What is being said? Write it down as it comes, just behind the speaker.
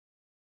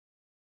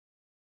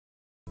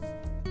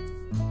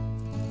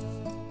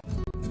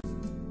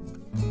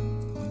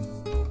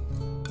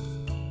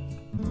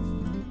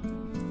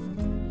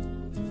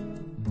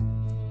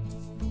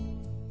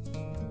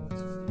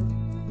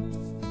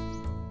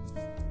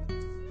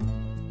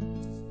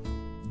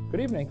Good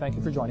evening. Thank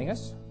you for joining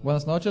us.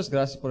 Buenas noches,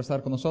 gracias por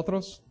estar con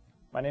nosotros.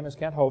 My name is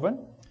Kent Hovind.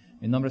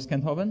 Mi nombre es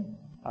Kent Hovind.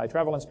 I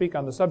travel and speak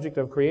on the subject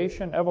of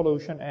creation,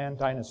 evolution, and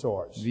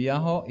dinosaurs.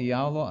 Viajo y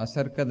hablo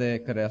acerca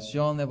de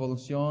creación,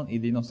 evolución y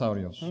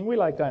dinosaurios. We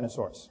like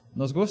dinosaurs.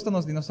 Nos gustan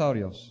los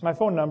dinosaurios. My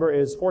phone number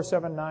is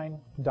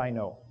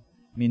 479-DINO.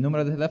 Mi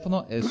número de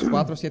teléfono es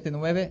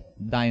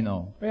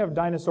 479-DINO. We have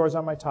dinosaurs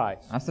on my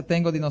ties. Hasta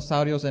tengo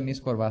dinosaurios en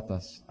mis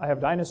corbatas. I have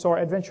Dinosaur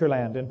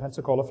Adventureland in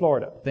Pensacola,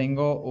 Florida.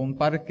 Tengo un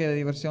parque de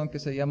diversión que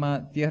se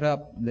llama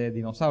Tierra de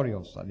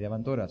Dinosaurios, de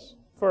aventuras.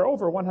 For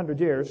over 100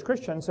 years,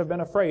 Christians have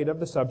been afraid of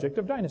the subject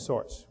of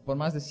dinosaurs. Por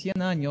más de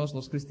 100 años,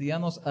 los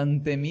cristianos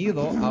han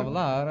temido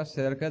hablar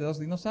acerca de los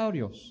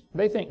dinosaurios.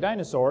 They think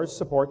dinosaurs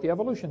support the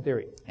evolution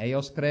theory.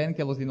 Ellos creen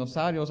que los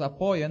dinosaurios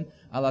apoyan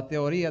a la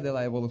teoría de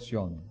la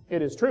evolución.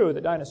 It is true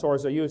that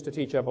dinosaurs are used to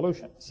teach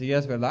evolution. Sí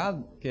es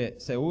verdad que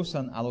se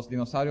usan a los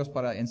dinosaurios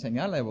para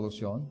enseñar la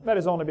evolución, That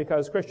is only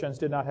because Christians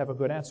did not have a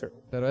good answer.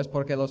 pero es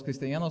porque los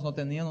cristianos no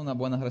tenían una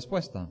buena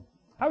respuesta.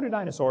 How do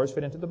dinosaurs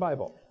fit into the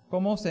Bible?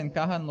 ¿Cómo se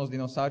encajan los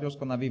dinosaurios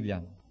con la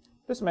Biblia?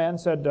 This man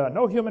said,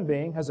 no human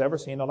being has ever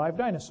seen a live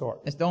dinosaur.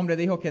 Este hombre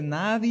dijo que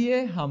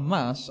nadie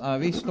jamás ha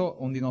visto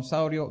un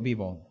dinosaurio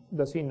vivo.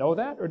 Does he know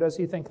that or does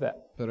he think that?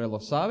 ¿Pero él lo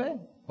sabe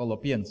o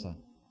lo piensa?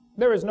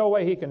 There is no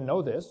way he can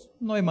know this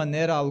No hay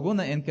manera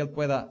alguna en que él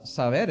pueda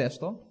saber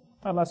esto,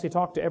 unless he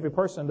talked to every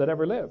person that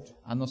ever lived.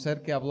 a no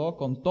ser que habló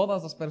con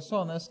todas las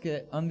personas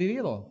que han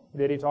vivido.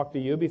 Did he talk to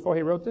you before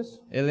he wrote this?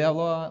 ¿Él le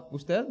habló a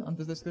usted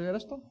antes de escribir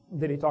esto?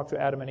 Did he talk to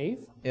Adam and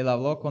Eve? ¿Él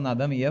habló con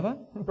Adán y Eva?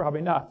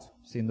 Probably not.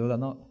 Sin duda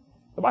no.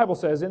 The Bible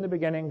says, in the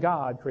beginning,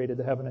 God created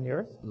the heaven and the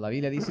earth. La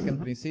Biblia dice que en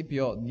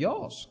principio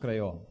Dios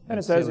creó And el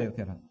it says, cielo y la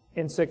tierra.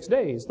 in 6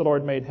 days, the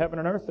Lord made heaven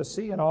and earth, the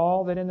sea, and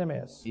all that in them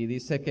is. Y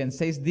dice que en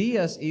 6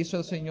 días hizo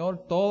el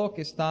Señor todo lo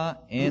que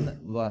está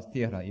en la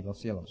tierra y los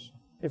cielos.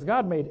 If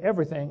God made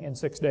everything in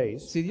 6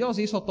 days, Si Dios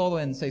hizo todo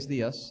en 6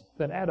 días,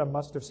 then Adam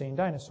must have seen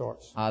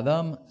dinosaurs.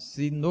 Adán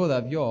sin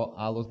duda vio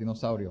a los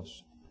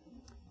dinosaurios.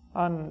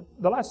 On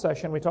the last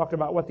session, we talked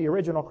about what the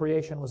original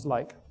creation was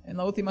like. En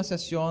la última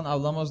sesión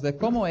hablamos de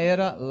cómo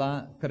era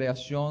la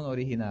creación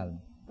original.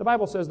 The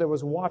Bible says there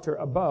was water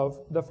above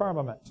the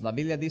firmament. La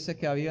Biblia dice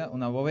que había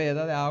una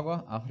bóveda de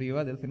agua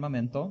arriba del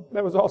firmamento.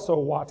 There was also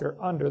water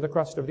under the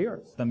crust of the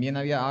earth. También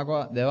había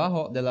agua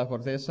debajo de la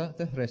corteza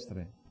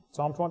terrestre.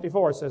 Psalm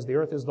 24 says, the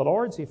earth is the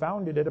Lord's, he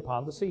founded it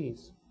upon the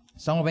seas.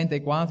 Salmo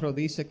 24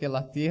 dice que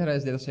la tierra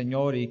es del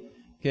Señor y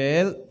que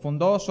Él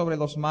fundó sobre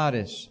los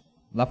mares,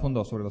 la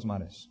fundó sobre los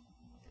mares.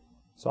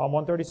 Psalm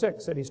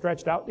 136 said he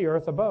stretched out the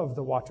earth above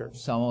the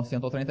waters. Salmo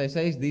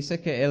 136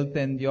 dice que Él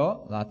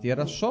tendió la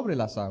tierra sobre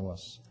las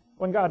aguas.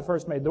 When God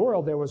first made the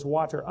world, there was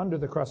water under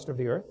the crust of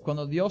the earth.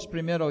 Cuando Dios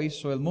primero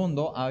hizo el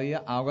mundo,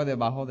 había agua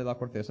debajo de la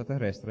corteza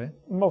terrestre.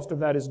 Most of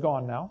that is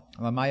gone now.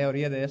 La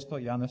mayoría de esto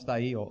ya no está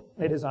ahí,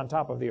 It is on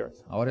top of the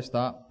earth. ahora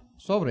está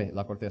sobre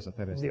la corteza The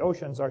terrestre.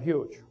 oceans are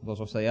huge. Los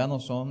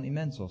océanos son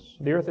inmensos.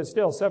 The earth is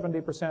still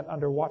 70%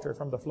 underwater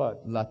from the flood.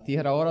 La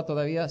tierra ahora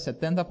todavía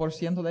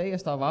 70% de ella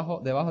está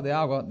debajo de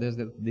agua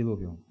desde el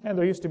diluvio. And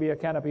there used to be a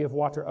canopy of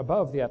water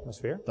above the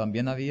atmosphere.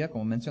 También había,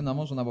 como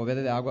mencionamos, una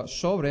bóveda de agua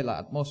sobre la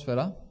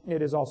atmósfera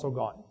It is also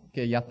gone.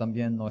 que ya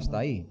también no está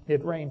ahí.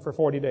 It rained for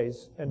 40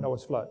 days in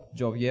Noah's flood.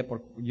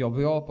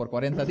 Llovió por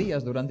 40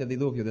 días durante el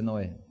diluvio de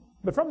Noé.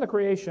 But from the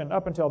creation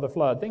up until the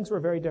flood, things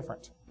were very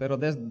different. Pero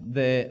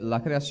desde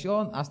la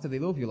creación hasta el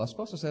diluvio, las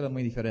cosas eran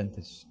muy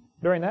diferentes.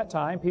 During that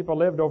time, people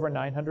lived over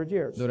 900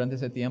 years. Durante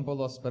ese tiempo,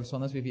 las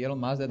personas vivieron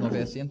más de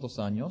 900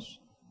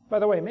 años. By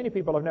the way, many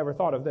people have never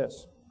thought of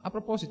this. A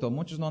propósito,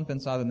 muchos no han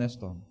pensado en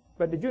esto.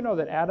 But did you know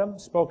that Adam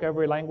spoke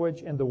every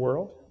language in the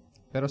world?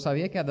 Pero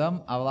 ¿sabía que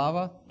Adán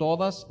hablaba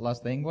todas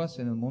las lenguas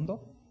en el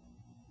mundo?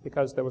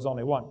 Because there was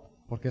only one.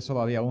 Porque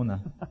solo había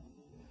una.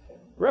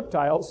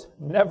 Reptiles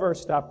never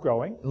stop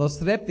growing.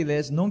 Los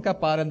reptiles nunca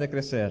paran de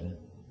crecer.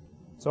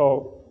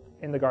 So,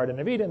 in the Garden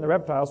of Eden, the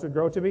reptiles would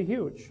grow to be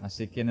huge.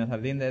 Así que en el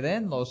jardín de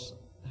Edén, los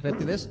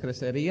reptiles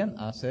crecerían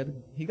a ser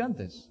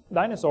gigantes.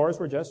 Dinosaurs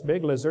were just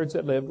big lizards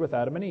that lived with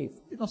Adam and Eve.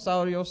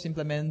 Dinosaurios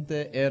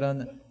simplemente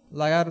eran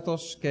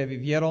lagartos que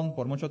vivieron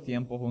por mucho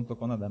tiempo junto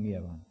con Adán y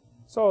Eva.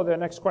 So the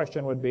next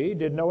question would be,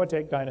 did Noah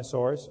take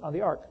dinosaurs on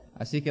the ark?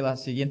 Así que la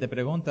siguiente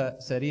pregunta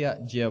sería,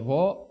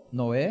 ¿llevó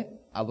Noé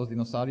a los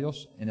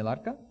dinosaurios en el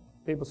arca?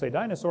 People say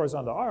dinosaurs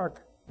on the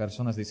ark.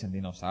 Personas dicen,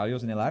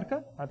 ¿dinosaurios en el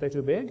arca? Aren't they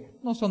too big?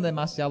 ¿No son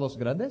demasiados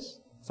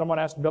grandes? Someone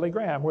asked Billy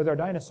Graham, were there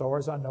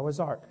dinosaurs on Noah's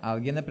ark?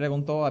 Alguien le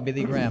preguntó a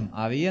Billy Graham,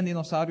 ¿habían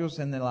dinosaurios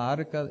en el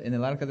arca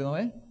de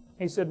Noé?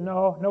 He said,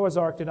 no, Noah's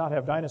ark did not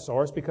have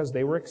dinosaurs because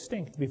they were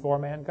extinct before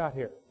man got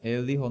here.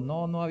 Él dijo,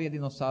 no había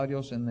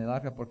dinosaurios en el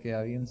arca porque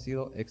habían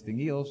sido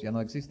extinguidos, ya no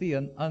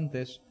existían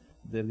antes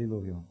del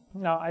diluvio.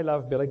 Now, I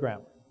love Billy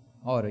Graham,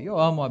 Ahora, yo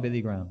amo a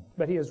Billy Graham,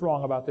 but he is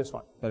wrong about this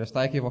one. pero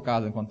está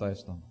equivocado en cuanto a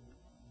esto.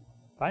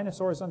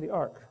 Dinosaurs on the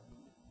ark.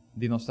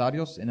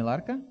 ¿Dinosaurios en el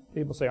arca?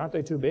 People say, aren't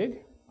they too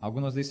big?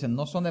 Algunos dicen,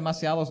 ¿no son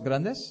demasiados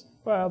grandes?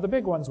 Well, the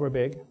big ones were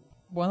big,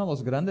 Bueno,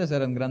 los grandes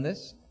eran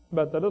grandes,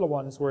 but the little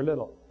ones were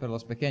little. pero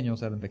los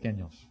pequeños eran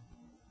pequeños.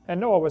 And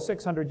Noah was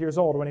 600 years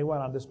old when he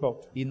went on this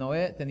boat. Y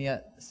Noé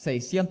tenía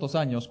 600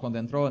 años cuando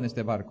entró en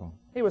este barco.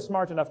 He was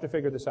smart enough to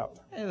figure this out.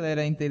 Él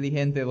era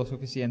inteligente lo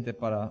suficiente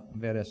para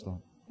ver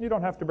esto. You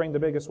don't have to bring the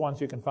biggest ones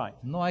you can find.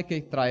 No hay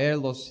que traer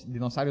los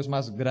dinosaurios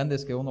más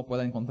grandes que uno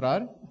pueda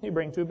encontrar. You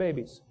bring 2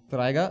 babies.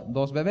 Traiga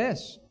 2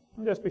 bebés,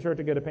 And just be sure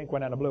to get a pink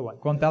one and a blue one.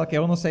 con tal que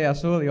uno sea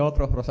azul y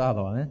otro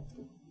rosado, ¿eh?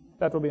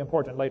 That will be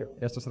important later.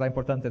 Esto será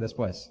importante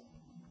después.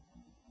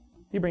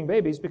 You bring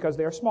babies because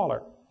they are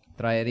smaller.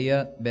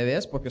 Traería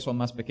bebés porque son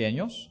más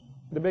pequeños.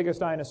 The biggest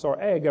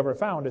dinosaur egg ever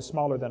found is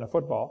smaller than a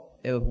football.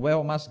 El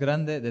huevo más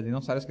grande de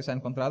dinosaurios que se ha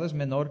encontrado es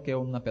menor que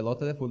una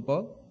pelota de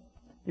fútbol.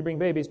 You bring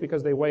babies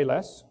because they weigh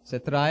less, Se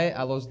trae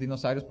a los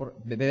dinosaurios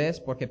bebés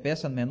porque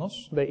pesan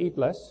menos, they eat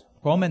less,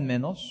 comen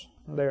menos,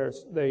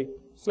 they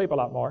sleep a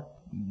lot more,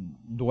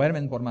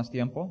 duermen por más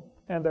tiempo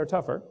and they're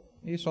tougher.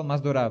 y son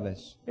más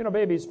durables. You know,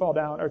 babies fall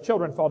down, or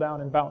children fall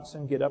down and bounce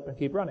and get up and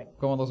keep running.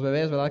 Como los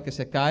bebés, ¿verdad? Que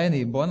se caen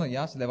y bueno,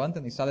 ya se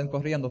levantan y salen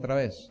corriendo otra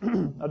vez.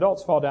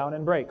 Adults fall down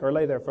and break or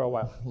lay there for a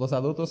while. Los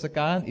adultos se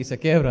caen y se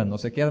quebran o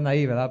se quedan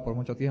ahí, ¿verdad? Por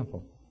mucho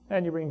tiempo.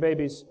 And you bring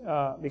babies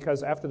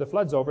because after the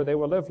flood's over, they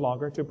will live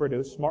longer to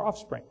produce more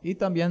offspring. Y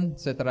también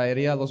se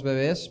traería a los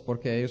bebés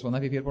porque ellos van a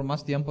vivir por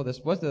más tiempo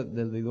después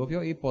del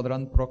diluvio y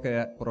podrán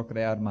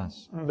procrear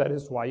más. That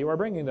is why you are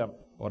bringing them.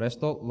 Por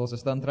esto los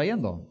están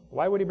trayendo.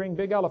 Why would he bring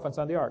big elephants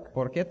on the ark?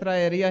 ¿Por qué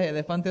traería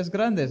elefantes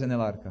grandes en el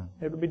arca?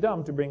 It would be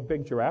dumb to bring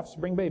big giraffes,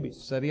 bring babies.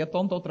 Sería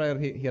tonto traer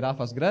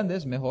jirafas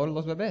grandes, mejor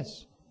los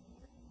bebés.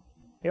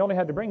 He only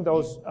had to bring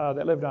those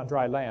that lived on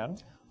dry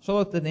land.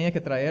 Solo tenía que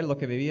traer lo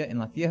que vivía en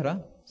la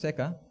tierra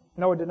seca.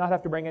 Noah did not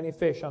have to bring any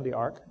fish on the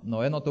ark.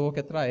 Noé no tuvo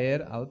que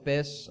traer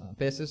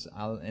peces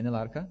en el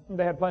arca.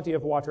 They had plenty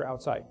of water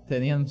outside.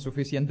 Tenían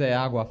suficiente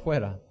agua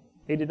afuera.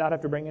 He did not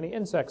have to bring any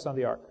insects on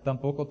the ark.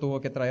 Tampoco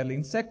tuvo que traer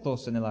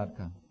insectos en el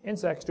arca.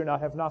 Insects do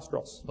not have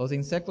nostrils. Los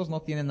insectos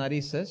no tienen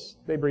narices,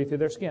 They breathe through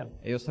their skin.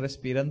 ellos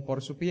respiran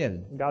por su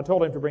piel. God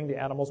told him to bring the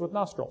animals with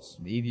nostrils.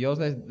 Y Dios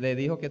le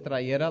dijo que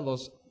trayera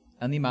los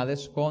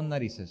animales con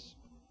narices.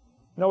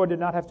 Noah did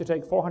not have to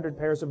take 400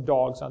 pairs of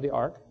dogs on the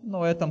ark.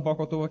 Noé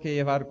tampoco tuvo que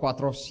llevar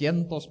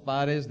 400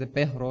 pares de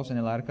perros en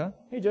el arca.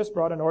 He just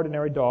brought an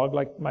ordinary dog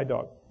like my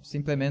dog.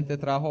 Simplemente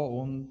trajo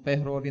un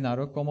perro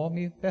ordinario como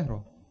mi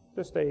perro.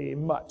 Just a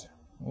mutt.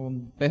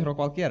 Un perro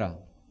cualquiera.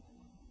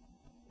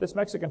 This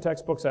Mexican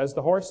textbook says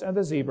the horse and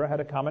the zebra had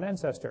a common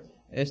ancestor.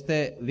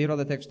 Este libro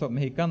de texto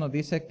mexicano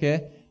dice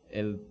que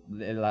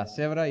la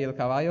cebra y el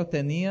caballo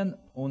tenían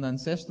un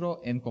ancestro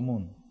en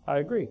común. I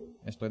agree.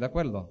 Estoy de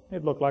acuerdo.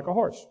 It looked like a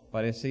horse.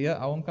 Parecía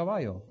a un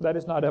caballo. That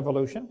is not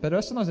evolution. Pero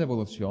eso no es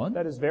evolución.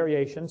 That is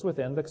variations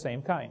within the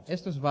same kind.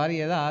 Esto es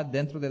variedad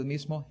dentro del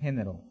mismo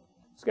género.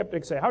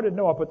 Skeptics say, how did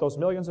Noah put those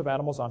millions of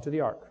animals onto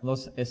the ark?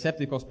 Los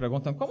escépticos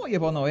preguntan, ¿cómo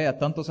llevó Noé a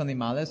tantos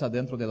animales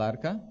adentro del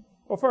arca?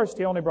 Well, first,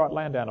 he only brought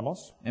land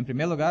animals. En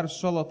primer lugar,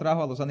 solo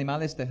trajo a los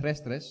animales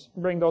terrestres,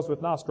 Bring those with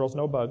nostrils,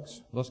 no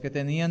bugs. los que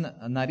tenían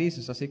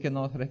narices, así que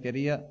no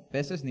requería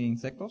peces ni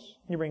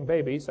insectos. You bring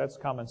babies, that's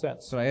common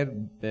sense. Traer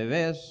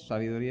bebés,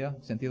 sabiduría,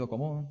 sentido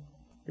común.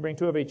 You bring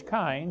 2 of each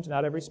kind,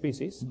 not every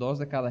species. 2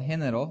 de cada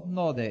género,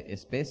 no de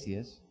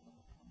especies.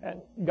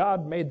 And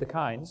God made the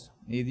kinds.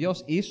 Y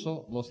Dios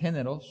hizo los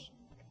géneros.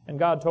 And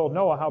God told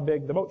Noah how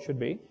big the boat should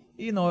be.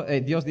 Y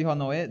Dios dijo a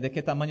Noé de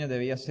qué tamaño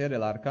debía ser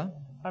el arca.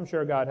 I'm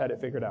sure God had it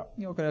figured out.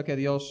 Yo creo que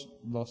Dios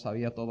lo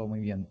sabía todo muy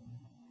bien.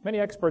 Many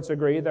experts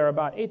agree there are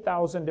about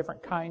 8,000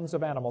 different kinds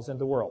of animals in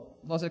the world.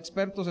 Los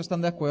expertos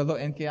están de acuerdo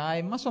en que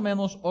hay más o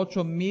menos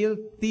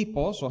 8,000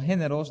 tipos o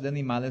géneros de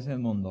animales en el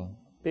mundo.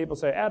 People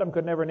say Adam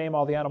could never name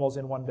all the animals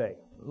in one day.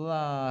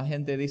 La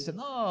gente dice,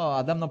 no,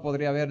 Adán no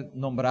podría haber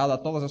nombrado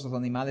a todos esos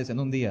animales en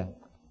un día.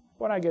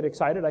 When I get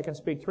excited, I can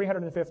speak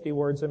 350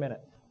 words a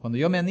minute. Cuando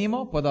yo me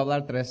animo, puedo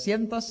hablar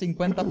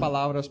 350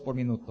 palabras por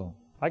minuto.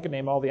 I can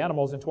name all the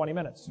animals in 20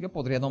 minutes. Yo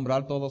podría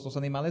nombrar todos los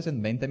animales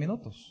en 20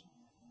 minutos.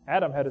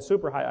 Adam had a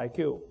super high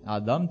IQ.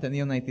 Adán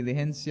tenía una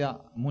inteligencia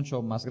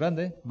mucho más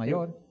grande,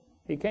 mayor.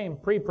 He came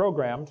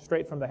pre-programmed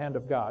straight from the hand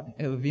of God.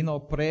 Él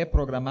vino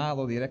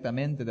preprogramado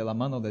directamente de la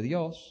mano de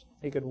Dios.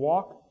 He could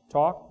walk,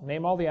 talk,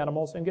 name all the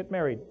animals, and get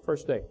married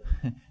first day.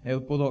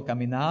 Él pudo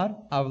caminar,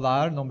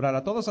 hablar, nombrar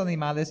a todos los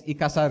animales y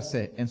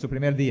casarse en su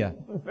primer día.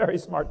 Very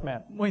smart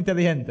man. Muy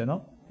inteligente,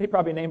 ¿no? He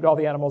probably named all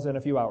the animals in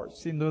a few hours.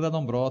 Sin duda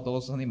nombró a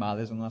todos los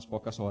animales en unas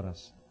pocas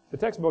horas. The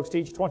textbooks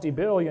teach 20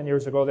 billion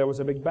years ago there was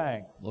a big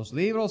bang. Los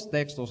libros,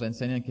 textos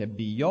enseñan que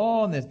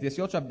billones,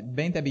 18 a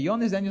 20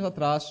 billones de años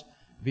atrás,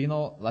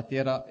 vino la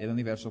Tierra, el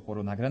universo, por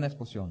una gran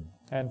explosión.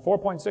 And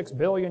 4.6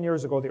 billion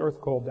years ago the earth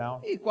cooled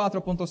down. Y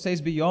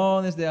 4.6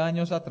 billones de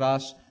años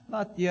atrás,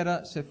 la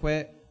Tierra se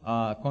fue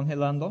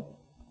congelando,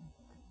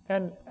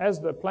 And as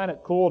the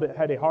planet cooled, it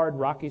had a hard,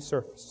 rocky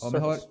surface. o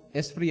mejor,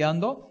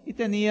 esfriando, y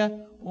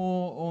tenía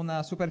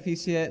una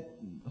superficie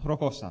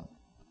rocosa.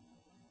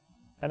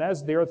 And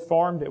as the earth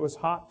formed, it was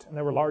hot, and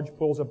there were large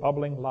pools of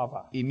bubbling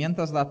lava. Y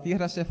mientras la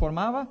Tierra se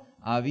formaba,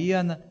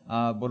 habían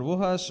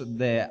burbujas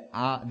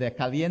de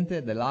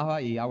caliente, de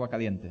lava y agua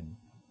caliente.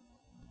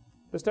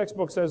 This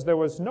textbook says there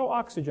was no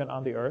oxygen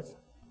on the earth.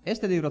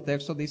 Este libro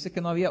texto dice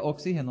que no había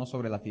oxígeno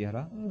sobre la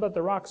tierra, but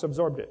the rocks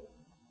absorbed it.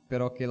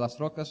 pero que las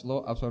rocas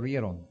lo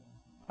absorbieron.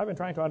 I've been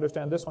trying to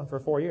understand this one for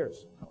 4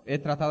 years. He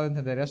tratado de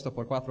entender esto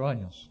por 4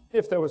 años.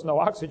 If there was no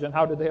oxygen,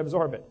 how did they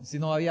absorb it? Si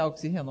no había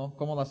oxígeno,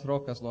 ¿cómo las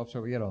rocas lo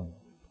absorbieron?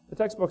 The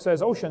textbook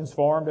says oceans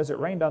formed as it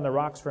rained on the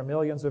rocks for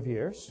millions of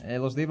years.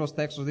 Los libros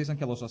textos dicen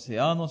que los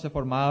océanos se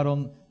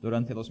formaron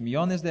durante los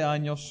millones de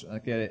años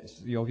que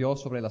llovió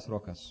sobre las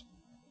rocas.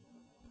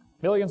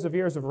 Millions of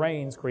years of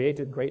rains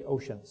created great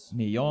oceans.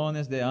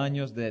 Millones de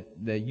años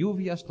de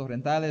lluvias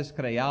torrentales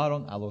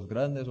crearon a los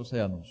grandes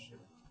océanos.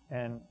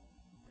 And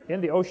in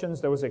the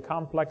oceans there was a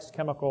complex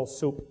chemical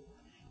soup.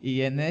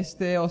 Y en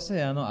este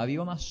océano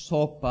había una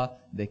sopa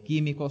de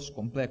químicos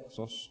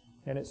complejos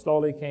And it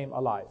slowly came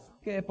alive.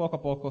 que poco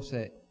a poco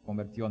se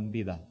convirtió en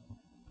vida.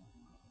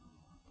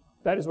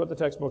 That is what the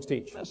textbooks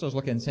teach. Eso es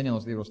lo que enseñan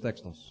los libros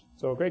textos.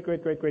 So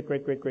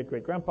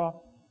great-great-great-great-great-great-great-great-grandpa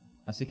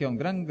Así que un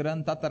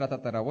gran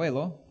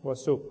tatarabuelo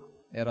was soup.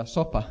 era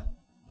sopa.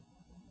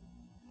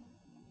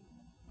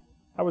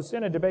 I was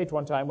in a debate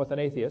one time with an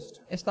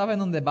atheist. Estaba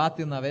en un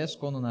debate una vez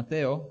con un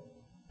ateo.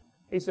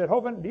 He said,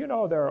 Hovind, do you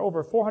know there are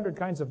over 400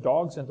 kinds of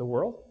dogs in the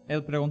world?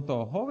 Él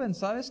preguntó, joven,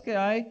 ¿sabes que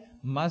hay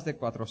más de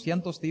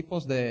 400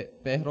 tipos de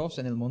perros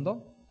en el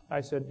mundo?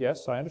 I said,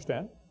 yes, I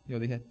understand. Yo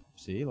dije,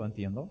 sí, lo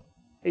entiendo.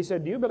 He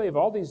said, do you believe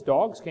all these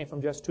dogs came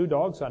from just 2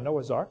 dogs on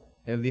Noah's Ark?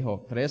 Él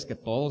dijo, ¿crees que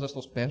todos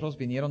estos perros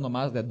vinieron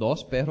nomás de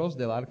 2 perros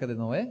del arca de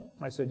Noé?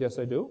 I said, yes,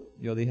 I do.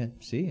 Yo dije,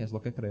 sí, es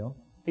lo que creo.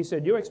 He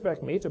said, you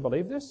expect me to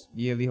believe this?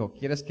 Y él dijo,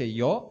 ¿quieres que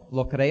yo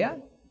lo crea?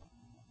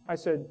 I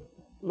said,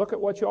 look at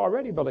what you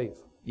already believe.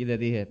 Y le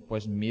dije,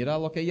 pues mira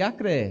lo que ya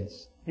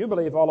crees. You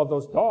believe all of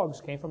those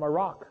dogs came from a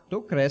rock.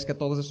 ¿Tú crees que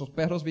todos esos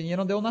perros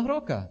vinieron de una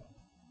roca?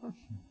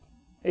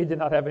 He did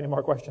not have any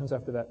more questions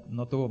after that.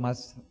 No tuvo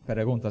más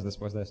preguntas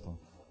después de esto.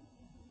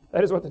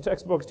 That is what the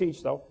textbooks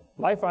teach, though.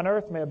 Life on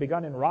earth may have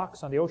begun in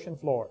rocks on the ocean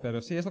floor. Pero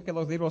sí es lo que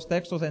los libros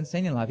textos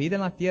enseñan. La vida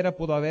en la tierra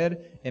pudo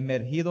haber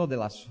emergido de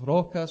las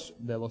rocas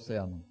del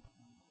océano.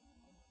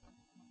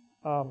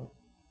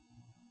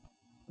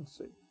 Let's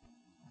see.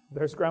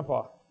 There's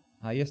Grandpa,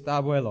 Ahí está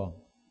abuelo,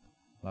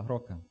 la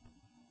roca.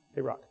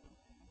 a rock.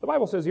 The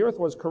Bible says the earth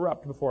was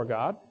corrupt before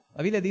God.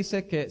 La Biblia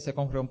dice que se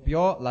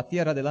corrompió la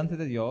tierra delante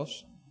de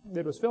Dios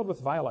It was filled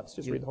with violence.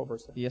 Just read the whole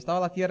verse there. y estaba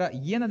la tierra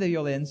llena de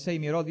violencia y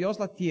miró Dios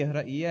la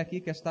tierra y he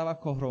aquí que estaba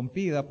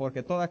corrompida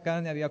porque toda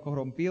carne había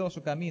corrompido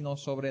su camino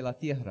sobre la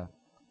tierra.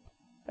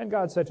 And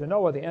God said to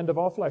Noah, the end of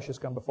all flesh has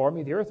come before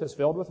me. The earth is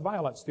filled with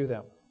violence through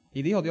them.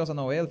 Y dijo Dios a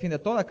Noé, el fin de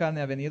toda carne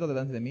ha venido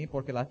delante de mí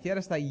porque la tierra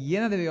está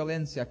llena de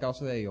violencia a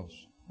causa de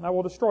ellos. And I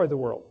will destroy the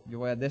world. Yo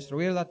voy a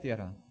destruir la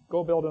tierra.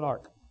 Go build an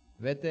ark.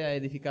 Vete a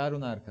edificar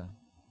un arca.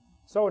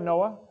 So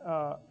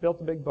Noah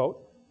built a big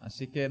boat.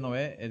 Así que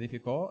Noé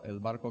edificó el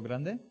barco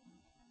grande.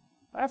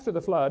 After the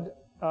flood,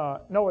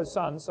 Noah's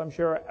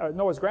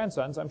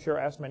grandsons, I'm sure,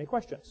 asked many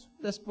questions.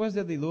 Después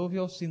del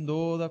diluvio, sin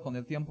duda, con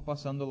el tiempo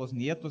pasando, los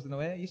nietos de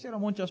Noé hicieron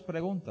muchas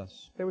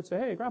preguntas. They would say,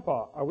 hey,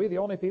 Grandpa, are we the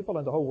only people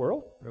in the whole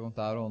world?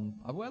 Preguntaron,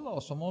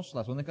 abuelo, ¿somos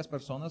las únicas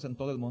personas en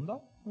todo el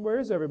mundo? Where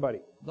is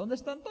everybody? ¿Dónde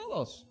están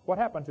todos? What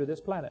happened to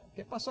this planet?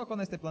 ¿Qué pasó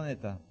con este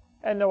planeta?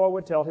 And Noah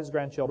would tell his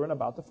grandchildren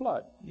about the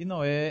flood. Y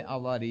Noé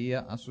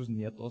hablaría a sus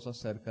nietos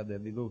acerca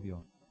del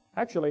diluvio.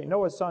 Actually,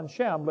 Noah's son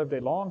Shem lived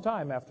a long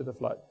time after the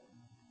flood.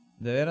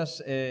 De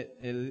veras,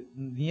 el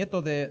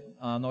nieto de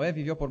Noé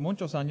vivió por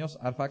muchos años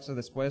arfaxes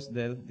después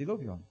del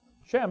diluvio.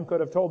 Shem could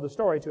have told the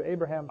story to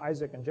Abraham,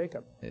 Isaac, and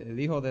Jacob. El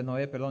hijo de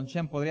Noé,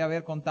 Shem, podría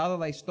haber contado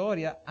la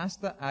historia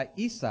hasta a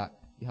Isaac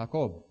y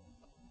Jacob.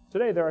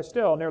 Today, there are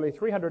still nearly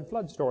 300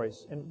 flood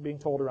stories being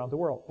told around the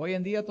world. Hoy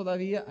en día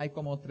todavía hay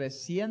como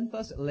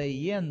 300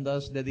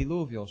 leyendas de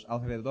diluvios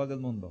alrededor del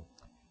mundo.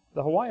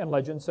 The Hawaiian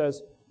legend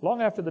says,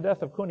 long after the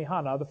death of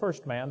Kunihana, the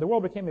first man, the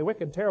world became a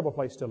wicked, terrible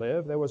place to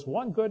live. There was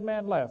one good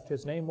man left.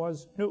 His name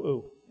was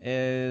Nu'u.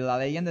 La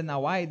leyenda en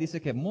Hawái dice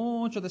que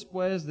mucho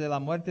después de la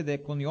muerte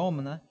de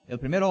Kuniomna, el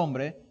primer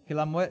hombre,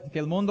 que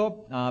el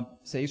mundo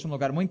se hizo un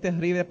lugar muy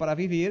terrible para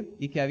vivir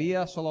y que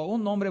había solo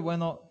un hombre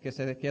bueno que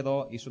se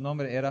quedó y su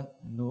nombre era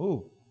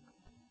Nu'u.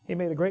 He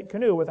made a great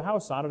canoe with a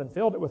house on it and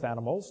filled it with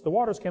animals. The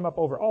waters came up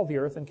over all the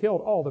earth and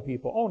killed all the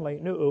people.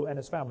 Only Nu'u and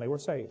his family were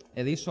saved.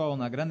 Él hizo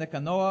una grande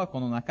canoa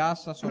con una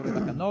casa sobre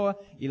la canoa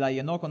y la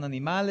llenó con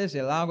animales.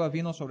 El agua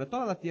vino sobre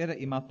toda la tierra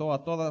y mató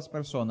a todas las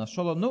personas.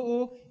 Solo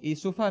Nu'u y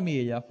su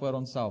familia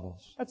fueron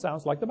salvos. That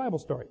sounds like the Bible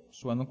story.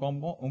 Suena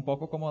un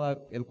poco como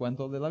el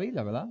cuento de la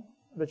Biblia, ¿verdad?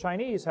 The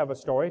Chinese have a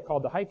story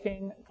called the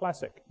Hiking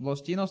Classic.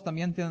 Los chinos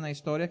también tienen una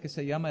historia que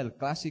se llama el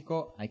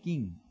clásico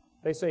Hiking.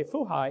 They say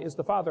Fu Hai is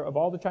the father of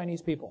all the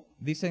Chinese people.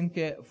 Dicen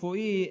que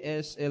Fui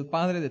es el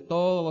padre de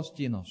todos los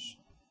chinos.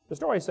 The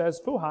story says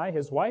Fu Hai,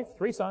 his wife,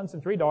 3 sons,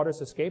 and 3 daughters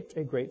escaped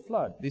a great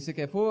flood. Dice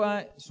que Fui,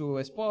 su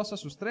esposa,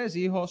 sus 3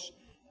 hijos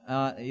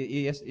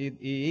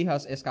y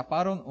hijas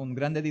escaparon un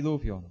grande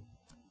diluvio.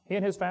 He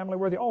and his family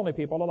were the only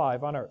people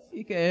alive on earth.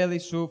 Y que él y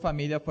su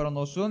familia fueron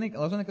las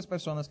únicas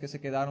personas que se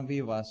quedaron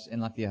vivas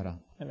en la tierra.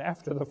 And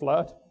after the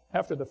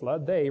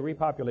flood, they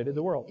repopulated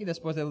the world. Y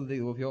después del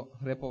diluvio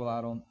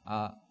repoblaron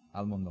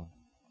al mundo.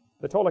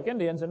 The Toltec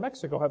Indians in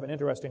Mexico have an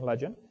interesting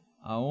legend.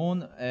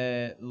 Aún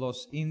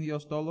los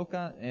indios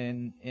Toluca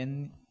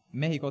en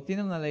México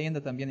tienen una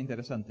leyenda también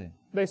interesante.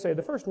 They say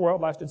the first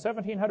world lasted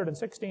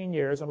 1,716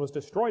 years and was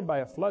destroyed by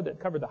a flood that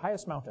covered the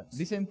highest mountains.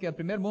 Dicen que el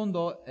primer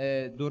mundo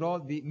duró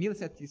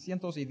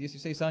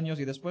 1716 años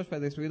y después fue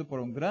destruido por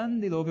un gran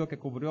diluvio que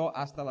cubrió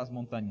hasta las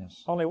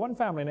montañas. Only one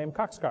family named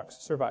Coxcox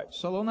survived.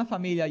 Solo una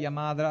familia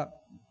llamada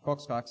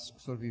Coxcox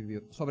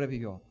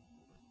sobrevivió.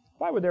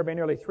 Why would there be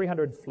nearly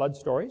 300 flood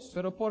stories?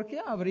 Pero ¿por qué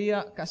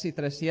habría casi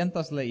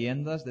 300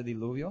 leyendas de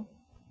diluvio?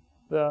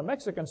 The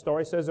Mexican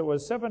story says it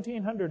was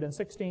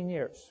 1,716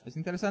 years. Es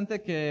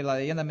interesante que la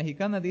leyenda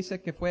mexicana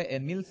dice que fue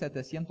en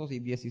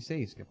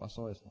 1716 que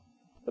pasó esto.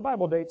 The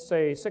Bible dates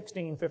say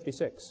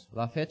 1656.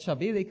 La fecha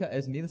bíblica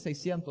es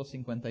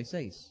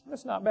 1656.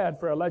 That's not bad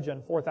for a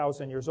legend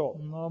 4,000 years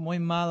old. No muy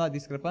mala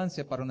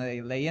discrepancia para una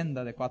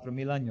leyenda de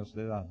 4,000 años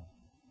de edad.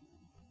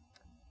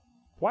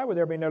 Why would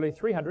there be nearly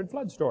 300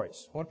 flood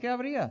stories? ¿Por qué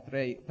habría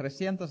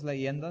 300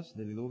 leyendas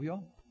de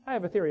diluvio? I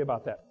have a theory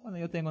about that. Bueno,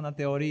 yo tengo una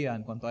teoría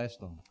en cuanto a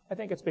esto. I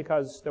think it's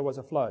because there was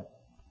a flood.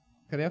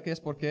 Creo que es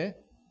porque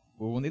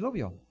hubo un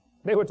diluvio.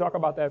 They would talk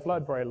about that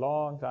flood for a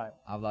long time.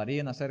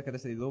 Hablarían acerca de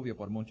ese diluvio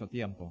por mucho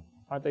tiempo.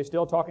 Aren't they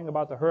still talking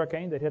about the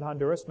hurricane that hit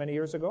Honduras many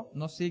years ago?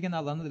 ¿No siguen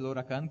hablando del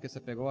huracán que se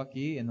pegó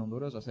aquí en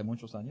Honduras hace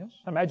muchos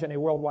años? Imagine a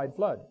worldwide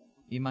flood.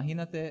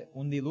 Imagínate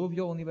un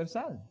diluvio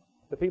universal.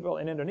 The people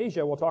in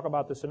Indonesia will talk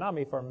about the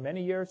tsunami for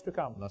many years to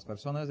come. Las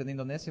personas en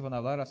Indonesia van a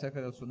hablar acerca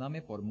del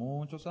tsunami por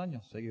muchos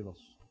años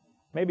seguidos.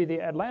 Maybe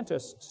the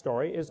Atlantis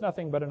story is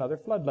nothing but another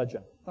flood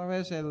legend. Tal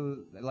vez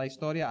la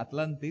historia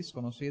Atlantis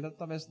conocida,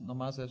 tal vez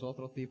nomás es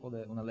otro tipo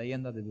de una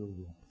leyenda de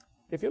diluvio.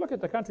 If you look at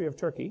the country of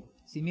Turkey,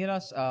 Si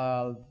miras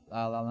a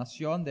la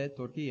nación de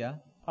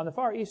Turquía, on the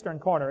far eastern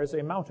corner is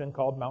a mountain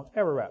called Mount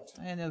Ararat.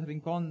 en el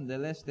rincón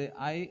del este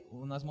hay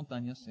unas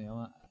montañas, se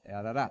llama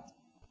Ararat.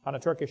 On a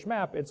Turkish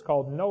map, it's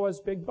called Noah's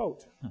Big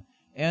Boat.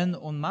 En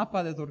un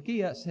mapa de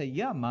Turquía se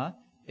llama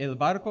el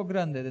barco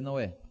grande de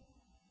Noé.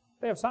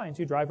 They have signs,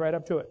 you drive right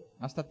up to it.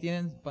 Hasta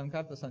tienen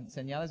pancartas,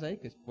 señales ahí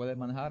que se puede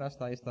manejar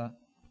hasta esta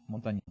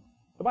montaña.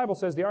 The Bible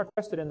says the ark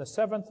rested in the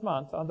 7th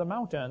month on the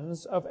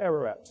mountains of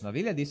Ararat. La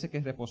Biblia dice que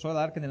reposó el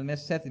arca en el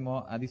mes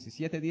séptimo a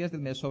 17 días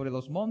del mes sobre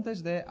los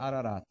montes de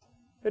Ararat.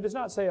 It does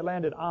not say it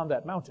landed on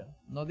that mountain.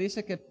 No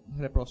dice que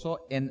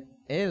reposó en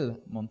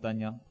el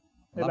montaña,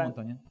 la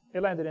montaña,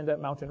 It landed in that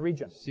mountain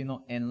region.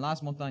 sino en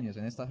las montañas,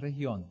 en esta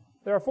región.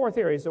 There are 4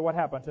 theories of what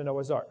happened to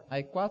Noah's ark.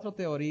 Hay 4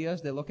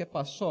 teorías de lo que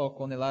pasó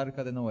con el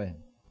arca de Noé.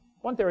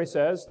 One theory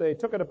says they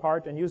took it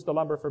apart and used the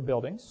lumber for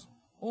buildings.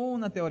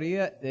 Una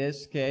teoría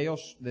es que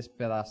ellos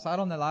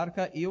despedazaron el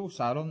arca y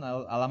usaron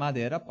a la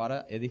madera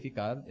para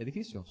edificar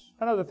edificios.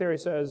 Another theory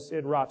says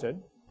it rotted.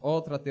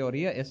 Otra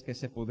teoría es que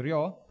se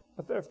pudrió.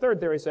 A third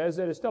theory says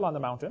it is still on the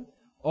mountain.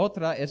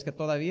 Otra es que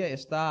todavía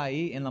está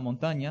ahí en la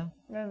montaña.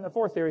 And the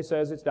fourth theory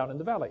says it's down in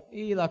the valley.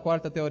 Y la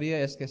cuarta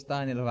teoría es que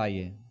está en el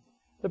valle.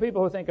 The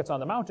people who think it's on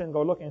the mountain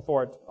go looking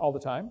for it all the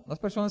time. Las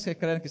personas que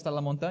creen que está en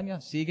la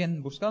montaña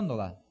siguen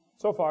buscándola.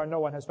 So far, no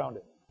one has found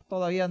it.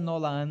 Todavía no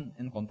la han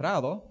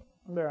encontrado.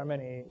 There are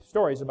many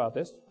stories about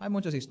this, Hay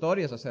muchas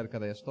historias acerca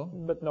de esto,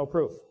 but no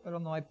proof. pero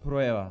no hay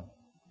prueba.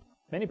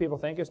 Many people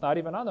think it's not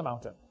even on the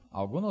mountain.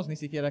 Algunos ni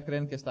siquiera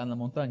creen que está en la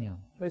montaña.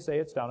 They say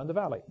it's down in the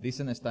valley.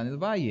 Dicen está en el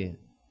valle.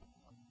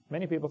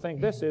 Many people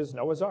think this is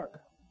Noah's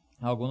Ark.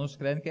 Algunos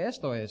creen que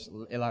esto es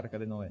el arca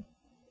de Noé.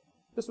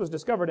 This was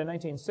discovered in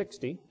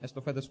 1960.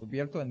 Esto fue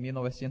descubierto en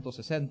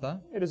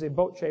 1960. It is a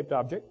boat-shaped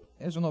object.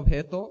 Es un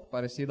objeto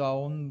parecido a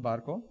un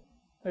barco.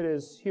 It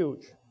is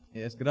huge.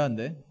 Es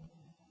grande.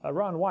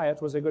 Ron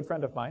Wyatt was a good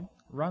friend of mine.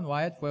 Ron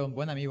Wyatt fue un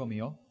buen amigo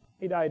mío.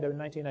 He died in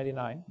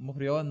 1999.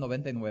 Murió en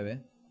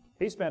 99.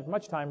 He spent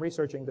much time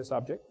researching this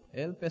object.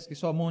 Él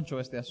pesquisó mucho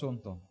este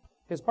asunto.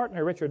 His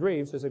partner, Richard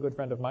Reeves, is a good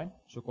friend of mine.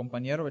 Su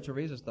compañero Richard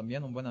Reeves es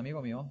también un buen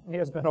amigo mío. He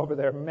has been over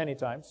there many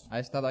times. Ha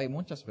estado ahí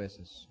muchas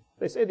veces.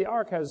 They say the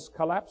ark has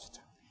collapsed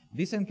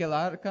Dicen que el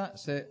arca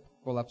se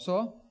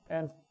colapsó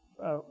and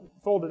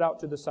folded out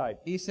to the side.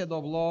 y se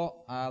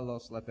dobló a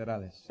los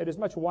laterales. It is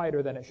much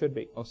wider than it should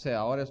be. O sea,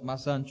 ahora es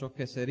más ancho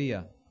que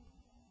sería.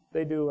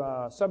 They do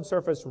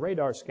subsurface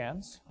radar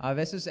scans. A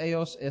veces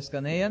ellos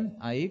escanean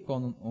ahí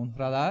con un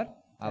radar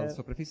a la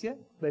superficie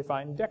They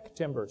find deck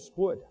timbers,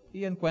 wood.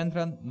 y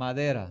encuentran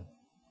madera.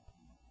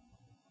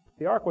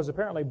 The ark was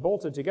apparently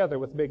bolted together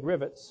with big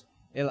rivets.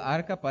 El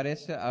arca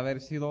parece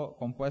haber sido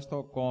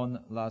compuesto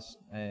con las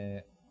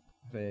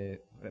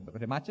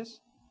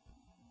remaches.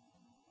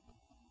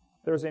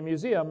 There's a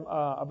museum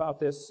about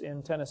this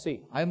in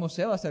Tennessee. Hay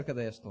museo acerca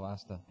de esto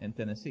hasta en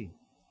Tennessee.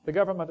 The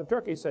government of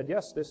Turkey said,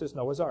 yes, this is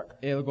Noah's Ark.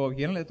 El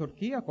gobierno de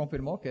Turquía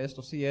confirmó que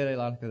esto sí era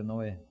el arca de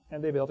Noé.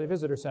 And they built a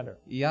visitor center.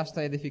 Y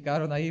hasta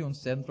edificaron ahí un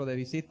centro de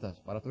visitas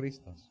para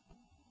turistas.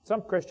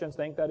 Some Christians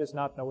think that is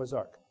not Noah's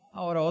Ark.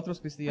 Ahora otros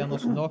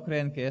cristianos no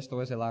creen que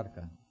esto es el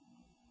arca.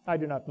 I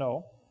do not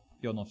know.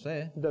 Yo no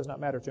sé, It does not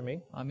matter to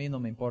me. a mí no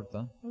me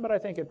importa, But I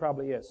think it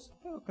probably is.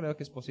 pero creo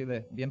que es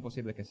posible, bien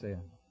posible que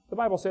sea. The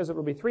Bible says it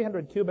will be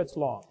 300 cubits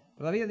long.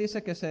 La Biblia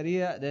dice que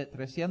sería de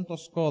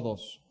 300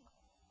 codos.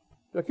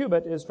 The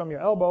cubit is from your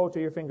elbow to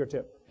your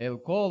fingertip.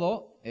 El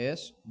codo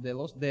es de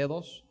los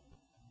dedos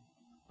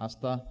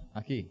hasta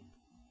aquí.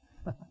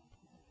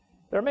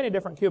 There are many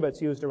different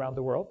cubits used around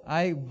the world.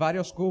 Hay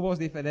varios cubos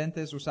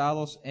diferentes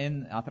usados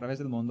a través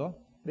del mundo.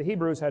 The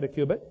Hebrews had a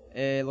cubit.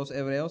 Los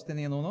hebreos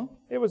tenían uno,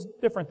 It was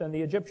different than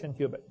the Egyptian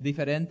cubit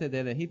diferente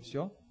del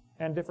egipcio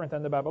and different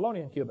than the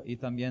Babylonian cubit. y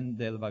también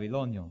del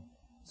babilonio.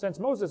 Since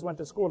Moses went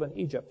to school in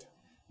Egypt,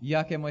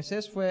 Ya que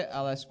Moisés fue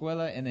a la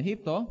escuela en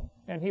Egipto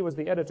and he was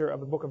the editor of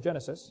the book of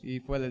Genesis, y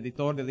fue el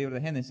editor del libro de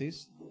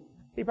Génesis,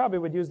 he probably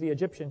would use the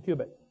Egyptian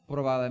cubit.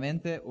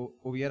 probablemente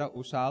hubiera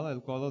usado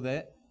el codo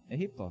de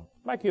Egipto.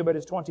 My cubit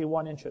is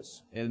 21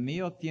 inches. El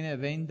mío tiene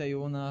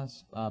 21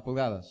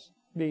 pulgadas.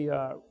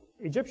 The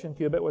Egyptian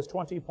cubit was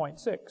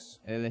 20.6,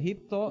 El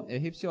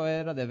egipcio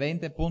era de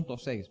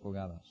 20.6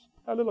 pulgadas,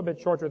 a little bit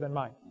shorter than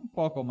mine. un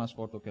poco más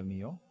corto que el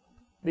mío.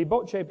 The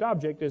boat-shaped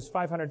object is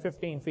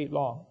 515 feet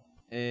long.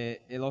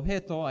 El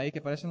objeto ahí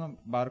que parece un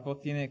barco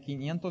tiene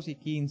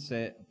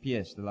 515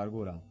 pies de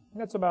largura,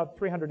 That's about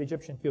 300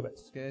 Egyptian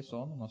cubits. que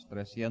son unos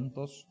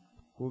 300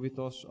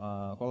 cúbitos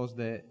codos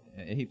de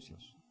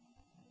egipcios.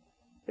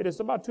 It is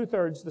about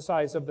 2/3 the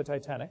size of the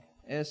Titanic.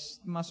 Es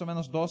más o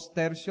menos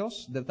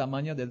 2/3 del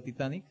tamaño del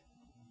Titanic,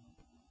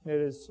 It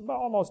is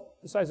about almost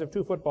the size of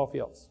 2 football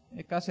fields.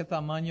 es casi el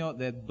tamaño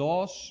de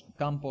 2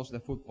 campos de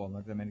fútbol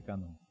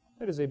norteamericano.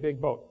 It is a big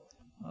boat.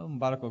 Un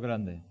barco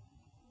grande.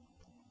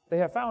 They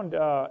have found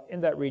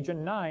in that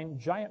region 9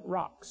 giant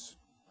rocks.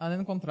 Han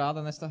encontrado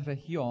en esta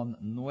región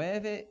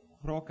 9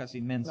 rocas No,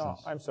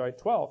 inmensas. I'm sorry,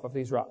 12 of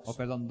these O rocks.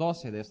 perdón,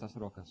 12 de estas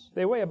rocas.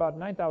 They weigh about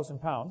 9,000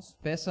 pounds.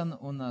 Pesan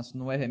unas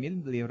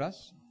 9,000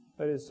 libras,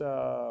 That is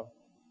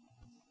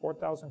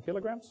 4,000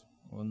 kilograms.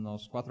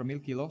 unos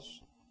 4,000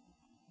 kilos,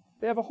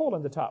 They have a hole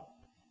in the top.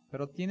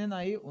 pero tienen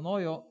ahí un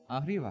hoyo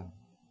arriba.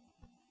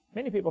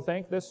 Many people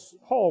think this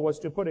hole was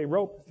to put a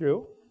rope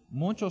through,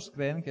 Muchos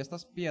creen que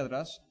estas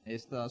piedras,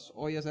 estas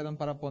hoyas eran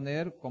para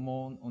poner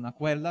como una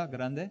cuerda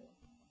grande,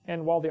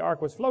 and while the ark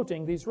was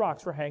floating, these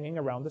rocks were hanging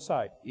around the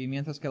side. y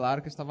mientras que el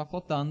arca estaba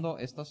flotando,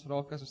 estas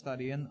rocas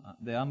estarían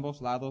de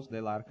ambos lados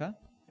del arca.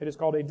 It is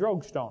called a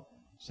drogue stone.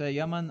 Se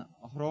llaman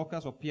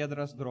rocas o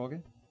piedras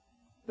drogue.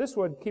 This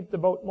would keep the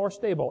boat more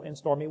stable in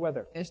stormy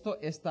weather. Esto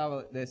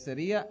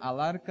establecería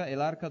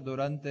el arca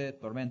durante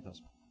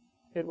tormentas.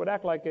 It would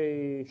act like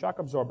a shock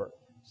absorber.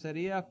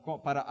 Sería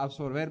para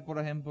absorber, por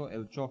ejemplo,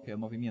 el choque, el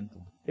movimiento.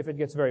 If it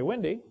gets very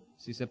windy,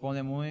 Si se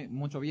pone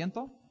mucho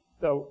viento,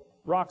 the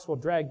rocks will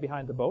drag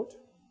behind the boat,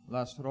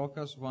 las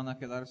rocas van a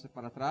quedarse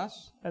para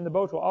atrás and the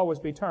boat will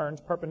always be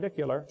turned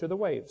perpendicular to the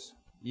waves.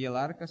 y el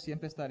arca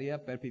siempre estaría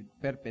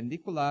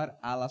perpendicular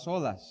a las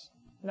olas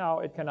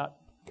Now it cannot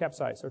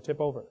capsize or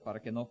tip over. para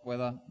que no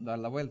pueda dar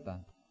la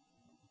vuelta.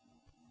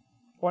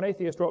 One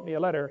atheist wrote me a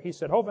letter. He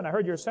said, Hovind, I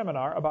heard your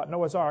seminar about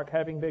Noah's Ark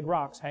having big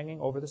rocks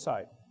hanging over the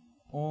side.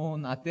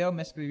 Un ateo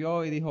me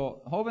escribió y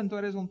dijo, joven, tú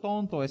eres un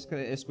tonto.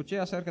 Escuché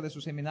acerca de su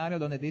seminario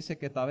donde dice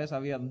que tal vez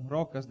había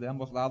rocas de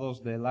ambos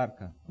lados del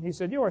arca. He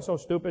said, you are so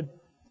stupid.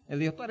 Él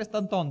dijo, tú eres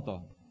tan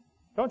tonto.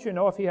 Don't you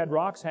know if he had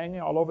rocks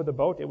hanging all over the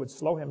boat, it would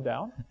slow him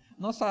down?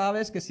 ¿No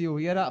sabes que si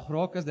hubiera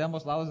rocas de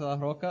ambos lados de la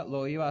roca,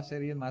 lo iba a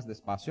hacer ir más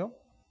despacio?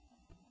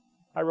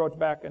 I wrote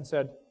back and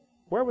said,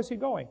 where was he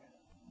going?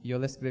 Yo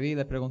le escribí y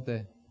le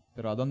pregunté,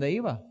 ¿pero a dónde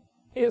iba?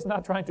 He is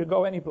not trying to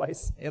go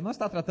anyplace. Él no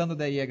está tratando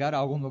de llegar a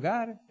algún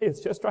lugar,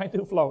 He's just trying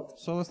to float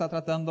solo está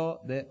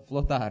tratando de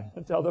flotar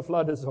until the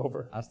flood is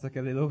over. hasta que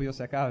el diluvio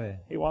se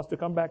acabe. He wants to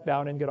come back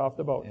down and get off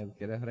the boat. Él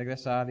quiere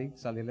regresar y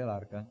salir del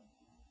arca.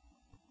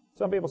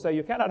 Some people say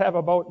you cannot have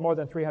a boat more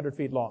than 300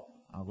 feet long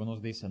Algunos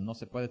dicen, no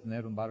se puede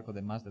tener un barco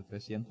de más de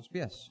 300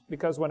 pies,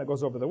 because when it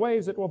goes over the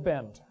waves, it will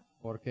bend.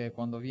 porque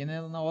cuando viene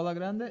una ola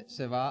grande,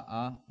 se va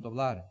a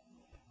doblar.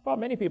 Well,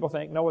 many people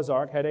think Noah's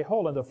Ark had a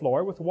hole in the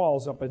floor with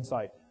walls up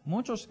inside.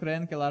 Muchos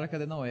creen que el arca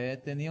de Noé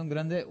tenía un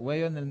grande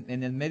hueco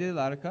en el medio del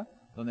arca,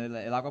 donde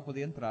el agua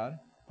podía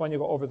entrar. When you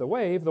go over the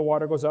wave, the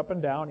water goes up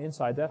and down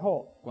inside that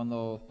hole.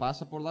 Cuando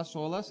pasa por las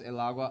olas, el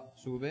agua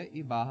sube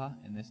y baja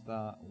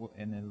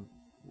en el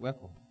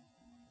hueco.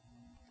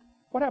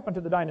 What happened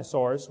to the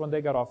dinosaurs when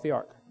they got off the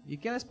ark? ¿Y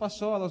qué les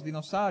pasó a los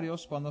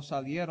dinosaurios cuando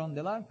salieron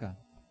del arca?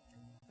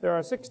 There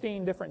are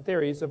 16 different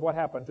theories of what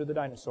happened to the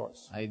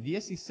dinosaurs. Hay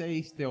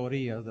 16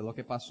 teorías de lo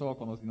que pasó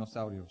con los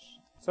dinosaurios.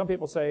 Some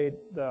people say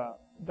the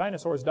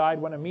dinosaurs died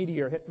when a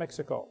meteor hit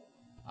Mexico.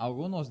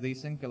 Algunos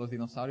dicen que los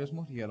dinosaurios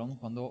murieron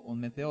cuando un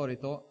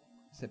meteorito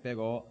se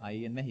pegó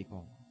ahí en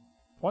México.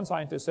 One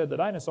scientist said the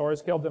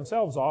dinosaurs killed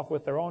themselves off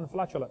with their own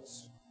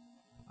flatulence.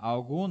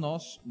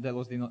 Algunos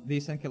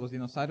dicen que los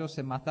dinosaurios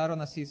se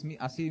mataron a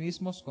sí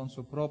mismos con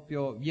su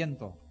propio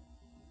viento.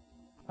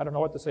 I don't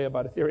know what to say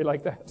about a theory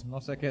like that. No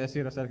sé qué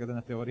decir acerca de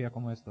una teoría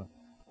como esta.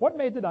 What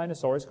made the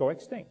dinosaurs go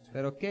extinct?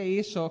 Pero ¿qué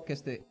hizo que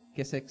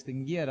se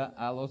extinguiera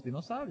a los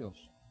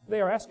dinosaurios? They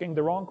are asking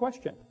the wrong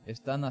question.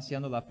 Están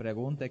haciendo la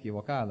pregunta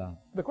equivocada.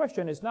 The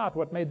question is not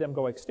what made them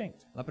go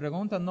extinct. La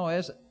pregunta no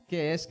es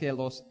qué es que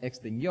los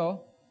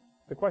extinguió.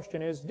 The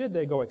question is, did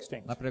they go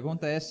extinct? La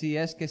pregunta es si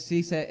es que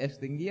sí se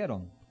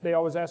extinguieron. They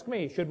always ask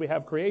me, should we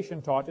have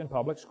creation taught in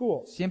public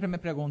schools? Siempre me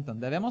preguntan,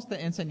 ¿debemos de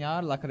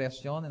enseñar la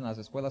creación en las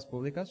escuelas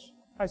públicas?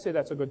 I say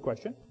that's a good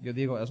question, Yo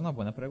digo, es una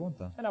buena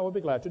pregunta and I will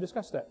be glad to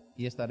discuss that.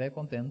 y estaré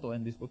contento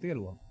en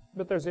discutirlo.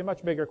 But there's a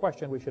much bigger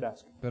question we should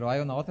ask. Pero hay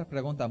una otra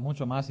pregunta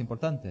mucho más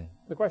importante.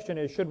 The question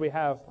is, should we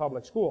have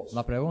public schools?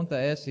 La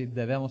pregunta es si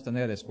debemos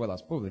tener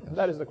escuelas públicas.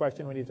 That is the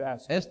question we need to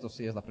ask. Esto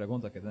sí es la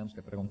pregunta que tenemos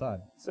que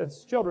preguntar.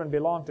 Since children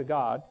belong to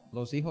God,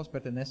 Los hijos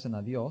pertenecen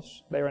a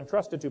Dios, they are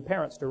entrusted to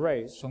parents to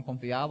raise. son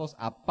confiados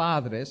a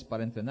padres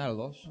para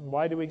entrenarlos.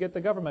 Why do we get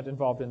the government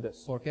involved in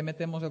this? ¿Por qué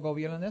metemos el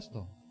gobierno en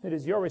esto? It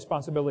is your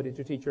responsibility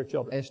to teach your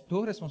children. Es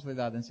tu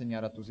responsabilidad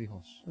enseñar a tus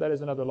hijos. That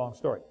is another long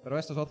story. Pero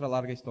esta es otra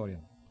larga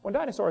historia. When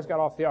dinosaurs got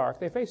off the ark,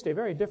 they faced a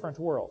very different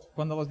world.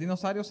 Cuando los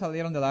dinosaurios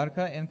salieron del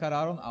arca,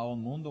 encararon a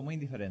un mundo muy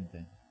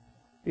diferente.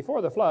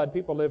 Before the flood,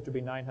 people lived to be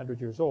 900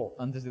 years old.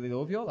 Antes del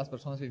diluvio, las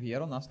personas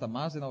vivieron hasta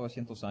más de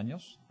 900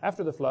 años.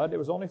 After the flood, it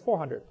was only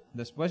 400,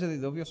 Después del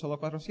diluvio, solo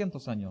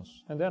 400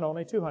 años. and then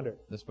only 200,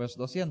 Después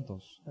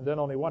 200. and then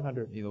only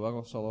 100. Y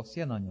luego solo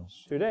 100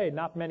 años. Today,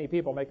 not many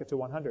people make it to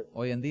 100.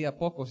 Hoy en día,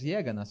 pocos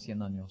llegan a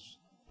 100 años.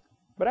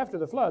 But after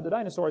the flood, the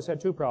dinosaurs had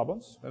two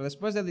problems. Pero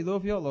después del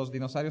diluvio, los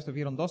dinosaurios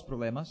tuvieron dos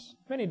problemas.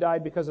 Many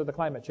died because of the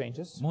climate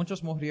changes.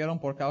 Muchos murieron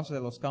por causa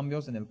de los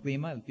cambios en el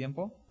clima, el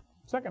tiempo.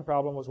 Second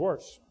problem was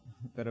worse.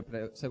 Pero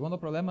el segundo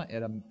problema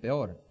era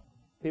peor.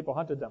 People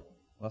hunted them.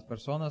 Las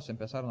personas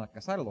empezaron a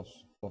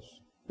cazarlos.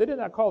 They did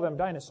not call them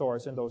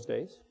dinosaurs in those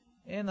days.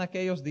 En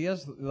aquellos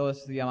días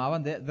los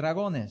llamaban de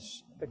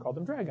dragones. They called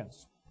them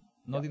dragons.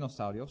 No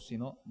dinosaurios,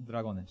 sino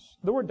dragones.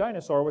 The word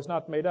dinosaur was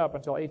not made up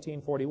until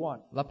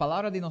 1841. La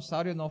palabra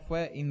dinosaurio no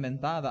fue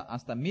inventada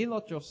hasta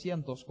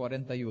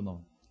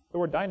 1841. The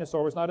word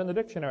dinosaur was not in the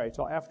dictionary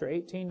until after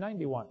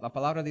 1891. La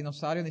palabra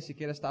dinosaurio ni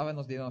siquiera estaba en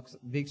los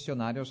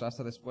diccionarios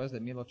hasta después de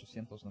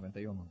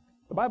 1891.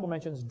 The Bible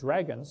mentions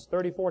dragons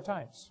 34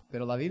 times.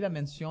 Pero la Biblia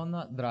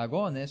menciona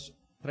dragones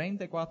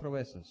 34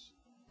 veces.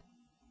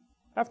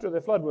 After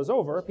the flood was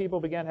over, people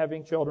began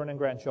having children and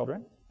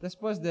grandchildren.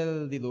 Después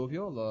del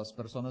diluvio, las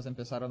personas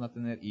empezaron a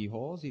tener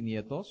hijos y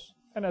nietos.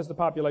 And as the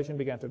population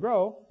began to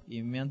grow,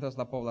 Y mientras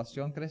la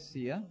población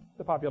crecía,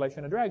 the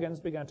population of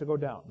dragons began to go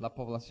down. la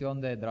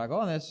población de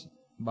dragones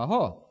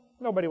bajó.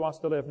 Nobody wants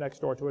to live next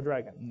door to a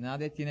dragon.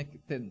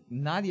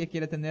 Nadie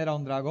quiere tener a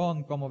un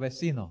dragón como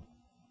vecino.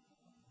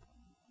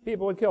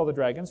 People would kill the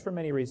dragons for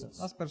many reasons.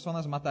 Las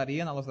personas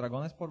matarían a los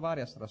dragones por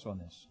varias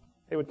razones.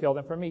 They would kill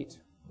them for meat,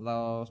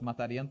 Los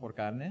matarían por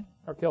carne,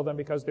 or kill them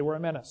because they were a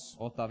menace,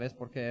 o tal vez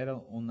porque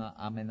eran una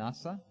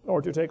amenaza,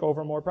 or to take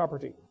over more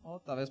property, o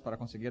tal vez para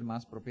conseguir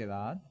más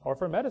propiedad, or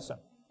for medicine.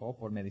 o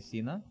por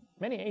medicina.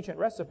 Many ancient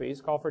recipes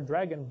call for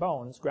dragon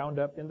bones ground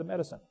up in the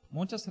medicine.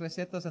 Muchas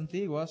recetas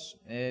antiguas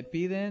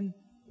piden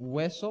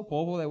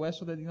polvo de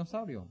hueso de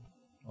dinosaurio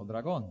o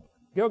dragón.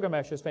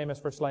 Gilgamesh is famous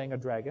for slaying a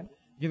dragon.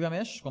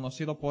 Gilgamesh,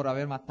 conocido por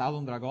haber matado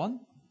un dragón.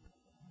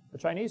 The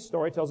Chinese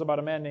story tells about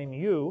a man named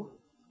Yu.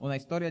 Una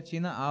historia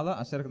china habla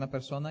acerca de una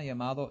persona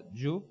llamado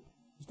Yu.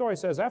 The story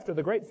says after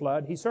the great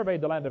flood, he surveyed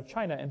the land of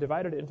China and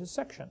divided it into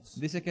sections.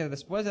 Dice que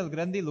después del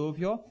gran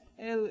diluvio,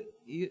 él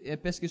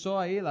pesquisó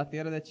ahí la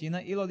tierra de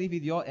China y lo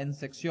dividió en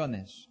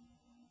secciones.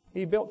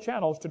 He built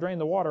channels to drain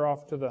the water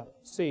off to the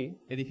sea,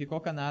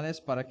 Edificó canales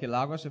para que el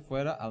agua se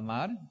fuera al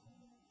mar,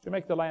 to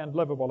make the land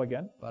livable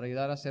again. para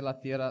ayudar a hacer la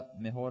tierra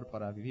mejor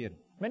para vivir.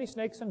 Many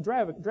snakes and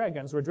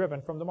dragons were driven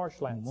from the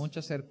marshlands.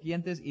 Muchas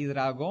serpientes y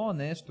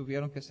dragones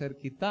tuvieron que ser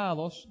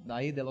quitados de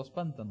ahí de los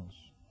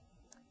pantanos.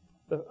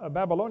 The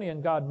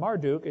Babylonian god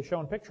Marduk is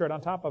shown pictured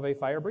on top of a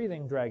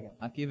fire-breathing dragon.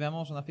 Aquí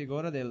vemos una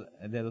figura del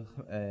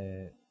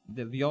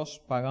dios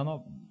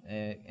pagano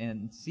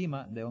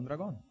encima de un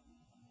dragón.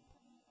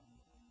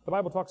 The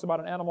Bible talks about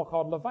an animal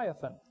called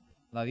Leviathan.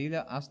 La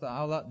Biblia hasta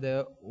habla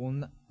de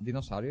un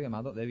dinosaurio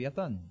llamado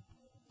Leviatán,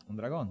 un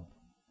dragón.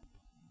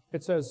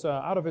 It says,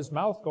 out of his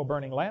mouth go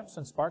burning lamps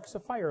and sparks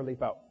of fire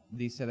leap out.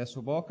 Dice, de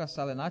su boca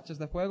salen hachas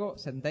de fuego,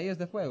 centellas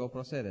de fuego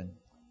proceden.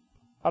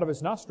 Out of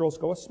his nostrils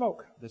goeth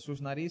smoke. De sus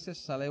narices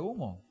sale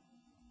humo.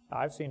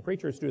 I've seen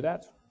preachers do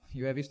that.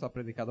 Yo he visto a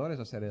predicadores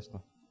hacer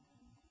esto.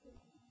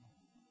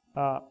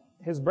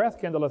 His breath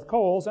kindleth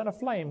coals, and a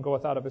flame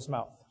goeth out of his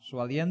mouth. Su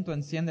aliento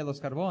enciende los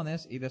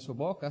carbones y de su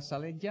boca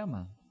sale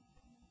llama.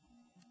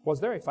 Was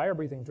there a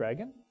fire-breathing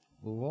dragon?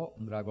 ¿Hubo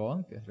un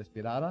dragón que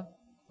respirara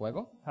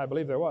fuego? I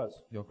believe there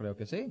was. Yo creo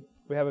que sí.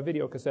 We have a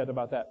video cassette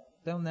about that.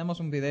 Tenemos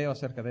un video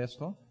acerca de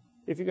esto.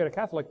 If you get a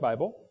Catholic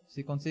Bible,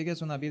 Si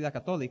consigues una Biblia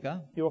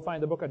católica, you will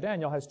find the book of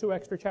Daniel has 2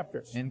 extra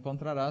chapters,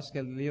 encontrarás que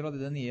el libro de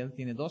Daniel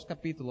tiene 2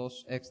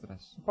 capítulos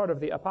extras, part of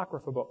the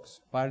Apocrypha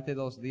books. parte de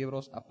los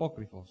libros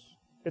apócrifos.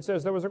 It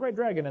says, there was a great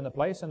dragon in the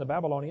place, and the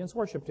Babylonians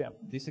worshipped him.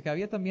 Dice que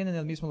había también en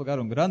el mismo lugar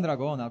un gran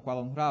dragón al cual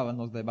honraban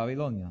los de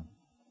Babilonia.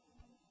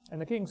 And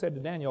the king said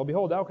to Daniel,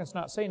 behold, thou canst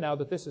not say now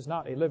that this is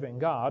not a living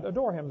God.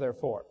 Adore him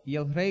therefore. Y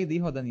el rey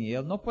dijo a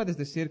Daniel, no puedes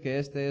decir que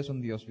este es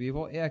un Dios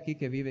vivo, he aquí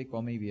que vive y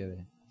come y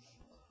bebe.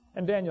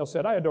 And Daniel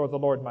said, I adore the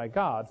Lord my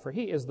God, for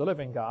he is the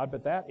living God,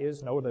 but that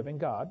is no living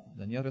God.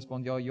 Daniel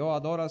respondió, yo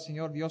adoro al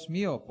Señor Dios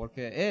mío,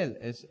 porque Él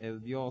es el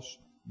Dios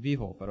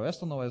vivo, pero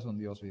esto no es un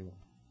Dios vivo.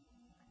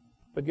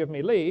 But give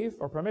me leave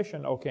or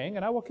permission, O king,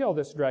 and I will kill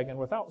this dragon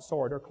without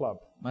sword or club.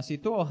 Mas si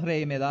tú, oh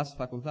rey, me das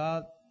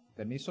facultad,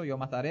 permiso, yo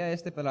mataré a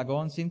este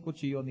dragón sin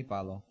cuchillo ni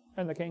palo.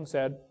 And the king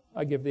said,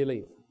 I give thee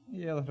leave.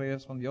 Y el rey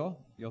respondió,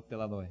 yo te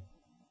la doy.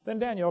 Then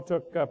Daniel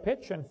took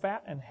pitch and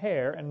fat and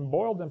hair and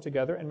boiled them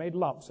together and made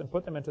lumps and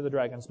put them into the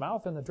dragon's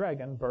mouth, and the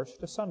dragon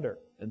burst asunder.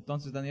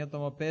 Entonces Daniel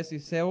tomó pez y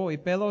cebo y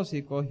pelos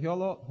y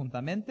cogiólo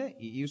juntamente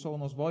y hizo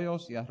unos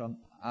bollos y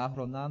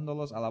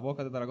arronándolos a la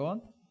boca del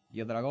dragón,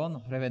 y el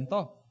dragón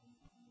reventó.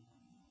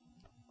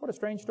 What a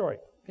strange story.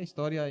 Qué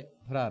historia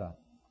rara.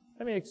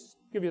 Let me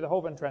give you the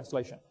Hovind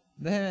translation.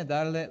 Déjeme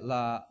darle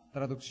la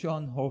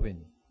traducción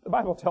Hovind. The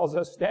Bible tells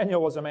us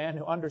Daniel was a man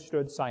who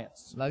understood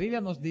science. La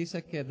Biblia nos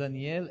dice que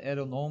Daniel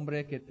era un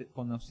hombre que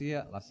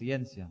conocía la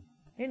ciencia.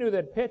 He knew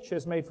that pitch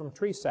is made from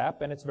tree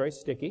sap and it's very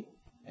sticky.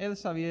 Él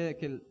sabía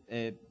que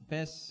el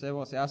pez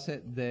cebo se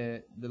hace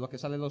de lo que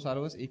sale de los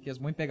árboles y que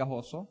es muy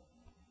pegajoso,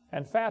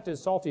 And fat is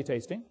salty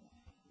tasting.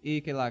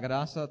 y que la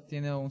grasa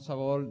tiene un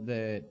sabor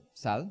de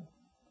sal,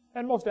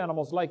 And most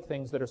animals like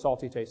things that are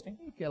salty tasting.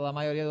 y que la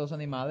mayoría de los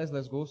animales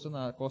les gustan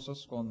a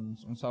cosas con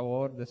un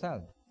sabor de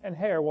sal. And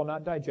hair will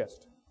not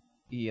digest.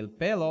 Y el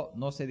pelo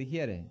no se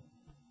digiere.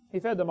 He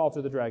fed them all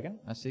to the dragon,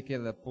 Así que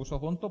le puso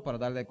junto para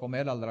darle de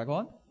comer al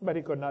dragón, but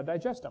he could not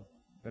digest them.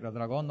 pero el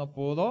dragón no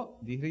pudo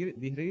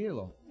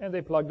digerirlo. And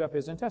they plugged up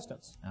his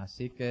intestines.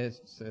 Así que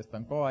se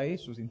estancó ahí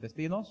sus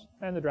intestinos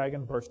And the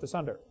dragon burst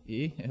asunder.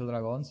 y el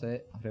dragón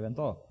se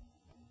reventó.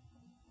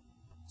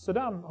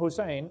 Saddam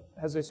Hussein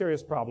has a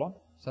serious problem.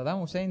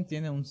 Saddam Hussein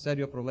tiene un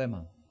serio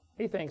problema.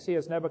 He thinks he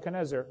is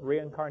Nebuchadnezzar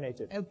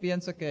reincarnated. Él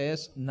piensa que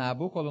es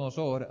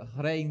Nabucodonosor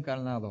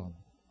reencarnado.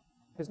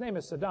 His name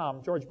is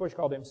Saddam. George Bush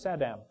called him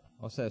Saddam.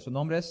 O sea, su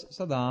nombre es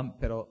Saddam,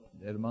 pero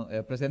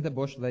el presidente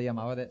Bush le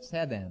llamaba de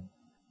Saddam,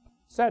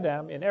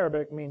 Saddam in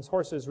Arabic means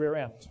horse's rear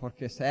end.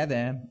 porque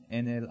Saddam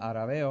en el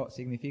arameo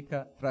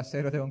significa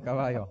trasero de un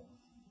caballo.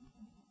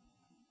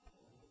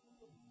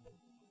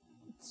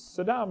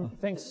 Saddam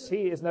thinks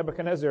he is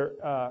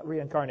Nebuchadnezzar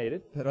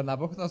reincarnated. Pero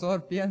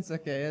Nabucodonosor piensa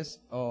que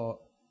es,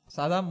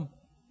 Saddam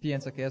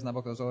piensa que es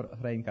Nabucodonosor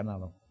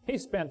reencarnado. He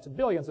spent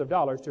billions of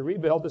dollars to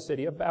rebuild the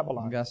city of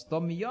Babylon.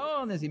 Gastó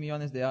millones y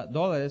millones de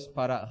dólares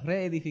para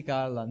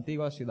reedificar la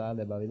antigua ciudad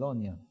de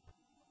Babilonia.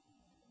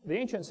 The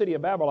ancient city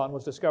of Babylon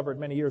was discovered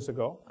many years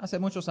ago. Hace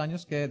muchos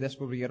años que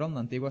descubrieron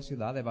la antigua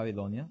ciudad de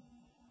Babilonia.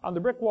 On the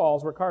brick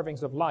walls were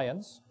carvings of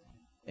lions,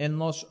 En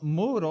los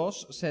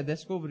muros se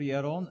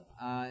descubrieron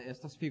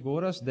estas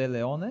figuras de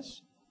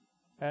leones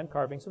and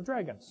carvings of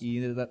dragons. y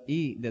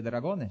de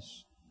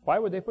dragones. Why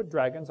would they put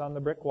dragons on the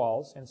brick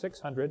walls in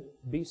 600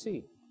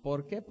 BC?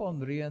 ¿Por qué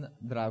pondrían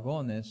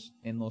dragones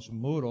en los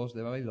muros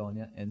de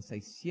Babilonia en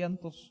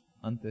 600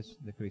 antes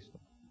de Cristo?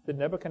 Did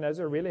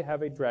Nebuchadnezzar really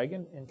have a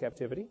dragon in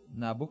captivity?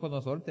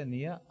 ¿Nabucodonosor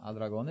tenía a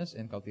dragones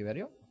en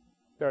cautiverio?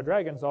 There are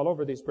dragons all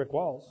over these brick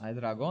walls. Hay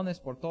dragones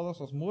por todos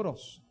los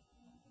muros.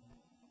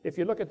 If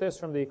you look at this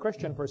from the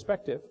Christian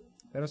perspective,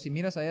 Pero si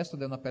miras a esto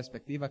de una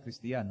perspectiva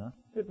cristiana,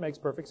 it makes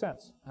perfect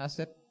sense.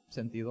 hace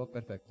sentido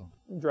perfecto.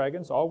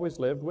 Dragons always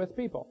lived with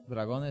people.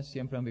 Dragones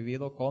siempre han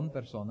vivido con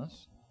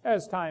personas.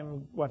 As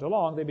time went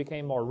along, they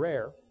became more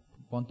rare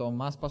Cuanto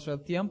más pasó el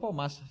tiempo,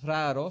 más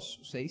raros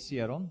se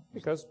hicieron,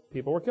 because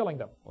people were killing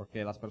them.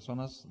 porque las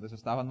personas les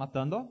estaban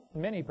matando.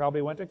 Many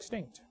probably went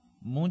extinct.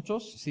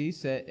 Muchos sí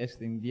se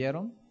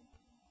extinguieron.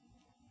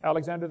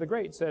 Alexander the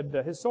Great said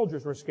his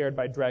soldiers were scared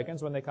by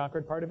dragons when they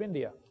conquered part of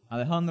India.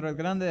 Alejandro el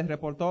Grande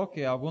reportó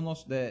que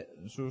algunos de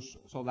sus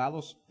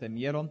soldados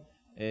temieron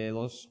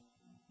los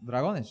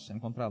dragones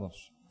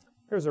encontrados.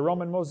 Here's a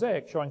Roman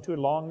mosaic showing two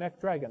long-necked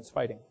dragons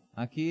fighting.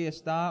 Aquí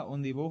está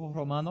un dibujo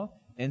romano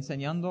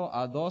enseñando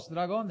a dos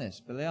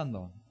dragones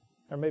peleando,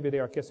 Or maybe they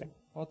are kissing.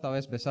 o tal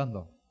vez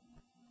besando.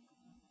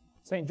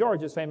 St.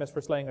 George is famous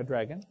for slaying a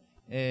dragon.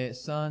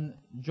 San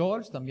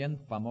George, también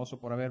famoso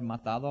por haber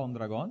matado a un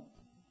dragón.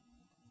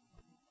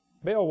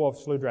 Beowulf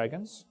slew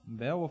dragons.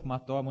 Beowulf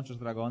mató a muchos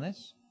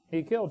dragones.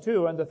 He killed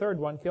two, and the third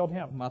one killed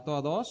him. Mató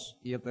a dos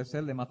y el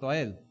tercer le mató a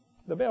él.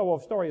 The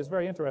Beowulf story is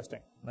very interesting.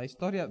 La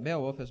historia de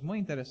Beowulf es muy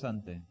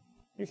interesante.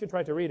 You should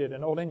try to read it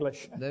in Old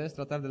English. Debes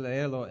tratar de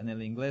leerlo en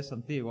el inglés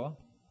antiguo,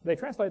 They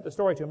translate the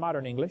story to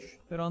modern English.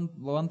 pero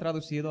lo han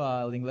traducido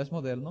al inglés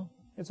moderno.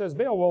 It says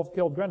Beowulf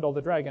killed Grendel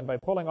the dragon by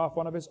pulling off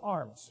one of his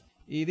arms.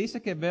 Y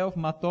dice que Beowulf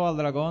mató al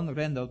dragón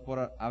Grendel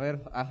por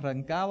haber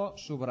arrancado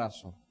su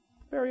brazo.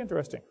 Very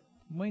interesting.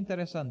 Muy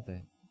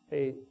interesante.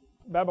 A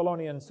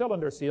Babylonian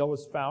cylinder seal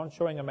was found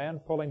showing a man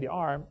pulling the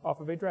arm off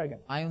of a dragon.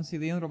 Hay un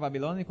cilindro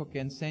babilónico que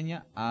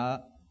enseña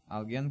a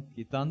alguien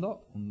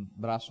quitando un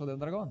brazo del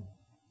dragón.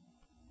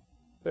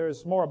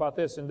 There's more about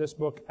this in this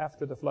book,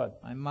 After the Flood.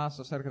 Hay más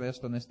acerca de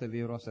esto en este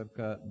libro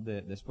acerca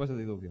de después del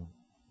diluvio.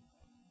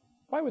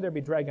 Why would there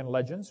be dragon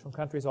legends from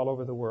countries all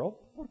over the world?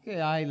 ¿Por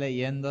qué hay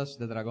leyendas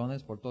de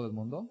dragones por todo el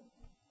mundo?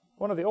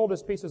 One of the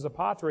oldest pieces of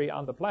pottery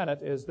on the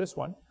planet is this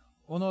one.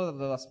 Uno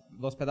de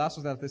los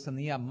pedazos de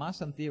artesanía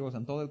más antiguos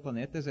en todo el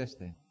planeta es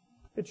este.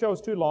 It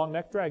shows two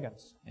long-necked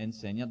dragons.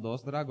 Enseña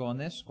dos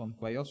dragones con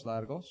cuellos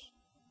largos.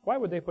 Why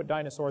would they put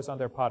dinosaurs on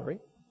their pottery?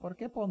 ¿Por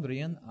qué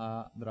pondrían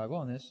a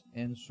dragones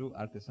en su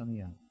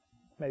artesanía?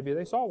 Maybe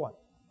they saw one.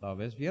 Tal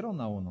vez vieron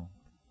a uno.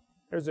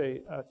 There's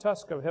a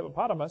tusk of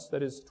hippopotamus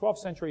that is 12th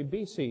century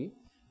BC.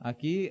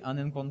 Aquí han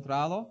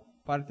encontrado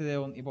parte de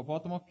un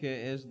hipopótamo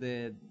que es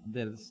del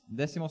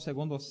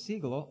 12º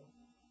siglo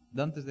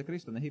de antes de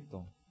Cristo en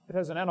Egipto. It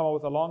has an animal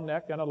with a long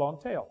neck and a long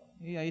tail.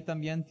 Y ahí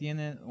también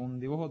tiene un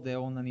dibujo de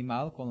un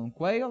animal con un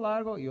cuello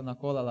largo y una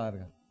cola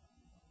larga.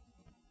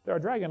 There are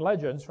dragon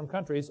legends from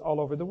countries all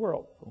over the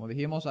world. Como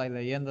dijimos, hay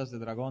leyendas de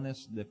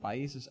dragones de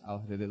países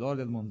alrededor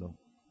del mundo.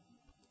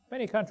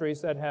 Many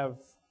countries that have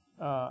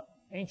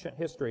ancient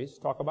histories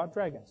talk about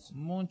dragons.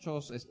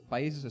 Muchos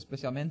países,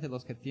 especialmente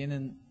los que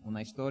tienen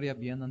una historia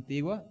bien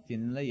antigua,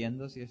 tienen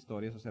leyendas y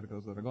historias acerca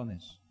de los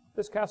dragones.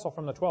 This castle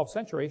from the 12th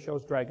century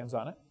shows dragons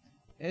on it.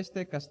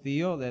 Este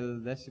castillo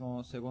del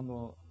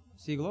 12º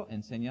siglo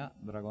enseña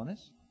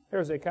dragones.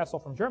 Here's a castle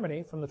from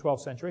Germany from the 12th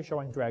century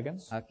showing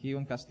dragons. Aquí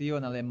un castillo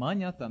en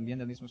Alemania, también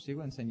del mismo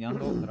siglo,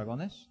 enseñando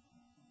dragones.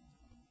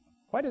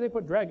 Why do they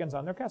put dragons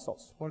on their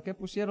castles? ¿Por qué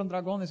pusieron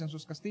dragones en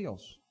sus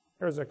castillos?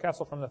 Here's a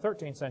castle from the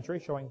 13th century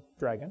showing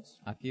dragons.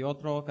 Aquí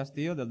otro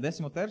castillo del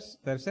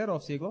 13º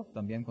siglo,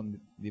 también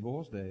con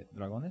dibujos de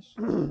dragones.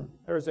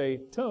 There's a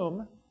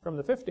tomb from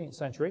the 15th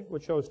century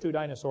which shows two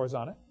dinosaurs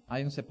on it.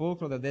 Hay un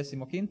sepulcro del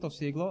 15º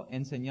siglo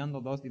enseñando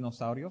dos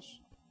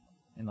dinosaurios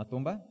en la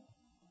tumba.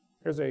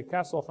 Here's a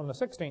castle from the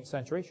 16th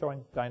century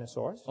showing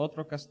dinosaurs.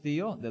 Otro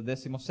castillo del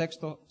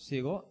 16º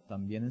siglo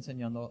también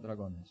enseñando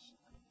dragones.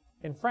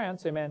 In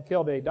France, a man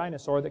killed a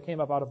dinosaur that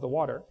came up out of the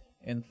water.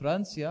 En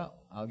Francia,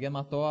 alguien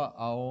mató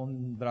a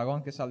un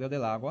dragón que salió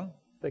del agua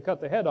They cut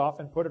the head off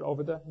and put it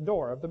over the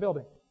door of the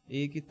building.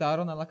 y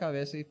quitaron a la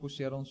cabeza y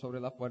pusieron sobre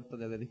la puerta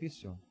del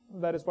edificio.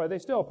 That is why they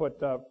still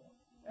put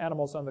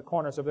animals on the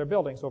corners of their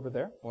buildings over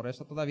there. Por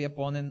eso todavía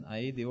ponen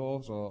ahí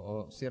dibujos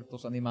o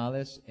ciertos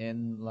animales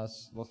en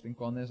los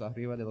rincones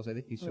arriba de los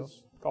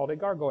edificios. It's called a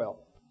gargoyle.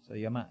 Se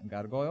llama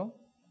gargoyle.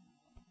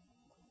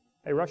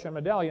 A Russian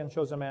medallion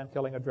shows a man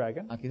killing a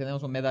dragon. Aquí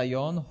tenemos un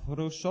medallón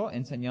ruso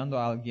enseñando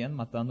a alguien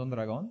matando un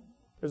dragón.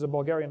 There's a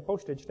Bulgarian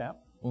postage stamp.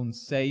 Un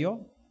sello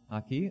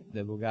aquí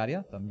de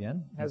Bulgaria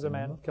también. Has a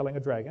man killing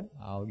a dragon.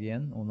 A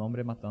alguien, un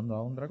hombre matando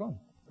a un dragón.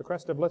 The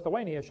crest of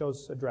Lithuania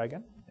shows a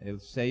dragon. El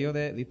sello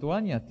de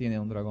Lituania tiene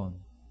un dragón.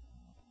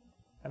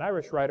 An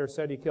Irish writer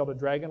said he killed a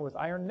dragon with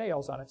iron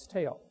nails on its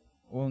tail.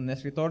 Un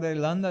escritor de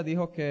Irlanda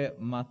dijo que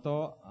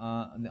mató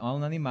a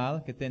un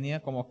animal que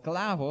tenía como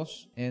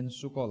clavos en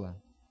su cola.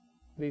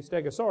 The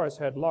Stegosaurus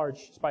had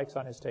large spikes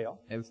on his tail.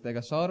 El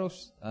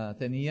Stegosaurus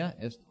tenía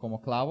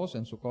como clavos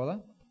en su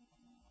cola.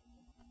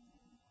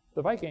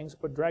 The Vikings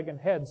put dragon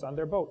heads on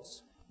their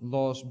boats.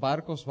 Los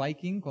barcos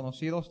viking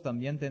conocidos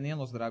también tenían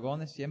los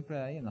dragones siempre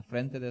ahí en la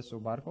frente de su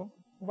barco.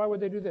 Why would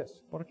they do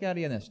this? ¿Por qué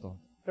harían esto?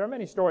 There are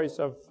many stories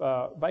of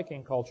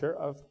Viking culture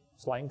of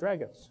slaying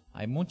dragons.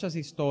 Hay muchas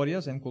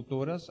historias en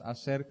culturas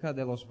acerca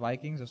de los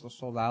vikings, estos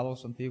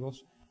soldados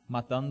antiguos,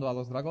 matando a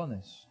los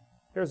dragones.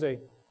 Here's a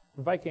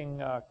Viking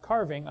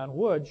carving on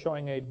wood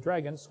showing a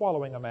dragon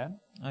swallowing a man.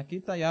 Aquí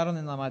tallaron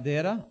en la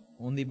madera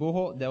un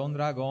dibujo de un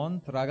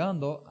dragón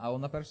tragando a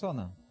una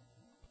persona.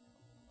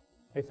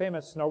 A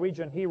famous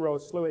Norwegian hero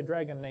slew a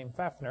dragon named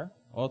Fafnir.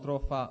 Otro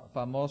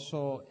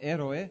famoso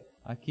héroe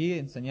aquí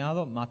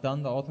enseñado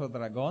matando a otro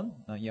dragón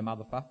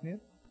llamado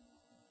Fafnir.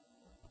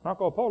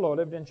 Marco Polo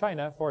lived in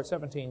China for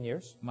 17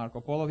 years.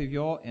 Marco Polo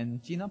vivió en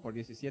China por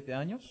 17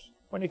 años.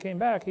 When he came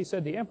back, he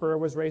said the emperor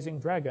was raising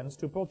dragons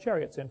to pull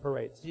chariots in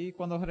parades. Y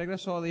cuando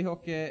regresó dijo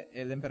que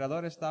el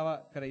emperador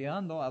estaba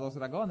creando a los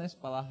dragones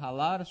para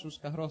jalar sus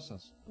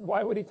carrozas.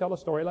 Why would he tell a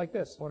story like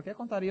this? ¿Por qué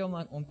contaría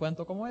un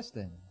cuento como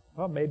este?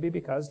 Well, maybe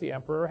because the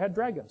emperor had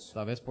dragons.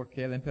 Tal vez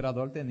porque el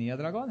emperador tenía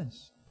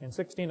dragones. In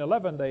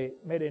 1611, they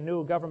made a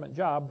new government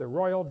job, the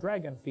Royal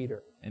Dragon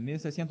Feeder. En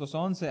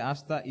 1611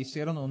 hasta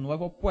hicieron un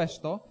nuevo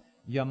puesto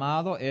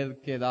llamado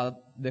el que da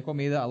de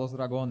comida a los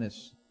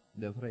dragones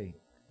del rey.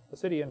 The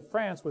city in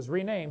France was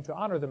renamed to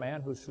honor the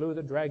man who slew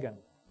the dragon.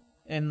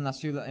 En una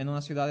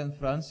ciudad en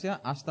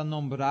Francia hasta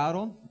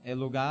nombraron el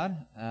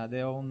lugar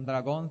de un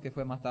dragón que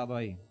fue matado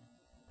ahí.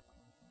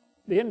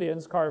 The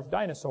Indians carved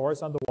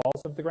dinosaurs on the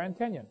walls of the Grand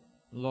Canyon.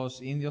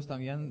 Los indios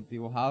también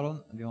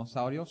dibujaron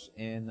dinosaurios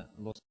en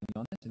los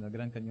cañones, en el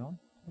Gran Cañón.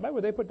 Why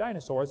would they put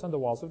dinosaurs on the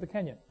walls of the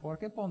canyon? ¿Por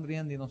qué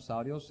pondrían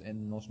dinosaurios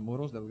en los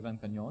muros del Gran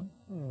Cañón?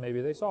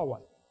 Maybe they saw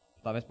one.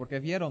 Tal vez porque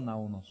vieron a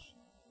unos.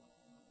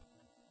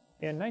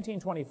 In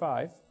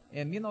 1925,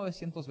 En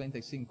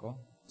 1925,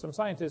 some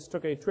scientists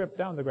took a trip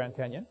down the Grand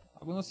Canyon,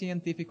 algunos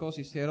científicos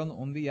hicieron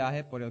un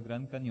viaje por el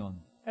Gran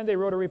Cañón and they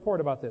wrote a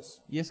report about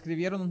this. y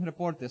escribieron un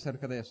reporte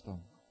acerca de esto.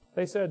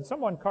 They said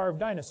someone carved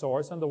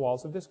dinosaurs on the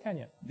walls of this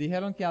canyon.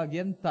 Dijeron que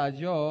alguien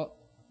talló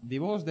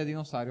dibujos de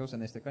dinosaurios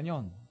en este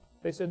cañón.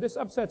 They said this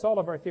upsets all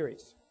of our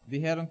theories.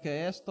 Dijeron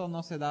que esto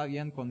no se da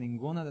bien con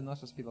ninguna de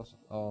nuestras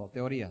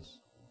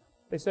teorías.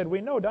 They said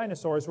we know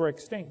dinosaurs were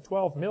extinct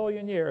 12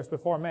 million years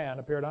before man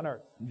appeared on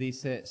Earth.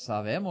 Dice,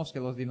 sabemos que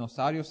los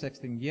dinosaurios se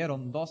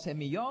extinguieron 12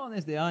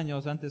 millones de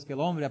años antes que el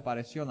hombre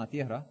apareció en la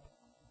Tierra.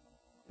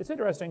 It's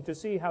interesting to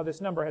see how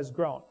this number has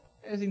grown.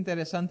 Es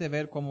interesante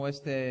ver cómo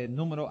este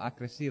número ha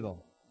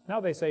crecido. Now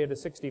they say it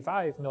is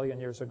 65 million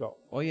years ago.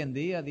 Hoy en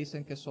día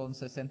dicen que son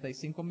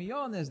 65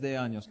 millones de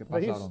años que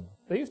They pasaron.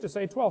 used to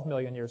say 12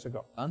 million years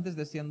ago. Antes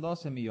decían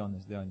 12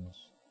 millones de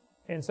años.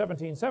 In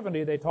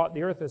 1770, they taught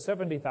the earth is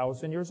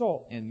 70,000 years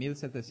old. En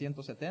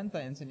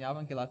 1770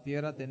 enseñaban que la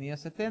Tierra tenía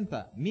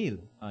 70,000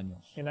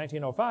 años. In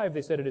 1905,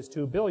 they said it is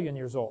 2 billion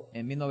years old.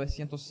 En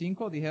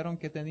 1905 dijeron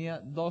que tenía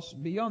 2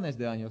 billones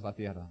de años la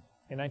Tierra.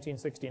 In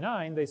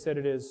 1969, they said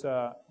it is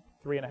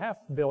 3.5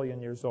 billion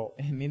years old.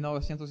 En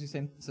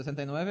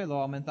 1969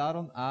 lo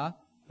aumentaron a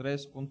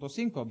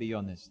 3.5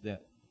 billones de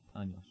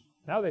años.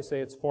 Now they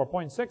say it's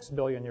 4.6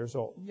 billion years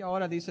old. Y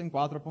ahora dicen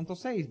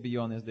 4.6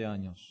 billones de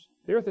años.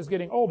 The earth is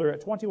getting older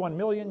at 21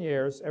 million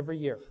years every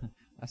year.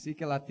 Así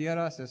que la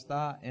Tierra se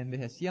está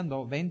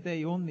envejeciendo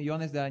 21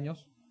 millones de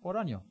años por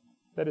año.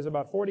 That is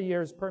about 40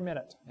 years per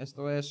minute.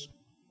 Esto es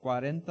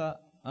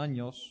 40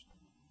 años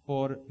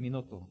por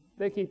minuto.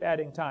 They keep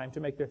adding time to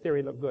make their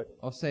theory look good.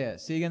 O sea,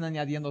 siguen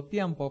añadiendo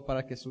tiempo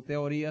para que su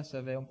teoría se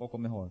vea un poco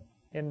mejor.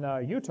 In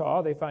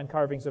Utah, they find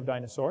carvings of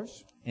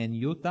dinosaurs. En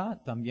Utah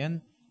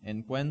también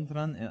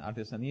encuentran en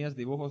artesanías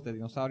dibujos de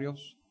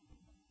dinosaurios.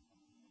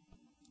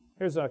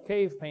 Here's a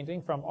cave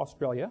painting from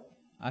Australia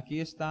Aquí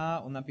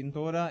está una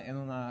pintura en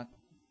una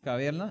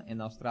caverna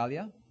en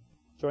Australia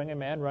showing a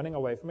man running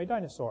away from a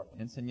dinosaur.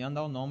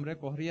 enseñando a un hombre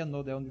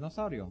corriendo de un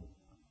dinosaurio.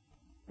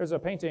 There's a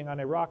painting on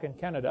a rock in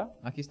Canada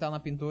Aquí está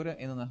una pintura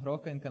en una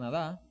roca en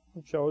Canadá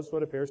that shows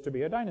what appears to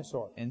be a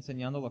dinosaur.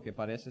 enseñando lo que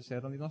parece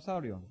ser un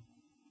dinosaurio.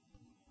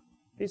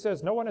 He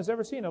says no one has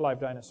ever seen a live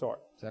dinosaur.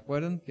 ¿Se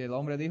acuerdan que el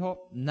hombre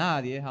dijo,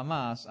 nadie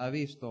jamás ha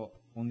visto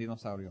un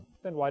dinosaurio?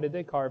 Then why did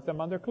they carve them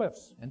on their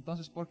cliffs?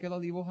 Entonces, ¿por qué lo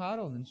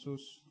dibujaron en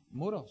sus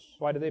muros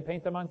Why did they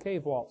paint them on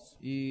cave walls?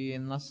 y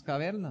en las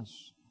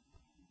cavernas?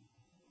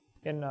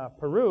 In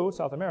Peru,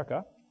 South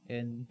America,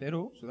 En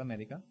Perú,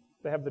 Sudamérica,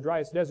 they have the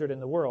driest desert in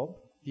the world.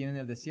 tienen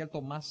el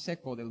desierto más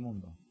seco del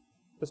mundo.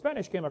 The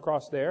Spanish came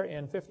across there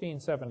in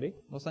 1570,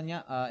 Los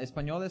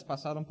españoles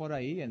pasaron por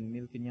ahí en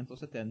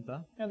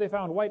 1570 and they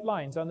found white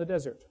lines on the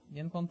desert. y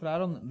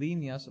encontraron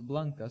líneas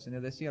blancas en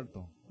el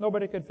desierto.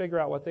 Nobody could figure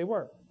out what they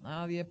were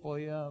Nadie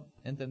podía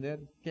entender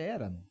qué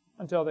eran.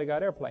 until they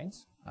got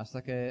airplanes.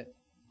 Hasta que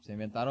se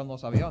inventaron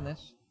los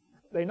aviones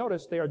They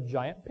noticed they are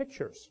giant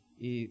pictures.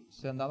 y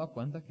se han dado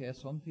cuenta que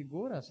son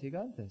figuras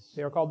gigantes.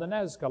 They are called the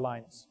Nazca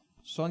lines.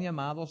 Son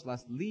llamados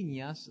las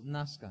líneas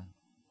Nazca.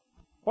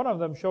 One of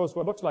them shows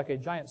what looks like a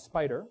giant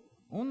spider,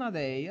 Una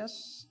de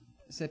ellas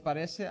se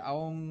parece a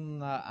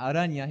una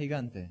araña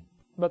gigante,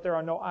 but there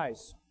are no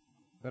eyes,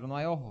 pero no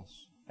hay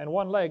ojos. and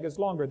one leg is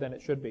longer than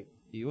it should be.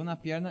 Y una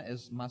pierna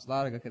es más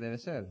larga que debe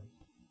ser.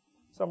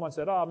 Someone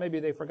said, oh, maybe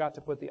they forgot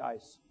to put the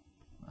eyes.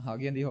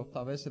 Alguien dijo,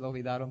 tal vez se le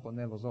olvidaron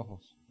poner los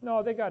ojos.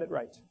 No, they got it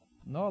right.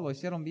 No, lo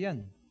hicieron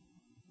bien.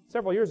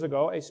 Several years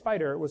ago, a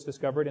spider was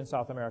discovered in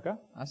South America.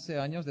 Hace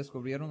años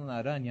descubrieron una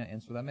araña en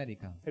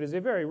Sudamérica. It is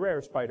a very rare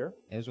spider.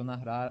 Es una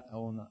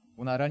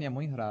araña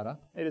muy rara.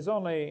 It is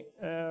only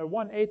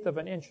 1/8 of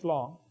an inch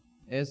long.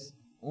 Es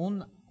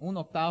un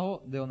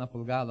octavo de una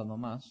pulgada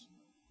nomás.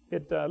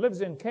 It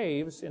lives in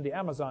caves in the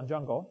Amazon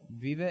jungle.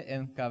 Vive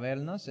en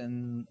cavernas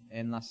en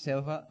la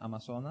selva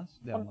Amazonas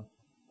de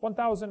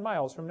 1,000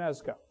 miles from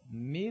Nazca.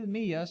 1000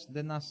 millas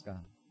de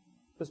Nazca.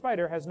 The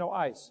spider has no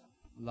eyes.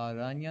 La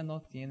araña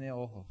no tiene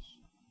ojos.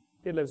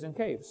 It lives in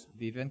caves.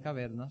 Vive en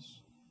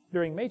cavernas.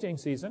 During mating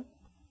season,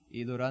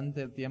 Y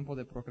durante el tiempo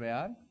de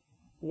procrear,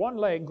 one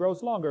leg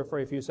grows longer for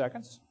a few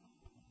seconds,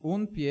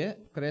 un pie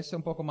crece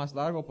un poco más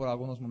largo por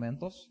algunos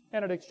momentos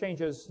and it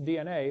exchanges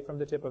DNA from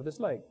the tip of this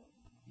leg.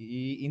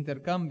 y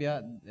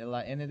intercambia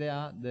la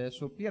NDA de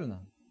su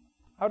pierna.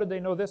 How did they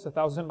know this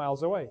 1,000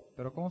 miles away?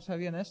 Pero ¿cómo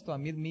sabían esto a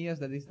 1000 millas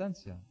de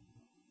distancia?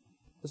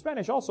 The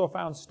Spanish also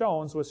found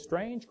stones with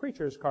strange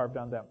creatures carved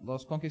on them.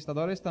 Los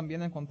conquistadores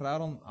también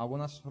encontraron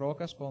algunas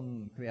rocas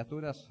con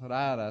criaturas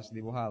raras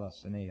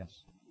dibujadas en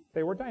ellas.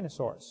 They were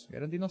dinosaurs.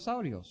 Eran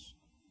dinosaurios.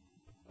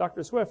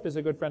 Dr. Swift is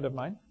a good friend of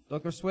mine.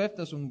 Dr. Swift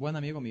es un buen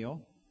amigo mío.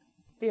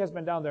 He has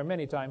been down there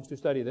many times to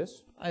study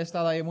this. Ha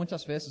estado ahí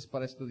muchas veces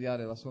para estudiar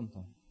el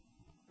asunto.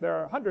 There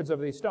are hundreds of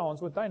these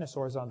stones with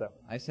dinosaurs on them.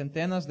 Hay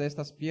centenas de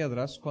estas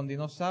piedras con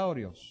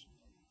dinosaurios.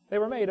 They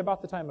were made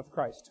about the time of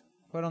Christ.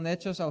 Fueron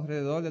hechos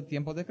alrededor del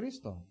tiempo de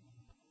Cristo.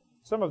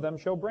 Some of them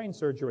show brain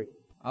surgery.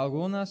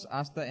 Algunas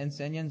hasta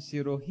enseñan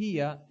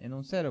cirugía en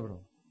un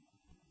cerebro.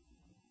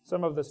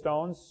 Some of the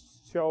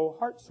stones show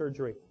heart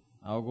surgery.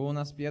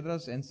 Algunas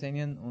piedras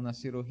enseñan una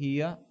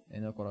cirugía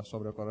en el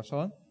sobre el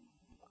corazón.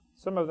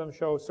 Some of them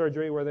show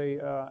surgery where they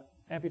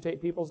amputate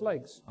people's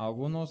legs.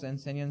 Algunos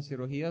enseñan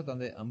cirugías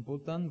donde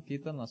amputan,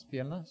 quitan las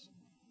piernas.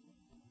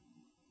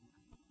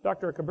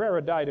 Dr.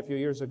 Cabrera died a few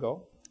years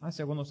ago,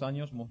 Hace algunos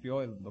años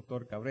murió el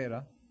doctor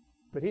Cabrera,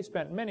 but he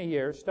spent many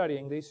years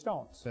studying these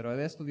stones. pero él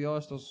estudió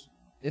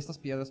estas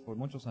piedras por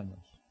muchos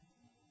años.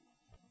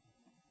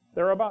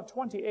 There are about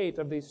 28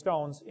 of these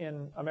stones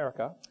in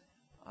America.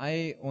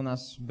 Hay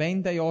unas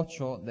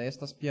 28 de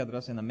estas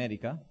piedras en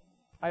América.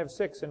 I have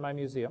 6 in my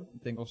museum.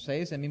 Tengo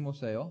 6 en mi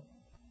museo.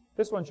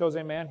 This one shows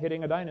a man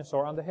hitting a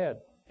dinosaur on the head.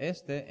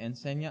 Este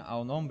enseña a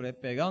un hombre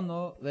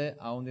pegándole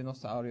a un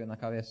dinosaurio en la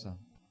cabeza.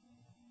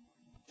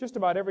 Just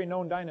about every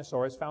known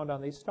dinosaur is found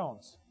on these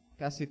stones.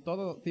 Casi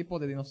todo tipo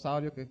de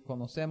dinosaurio que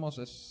conocemos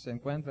se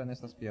encuentra en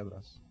estas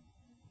piedras.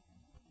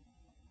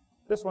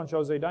 This one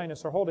shows a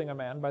dinosaur holding a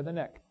man by the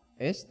neck.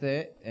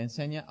 Este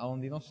enseña a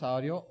un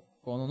dinosaurio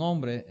con un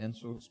hombre en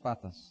sus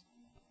patas.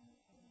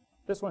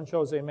 This one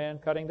shows a man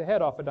cutting the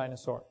head off a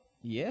dinosaur.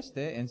 Y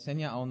este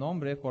enseña a un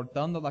hombre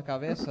cortando la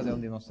cabeza de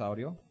un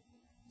dinosaurio.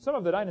 Some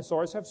of the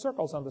dinosaurs have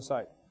circles on the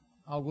side.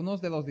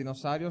 Algunos de los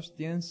dinosaurios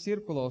tienen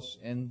círculos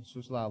en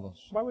sus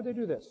lados. Why would they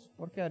do this?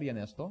 ¿Por qué harían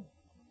esto?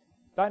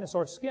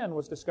 Dinosaur skin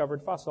was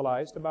discovered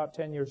fossilized about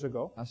 10 years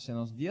ago. Hace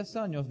unos 10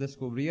 años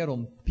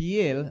descubrieron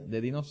piel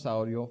de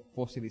dinosaurio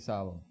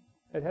fosilizado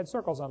It had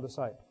circles on the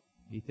side.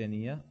 y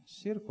tenía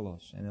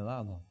círculos en el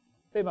lado.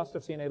 They must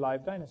have seen a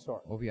live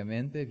dinosaur.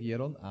 Obviamente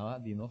vieron a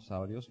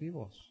dinosaurios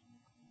vivos.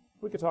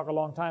 We could talk a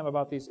long time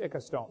about these Ica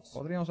stones.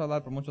 Podríamos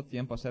hablar por mucho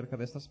tiempo acerca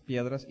de estas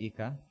piedras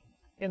Ica.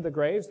 In the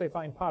graves, they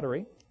find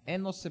pottery.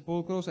 En los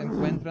sepulcros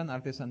encuentran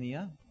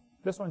artesanía.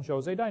 This one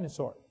shows a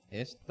dinosaur.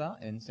 Esta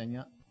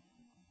enseña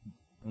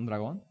un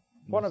dragón,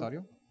 One of,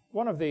 dinosaurio.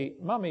 one of the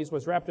mummies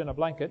was wrapped in a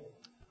blanket.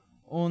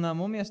 Una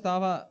momia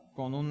estaba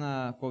con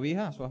una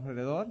cobija a su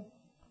alrededor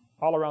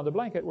All around the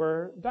blanket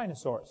were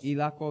dinosaurs. y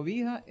la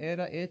cobija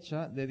era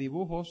hecha de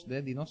dibujos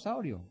de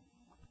dinosaurio.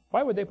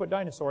 Why would they put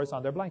dinosaurs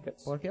on their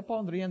blankets? ¿Por qué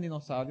pondrían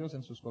dinosaurios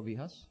en sus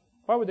cobijas?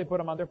 Why would they put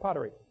them on their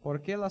pottery?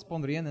 ¿Por qué las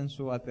pondrían en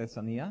su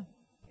artesanía?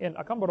 In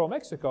Acámbaro,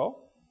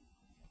 Mexico,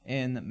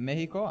 En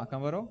México,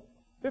 Acámbaro,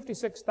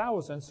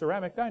 56,000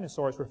 ceramic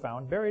dinosaurs were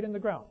found buried in the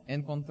ground.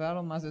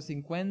 encontraron más de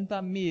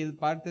 50,000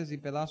 partes y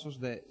pedazos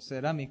de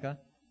cerámica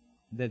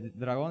de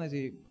dragones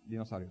y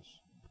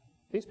dinosaurios.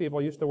 These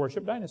people used to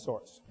worship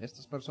dinosaurs.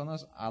 Estas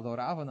personas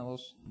adoraban a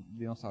los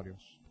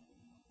dinosaurios.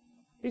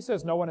 He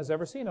says no one has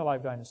ever seen a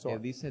live dinosaur.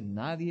 Él dice,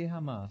 nadie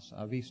jamás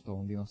ha visto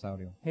un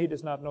dinosaurio. He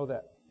does not know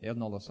that. Él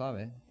no lo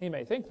sabe, He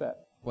may think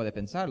that, puede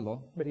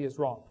pensarlo, but he is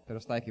wrong. pero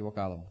está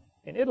equivocado.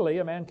 In Italy,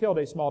 a man killed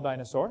a small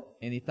dinosaur.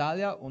 En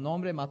Italia, un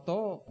hombre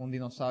mató un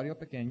dinosaurio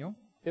pequeño.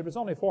 It was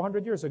only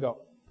 400 years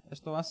ago.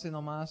 Esto hace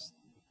nomás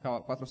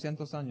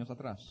 400 años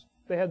atrás.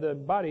 They had the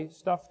body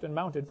stuffed and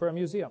mounted for a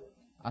museum.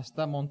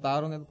 Hasta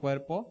montaron el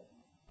cuerpo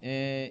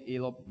y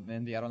lo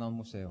enviaron a un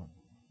museo.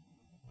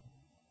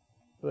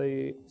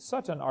 The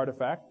Sutton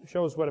artifact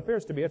shows what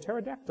appears to be a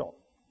pterodactyl.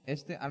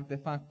 Este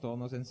artefacto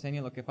nos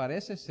enseña lo que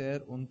parece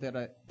ser un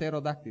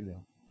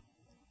pterodáctilo.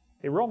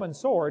 A Roman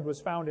sword was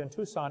found in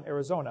Tucson,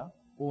 Arizona.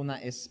 Una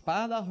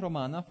espada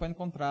romana fue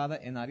encontrada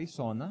en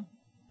Arizona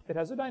It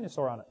has a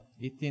dinosaur on it.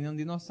 y tiene un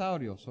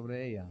dinosaurio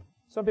sobre ella.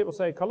 Some people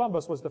say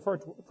Columbus was the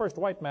first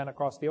white man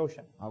across the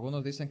ocean.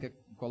 Algunos dicen que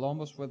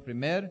Columbus fue el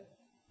primer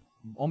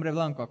hombre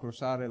blanco a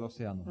cruzar el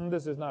océano,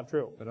 This is not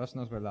true. pero eso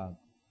no es verdad.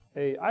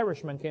 A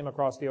Irishman came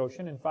across the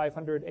ocean in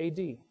 500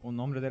 AD. Un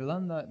hombre de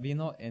Irlanda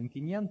vino en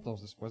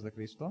 500 después de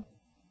Cristo.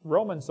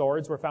 Roman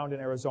swords were found in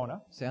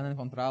Arizona. Se han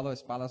encontrado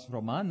espadas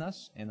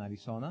romanas en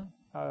Arizona.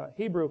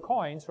 Hebrew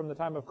coins from the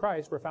time of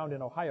Christ were found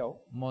in Ohio.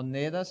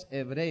 Monedas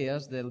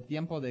hebreas del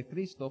tiempo de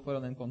Cristo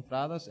fueron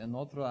encontradas en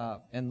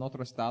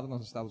otro estado en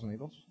los Estados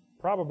Unidos.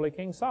 Probably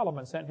King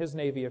Solomon sent his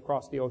navy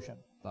across the ocean.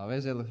 Tal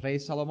vez el rey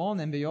Salomón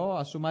envió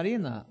a su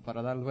marina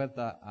para dar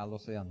vuelta al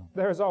océano.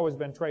 There has always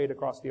been trade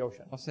across the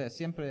ocean. O sea,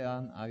 siempre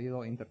han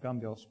habido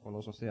intercambios por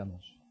los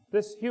océanos.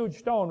 This huge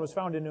stone was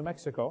found in New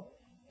Mexico.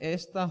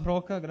 Esta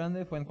roca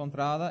grande fue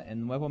encontrada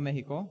en Nuevo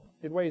México.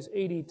 It weighs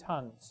 80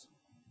 tons.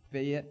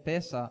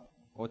 Pesa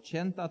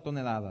 80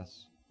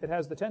 toneladas It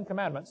has the 10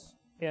 commandments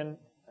in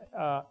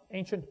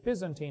ancient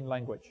Byzantine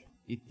language.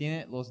 y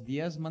tiene los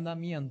 10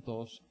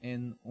 mandamientos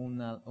en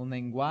un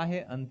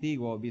lenguaje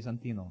antiguo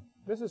bizantino.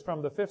 This is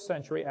from the 5th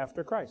century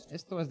after Christ.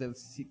 Esto es del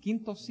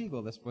quinto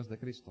siglo después de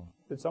Cristo.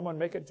 Did someone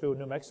make it to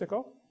New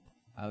Mexico?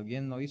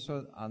 ¿Alguien lo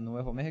hizo a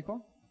Nuevo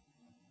México?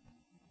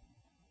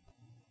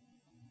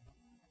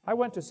 I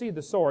went to see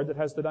the sword that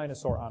has the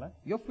dinosaur on it.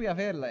 Yo fui a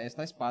ver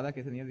esta espada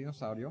que tenía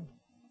dinosaurio.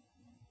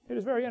 It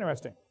is very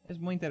interesting. Es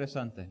muy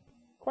interesante.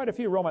 Quite a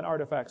few Roman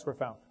artifacts were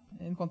found.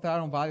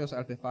 Encontraron varios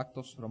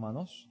artefactos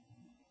romanos.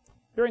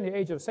 During the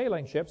age of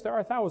sailing ships, there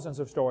are thousands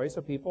of stories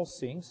of people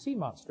seeing sea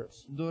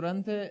monsters.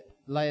 Durante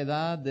la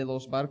edad de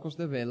los barcos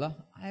de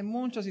vela, hay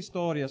muchas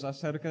historias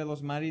acerca de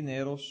los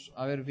marineros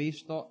haber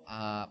visto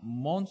a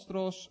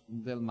monstruos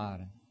del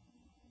mar.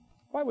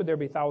 Why would there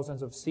be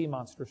thousands of sea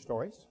monster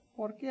stories?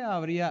 ¿Por qué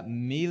habría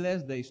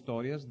miles de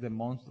historias de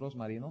monstruos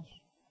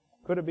marinos?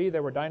 Could it be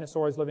there were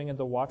dinosaurs living in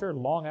the water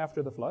long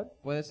after the flood?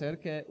 Puede ser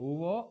que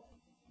hubo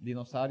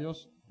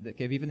dinosaurios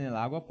que viven en el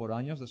agua por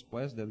años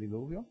después del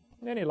diluvio.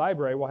 Any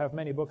library will have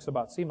many books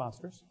about sea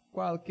monsters.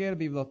 Cualquier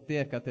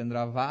biblioteca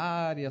tendrá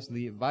varios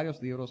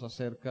libros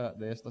acerca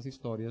de estas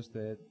historias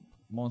de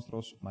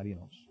monstruos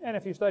marinos. And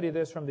if you study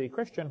this from the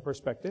Christian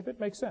perspective, it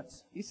makes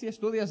sense. Y si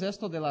estudias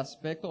esto del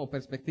aspecto o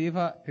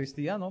perspectiva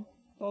cristiano,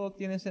 todo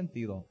tiene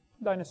sentido.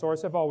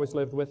 Dinosaurs have always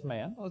lived with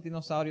man. Los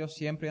dinosaurios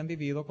siempre han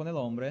vivido con el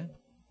hombre.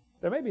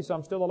 There may be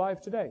some still alive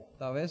today.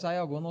 Tal vez hay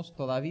algunos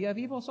todavía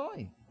vivos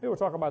hoy. We will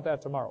talk about that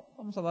tomorrow.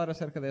 Vamos a hablar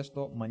acerca de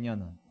esto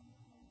mañana.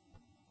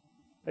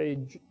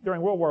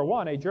 During World War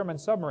I, a German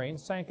submarine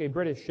sank a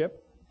British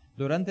ship.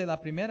 Durante la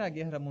Primera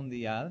Guerra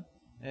Mundial,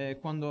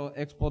 cuando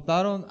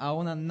explotaron a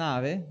una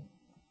nave,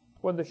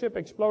 When the ship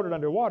exploded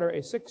underwater,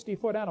 a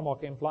 60-foot animal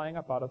came flying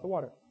up out of the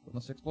water. cuando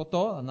se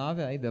explotó la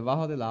nave ahí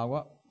debajo del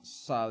agua,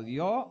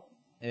 salió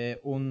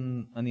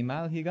un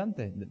animal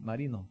gigante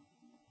marino.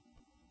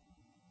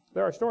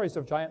 There are stories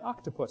of giant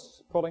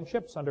octopus pulling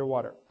ships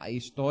underwater. Hay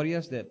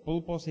historias de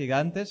pulpos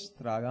gigantes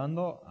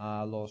tragando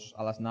a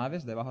las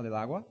naves debajo del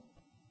agua.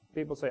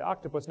 People say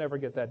octopus never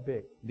get that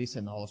big.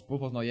 Dicen, no, los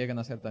pulpos no llegan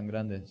a ser tan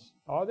grandes.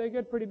 Oh, they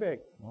get pretty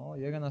big. No,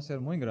 llegan a ser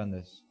muy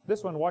grandes.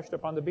 This one washed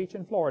up on the beach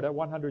in Florida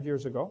 100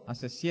 years ago.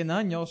 Hace 100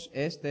 años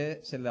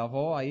se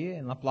lavó ahí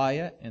en la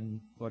playa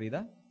en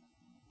Florida.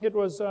 It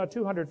was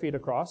 200 feet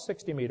across,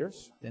 60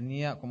 meters,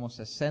 Tenía como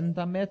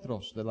 60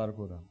 metros de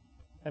largura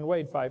and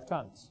weighed 5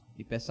 tons.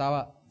 y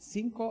pesaba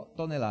 5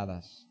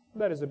 toneladas.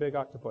 That is a big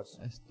octopus.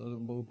 Esto es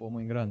un pulpo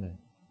muy grande.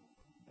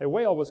 A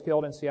whale was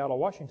killed in Seattle,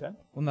 Washington.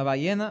 Una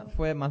ballena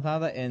fue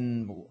matada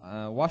en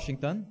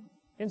Washington.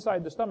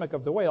 Inside the stomach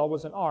of the whale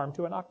was an arm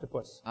to an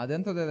octopus.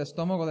 Adentro del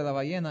estómago de la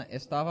ballena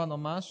estaba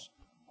nomás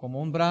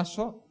como un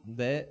brazo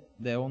de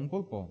un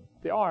pulpo.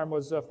 The arm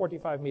was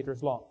 45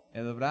 meters long.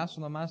 El brazo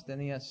nomás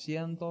tenía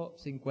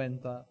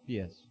 150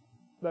 pies.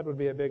 That would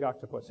be a big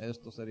octopus.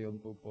 Esto sería un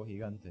pulpo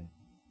gigante.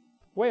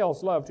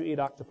 Whales love to eat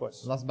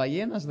octopus. Las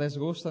ballenas les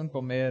gustan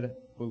comer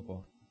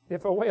pulpo.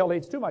 If a whale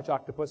eats too much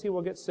octopus, he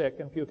will get sick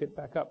and puke it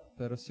back up.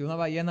 Pero si una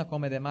ballena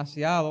come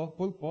demasiado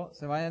pulpo,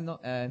 se va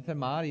a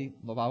enfermar y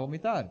lo va a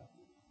vomitar.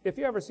 If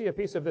you ever see a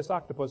piece of this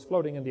octopus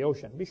floating in the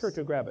ocean, be sure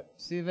to grab it.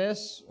 Si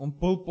ves un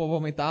pulpo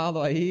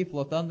vomitado ahí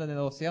flotando en el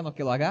océano,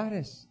 que lo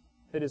agarres.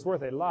 It is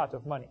worth a lot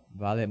of money.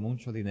 Vale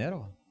mucho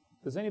dinero.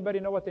 Does anybody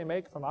know what they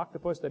make from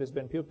octopus that has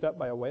been puked up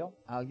by a whale?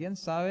 ¿Alguien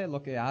sabe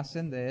lo que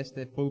hacen de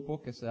este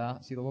pulpo que se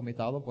ha sido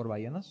vomitado por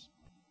ballenas?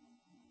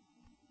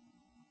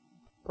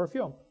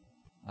 Perfume.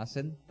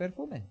 Hacen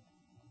perfume.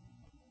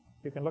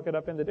 You can look it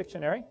up in the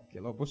dictionary.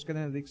 Que lo busquen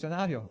en el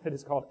diccionario. It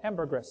is called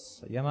ambergris.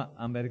 Se llama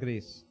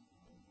ambergris.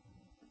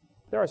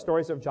 There are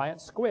stories of giant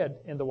squid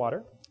in the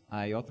water.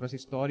 Hay otras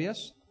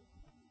historias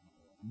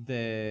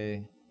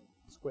de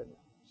Squid.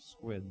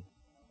 squid.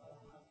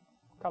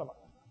 Calamar.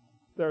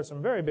 There are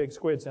some very big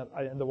squids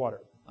in the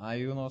water.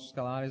 Hay unos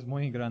calamares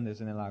muy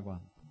grandes en el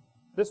agua.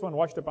 This one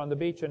washed up on the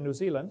beach in New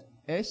Zealand.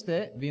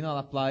 Este vino a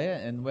la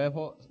playa en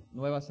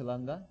Nueva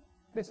Zelanda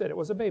They said it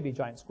was a baby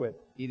giant squid.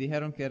 y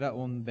dijeron que era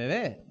un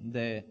bebé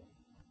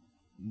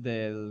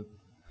del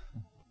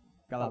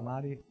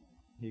calamar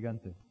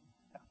gigante.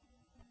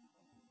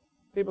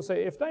 People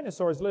say if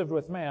dinosaurs lived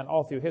with man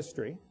all through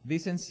history,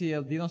 Dicen si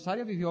el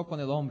dinosaurio vivió con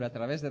el hombre a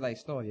través de la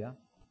historia,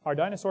 are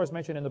dinosaurs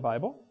mentioned in the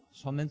Bible?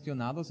 ¿son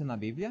mencionados en la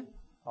Biblia?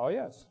 Oh,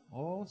 yes.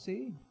 Oh,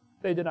 sí.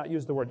 They did not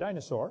use the word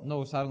dinosaur. No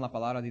usaron la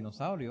palabra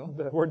dinosaurio.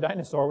 The word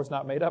dinosaur was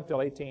not made up till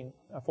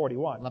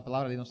 1841. La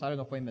palabra dinosaurio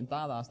no fue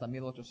inventada hasta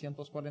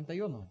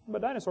 1841.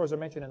 But dinosaurs are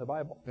mentioned in the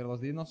Bible. Pero los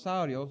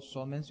dinosaurios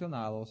son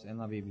mencionados en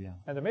la Biblia.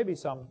 And there may be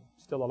some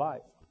still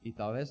alive. Y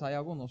tal vez hay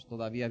algunos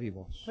todavía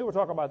vivos. We will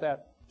talk about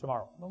that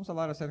tomorrow. Vamos a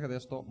hablar acerca de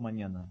esto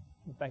mañana.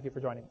 Thank you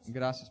for joining us.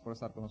 Gracias por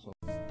estar con nosotros.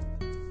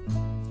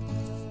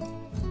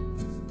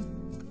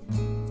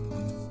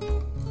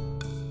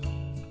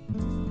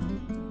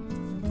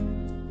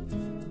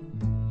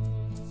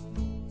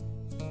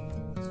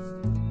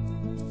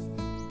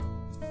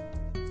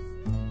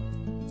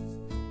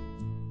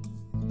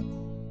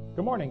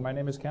 Good morning. My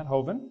name is Kent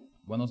Hovind.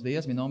 Buenos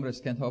días, mi nombre es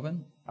Kent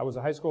Hovind. I was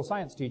a high school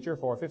science teacher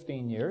for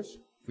 15 years.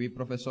 Fui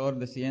profesor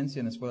de ciencia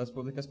en escuelas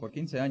públicas por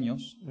 15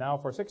 años Now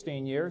for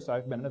 16 years,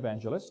 I've been an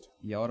evangelist.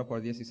 y ahora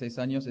por 16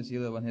 años he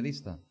sido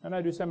evangelista. And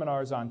I do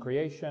seminars on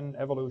creation,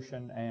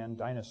 evolution, and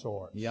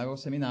dinosaurs. Y hago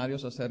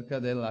seminarios acerca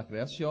de la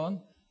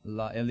creación,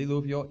 el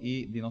diluvio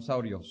y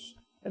dinosaurios.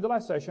 In the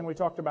last session, we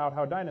talked about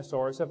how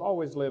dinosaurs have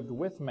always lived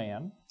with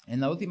man. En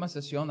la última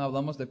sesión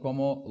hablamos de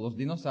cómo los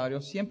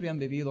dinosaurios siempre han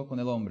vivido con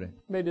el hombre.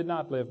 They did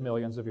not live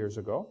millions of years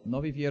ago. No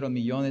vivieron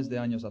millones de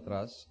años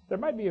atrás. There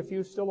might be a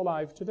few still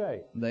alive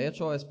today. De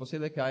hecho, es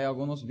posible que haya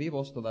algunos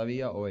vivos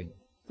todavía hoy.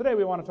 Today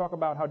we want to talk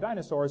about how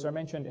dinosaurs are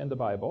mentioned in the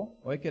Bible,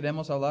 Hoy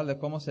queremos hablar de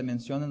cómo se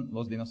mencionan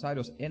los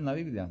dinosaurios en la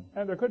Biblia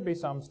and there could be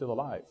some still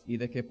alive. y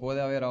de que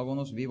puede haber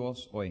algunos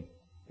vivos hoy.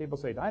 People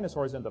say,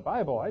 dinosaurs in the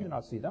Bible, I do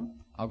not see them.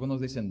 Algunos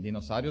dicen,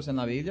 ¿dinosaurios en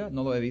la Biblia?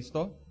 No lo he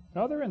visto,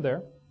 No, they're in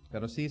there.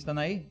 pero sí están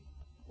ahí.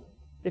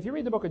 If you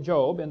read the book of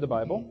Job in the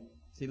Bible,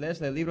 Si lees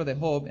el libro de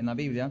Job en la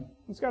Biblia,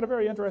 it's got a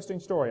very interesting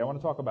story I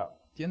want to talk about.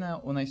 tiene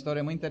una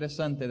historia muy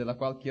interesante de la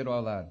cual quiero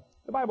hablar.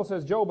 The Bible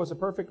says Job was a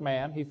perfect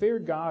man. He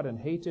feared God and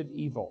hated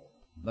evil.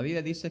 La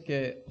Biblia dice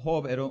que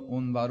Job era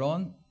un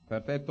varón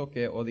perfecto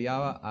que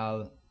odiaba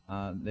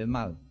del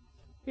mal.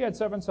 He had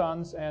 7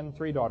 sons and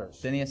 3 daughters.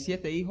 Tenía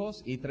 7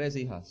 hijos y 3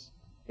 hijas.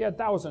 He had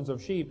thousands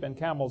of sheep and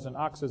camels and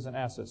oxes and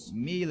asses.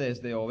 Miles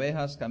de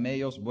ovejas,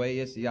 camellos,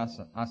 bueyes y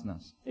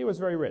asnas. He was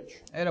very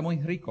rich. Era muy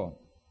rico.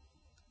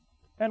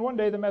 And one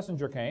day the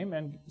messenger came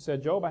and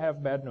said, Job, I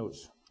have bad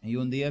news. Y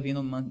un día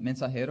vino un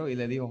mensajero y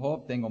le dijo,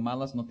 Job, tengo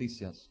malas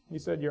noticias. He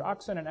said, your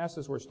oxen and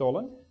asses were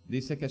stolen,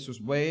 Dice que sus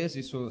bueyes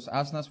y sus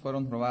asnas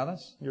fueron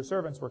robadas, your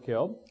servants were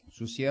killed,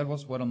 sus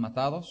siervos fueron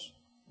matados,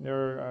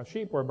 your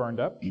sheep were burned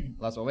up,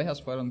 las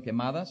ovejas fueron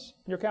quemadas,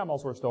 your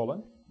camels were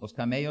stolen, los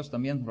camellos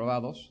también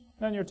robados,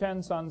 and your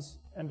 10 sons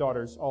and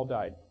daughters all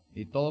died.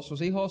 y todos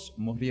sus hijos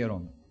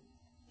murieron.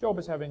 Job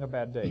is having a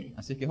bad day.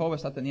 Así que Job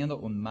está teniendo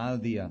un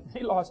mal día.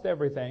 He lost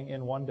everything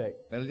in one day.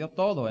 Perdió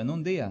todo en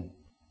un día.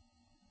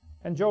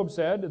 And Job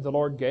said, the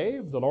Lord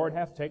gave, the Lord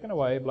hath taken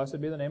away, blessed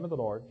be the name of the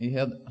Lord. Y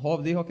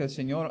Job dijo que el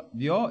Señor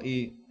dio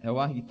y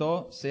Jehová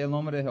quitó, sea el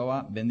nombre de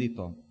Jehová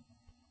bendito.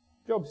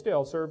 Job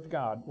still served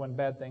God when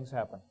bad things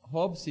happened.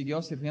 Job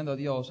siguió sirviendo a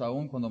Dios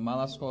aun cuando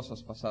malas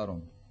cosas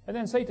pasaron. And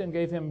then Satan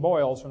gave him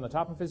boils from the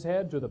top of his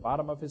head to the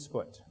bottom of his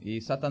foot. Y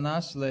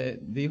Satanás le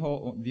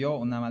dio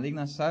una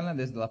maligna sarna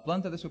desde la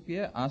planta de su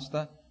pie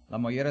hasta la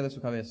mollera de su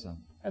cabeza.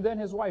 And then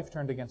his wife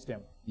turned against him.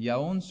 Y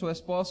aún su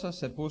esposa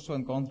se puso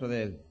en contra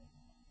de él.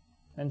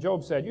 And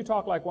Job said, you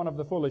talk like one of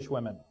the foolish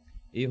women.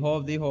 Y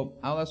Job dijo,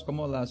 hablas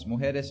como las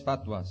mujeres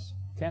fatuas.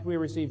 Can't we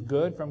receive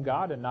good from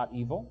God and not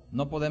evil?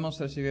 ¿No podemos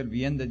recibir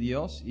bien de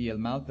Dios y el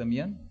mal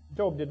también?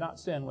 Job did not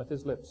sin with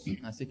his lips.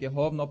 Así que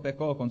Job no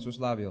pecó con sus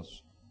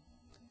labios.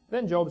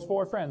 Then Job's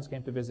 4 friends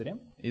came to visit him.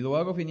 Y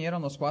luego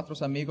vinieron los 4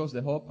 amigos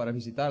de Job para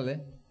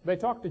visitarle. They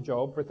talked to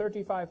Job for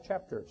 35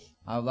 chapters.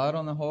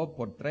 Hablaron a Job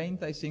por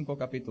 35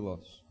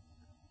 capítulos.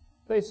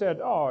 They said,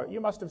 oh, you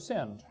must have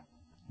sinned.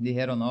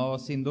 Dijeron, oh,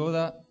 sin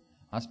duda,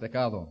 has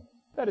pecado.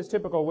 That is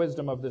typical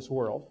wisdom of this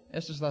world.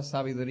 Esta es la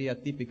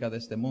sabiduría típica de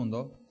este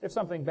mundo. If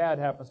something bad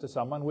happens to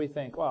someone, we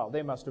think, well,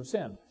 they must have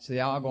sinned. Si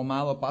algo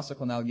malo pasa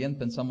con alguien,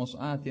 pensamos,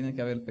 tiene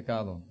que haber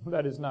pecado.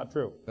 That is not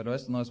true. Pero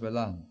esto no es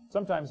verdad.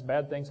 Sometimes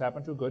bad things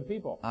happen to good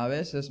people. A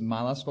veces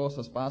malas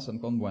cosas pasan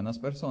con buenas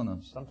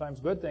personas.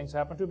 Sometimes good things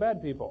happen to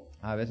bad people.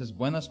 A veces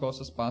buenas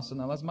cosas pasan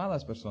a las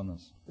malas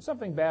personas. If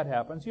something bad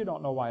happens, you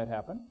don't know why it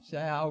happened. Si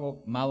hay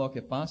algo malo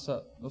que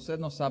pasa, usted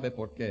no sabe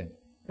por qué.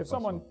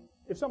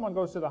 If someone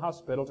goes to the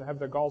hospital to have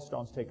their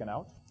gallstones taken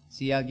out,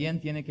 Si alguien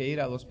tiene que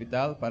ir al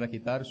hospital para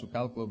quitar su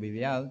cálculo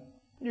biliar,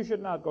 you should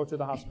not go to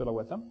the hospital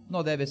with them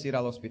no debes ir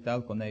al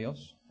hospital con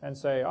ellos and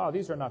say, oh,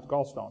 these are not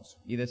gallstones.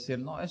 y decir,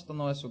 no, esto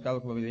no es su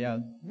cálculo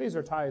biliar, These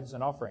are tithes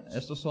and offerings.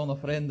 estos son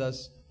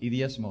ofrendas y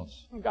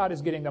diezmos. God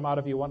is getting them out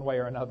of you one way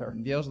or another.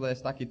 Dios le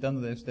está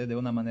quitando de usted de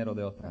una manera o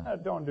de otra.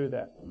 Don't do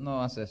that.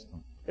 No hace esto.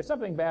 If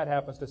something bad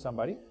happens to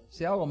somebody,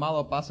 Si algo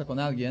malo pasa con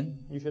alguien,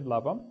 you should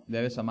love them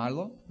debes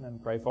amarlo,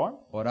 and pray for them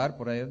orar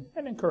por él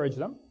and encourage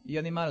them y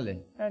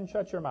animarle and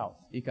shut your mouth.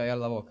 y callar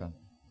la boca.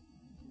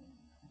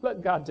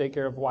 Let God take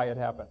care of why it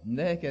happened.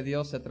 Deje que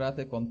Dios se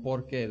trate con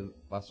por qué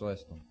pasó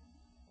esto.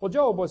 Well,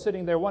 Job was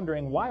sitting there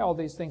wondering why all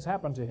these things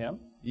happened to him.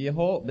 Y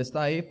Job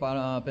está ahí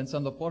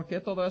pensando, ¿por qué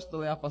todo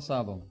esto le ha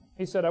pasado?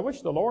 He said, I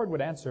wish the Lord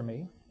would answer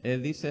me.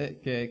 Él dice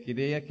que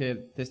quería que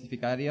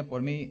testificaría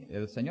por mí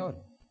el Señor.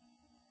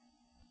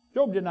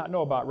 Job did not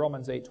know about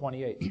Romans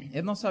 8:28.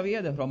 Él no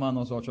sabía de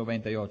Romanos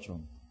 8:28.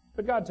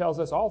 But God tells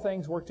us all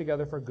things work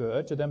together for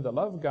good to them that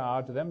love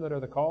God, to them that are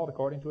the called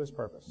according to his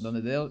purpose.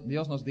 Donde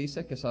Dios nos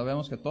dice que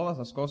sabemos que todas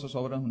las cosas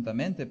obran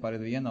juntamente para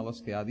el bien a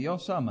los que a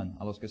Dios aman,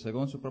 a los que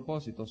según su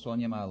propósito son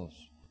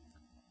llamados.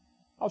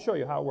 I'll show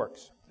you how it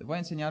works. Te voy a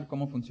enseñar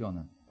cómo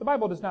funciona. The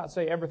Bible does not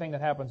say everything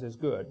that happens is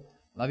good.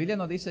 La Biblia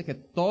no dice que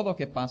todo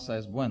que pasa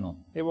es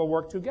bueno, It will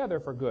work together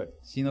for good.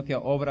 sino que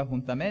obra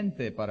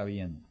juntamente para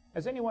bien.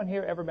 Has anyone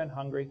here ever been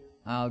hungry?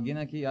 ¿Alguien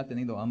aquí ha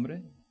tenido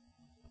hambre?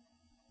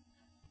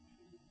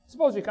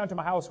 Suppose you come to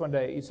my house one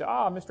day, you say,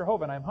 Mr.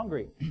 Hovind, I'm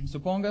hungry.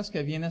 Supongas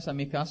que vienes a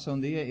mi casa un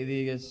día y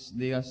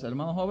digas,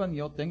 hermano joven,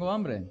 yo tengo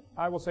hambre.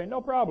 I will say,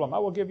 no problem, I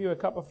will give you a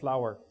cup of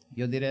flour.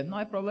 Yo diré, no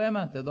hay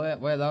problema,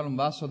 voy a dar un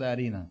vaso de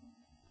harina.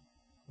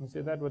 You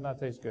say, that would not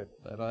taste good.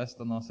 Pero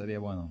esto no sería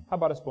bueno. How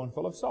about a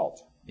spoonful of salt?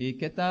 ¿Y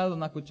qué tal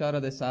una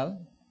cuchara de sal?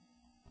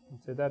 You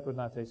say, that would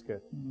not taste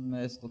good.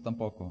 Esto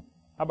tampoco.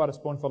 How about a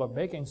spoonful of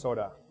baking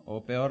soda?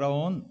 O peor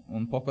aún,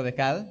 un poco de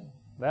cal.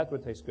 That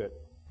would taste good.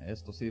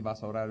 ¿Esto sí va a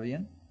sobrar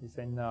bien? You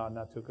say, no,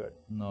 not too good.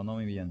 No, no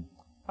muy bien.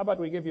 How about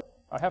we give you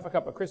a half a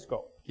cup of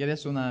Crisco?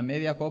 ¿Quieres una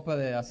media copa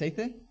de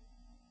aceite?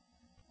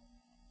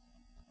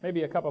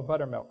 Maybe a cup of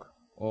buttermilk.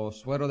 ¿O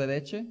suero de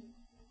leche?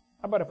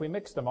 How about if we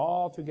mix them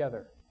all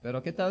together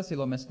Pero ¿qué tal si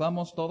lo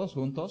mezclamos todos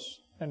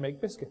juntos and make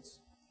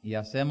biscuits? y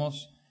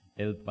hacemos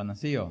el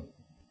panacillo?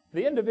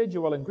 The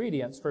individual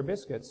ingredients for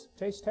biscuits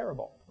taste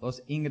terrible.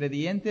 Los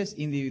ingredientes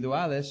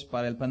individuales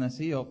para el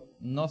panacillo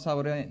no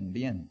saben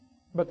bien,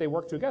 But they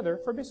work together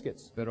for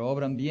biscuits. pero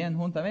obran bien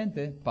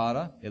juntamente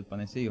para el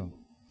panecillo.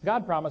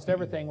 God promised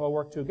everything will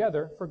work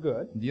together for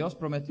good Dios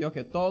prometió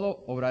que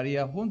todo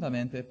obraría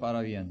juntamente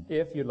para bien.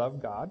 if you love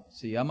God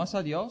Si amas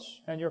a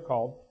Dios and you're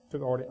called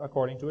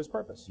according to his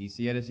purpose. y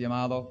si eres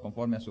llamado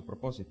conforme a su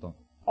propósito.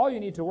 All you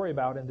need to worry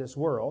about in this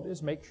world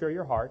is make sure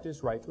your heart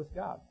is right with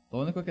God. Lo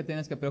único que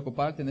tienes que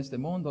preocuparte en este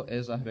mundo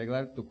es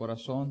arreglar tu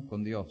corazón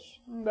con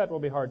Dios. That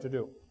will be hard to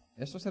do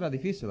Eso será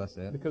difícil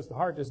hacer because the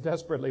heart is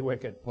desperately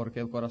wicked. porque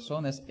el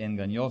corazón es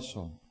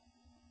engañoso.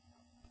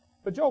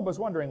 But Job was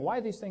wondering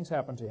why these things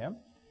happened to him.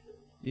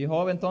 Y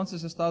Job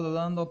entonces está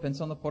dudando,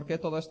 pensando, ¿por qué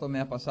todo esto me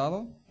ha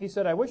pasado? He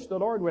said, I wish the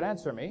Lord would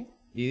answer me.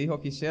 Y dijo,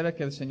 quisiera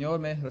que el Señor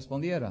me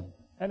respondiera.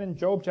 And in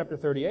Job chapter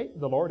 38,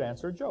 the Lord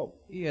answered Job.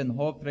 Y en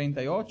Job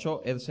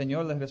 38, el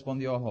Señor le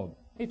respondió a Job.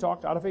 He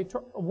talked out of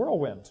a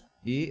whirlwind.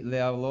 Y le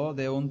habló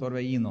de un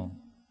torbellino.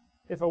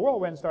 If a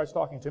whirlwind starts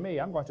talking to me,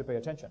 I'm going to pay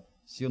attention.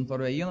 Si un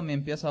torbellino me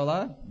empieza a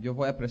hablar, yo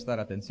voy a prestar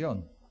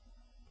atención.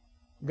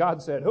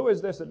 God said, Who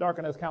is this that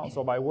darkeneth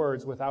counsel by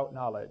words without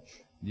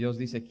knowledge? Dios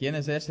dice, ¿quién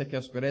es ese que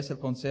oscurece el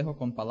consejo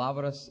con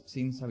palabras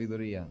sin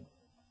sabiduría?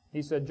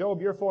 He said,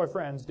 Job, your 4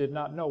 friends did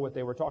not know what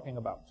they were talking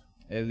about.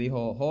 Él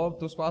dijo, Job,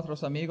 tus 4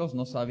 amigos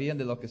no sabían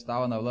de lo que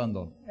estaban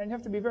hablando. And you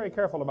have to be very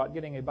careful about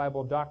getting a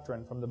Bible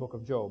doctrine from the book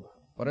of Job.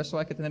 Por eso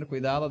hay que tener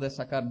cuidado de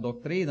sacar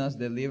doctrinas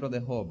del libro de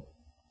Job.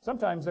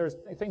 Sometimes there's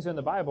things in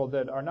the Bible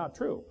that are not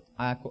true,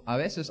 A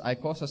veces hay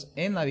cosas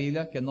en la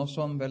Biblia que no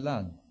son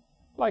verdad.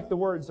 like the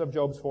words of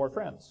Job's 4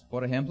 friends.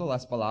 Por ejemplo,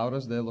 las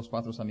palabras de los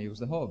 4 amigos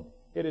de Job.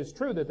 It is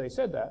true that they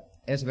said that,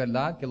 Es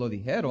verdad que lo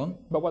dijeron,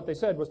 but what they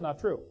said was not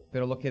true.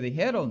 pero lo que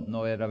dijeron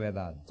no era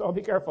verdad. So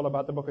be careful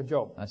about the book of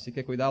Job. Así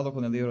que cuidado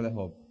con el libro de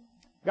Job.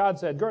 God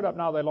said, Gird up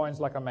now thy loins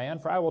like a man,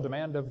 for I will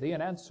demand of thee,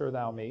 and answer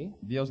thou me.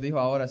 Dios dijo,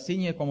 ahora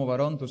ciñe como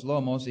varón tus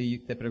lomos y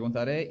te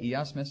preguntaré y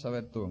hazme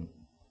saber tú.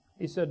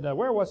 He said,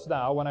 Where wast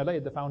thou when I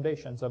laid the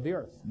foundations of the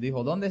earth?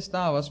 Dijo, ¿dónde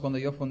estabas cuando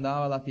yo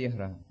fundaba la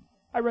tierra?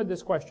 I read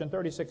this question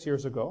 36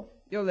 years ago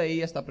Yo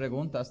leí esta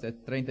pregunta hace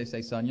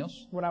 36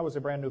 años, when I was a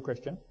brand new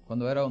Christian,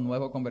 cuando era un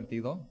nuevo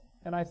convertido,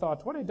 and I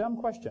thought, what a dumb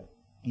question.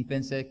 y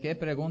pensé, qué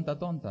pregunta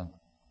tonta.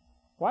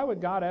 Why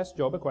would God ask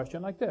Job a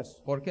question like this?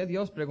 ¿Por qué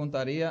Dios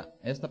preguntaría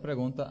esta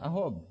pregunta a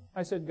Job?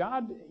 I said,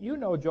 God, you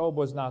know Job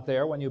was not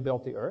there when you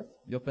built the earth.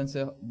 Yo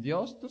pensé,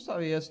 Dios, ¿tú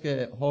sabías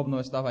que Job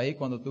no estaba ahí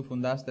cuando tú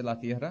fundaste la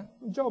tierra?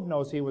 Job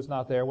knows he was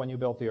not there when you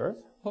built the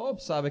earth. Job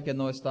sabe que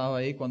no estaba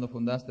ahí cuando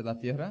fundaste la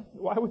tierra.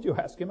 Why would you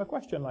ask him a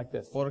question like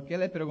this? ¿Por qué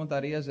le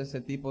preguntarías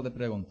ese tipo de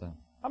pregunta?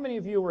 How many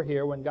of you were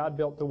here when God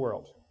built the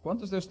world?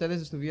 ¿Cuántos de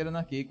ustedes estuvieron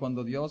aquí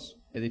cuando Dios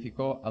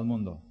edificó al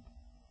mundo?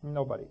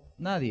 Nobody.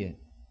 Nadie.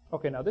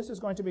 Okay, now this is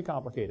going to be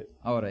complicated,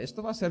 Ahora,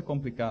 esto va a ser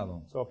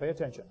complicado, so pay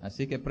attention.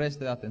 así que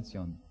preste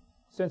atención.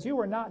 Since you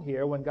were not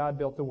here when God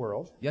built the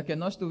world, Ya que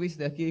no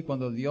estuviste aquí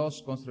cuando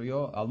Dios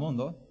construyó al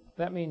mundo,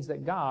 that means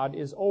that God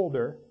is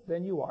older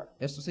than you are.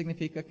 esto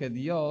significa que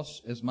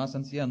Dios es más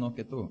anciano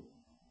que tú.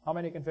 How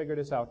many can figure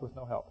this out with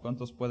no help?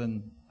 ¿Cuántos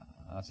pueden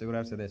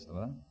asegurarse de esto,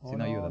 verdad?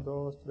 Sin 1, ayuda.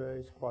 2,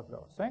 3,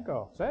 4,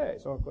 5,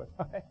 6. Oh, good.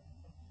 Okay.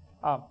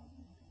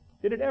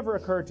 Did it ever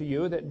occur to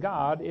you that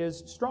God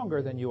is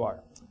stronger than you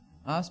are?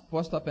 ¿Has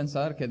puesto a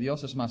pensar que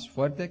Dios es más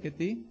fuerte que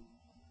ti?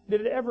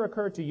 Did it ever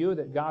occur to you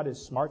that God is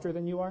smarter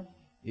than you are?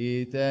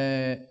 ¿Y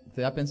te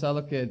ha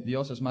pensado que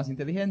Dios es más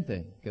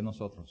inteligente que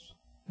nosotros?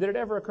 Did it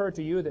ever occur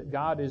to you that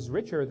God is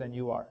richer than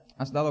you are?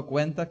 ¿Has dado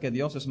cuenta que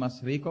Dios es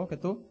más rico que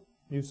tú?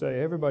 You say,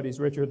 everybody's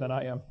richer than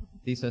I am.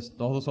 Dices,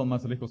 todos son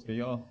más ricos que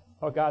yo.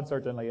 Oh, God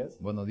certainly is.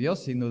 Bueno,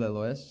 Dios sin duda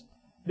lo es.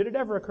 Did it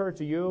ever occur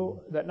to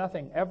you that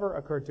nothing ever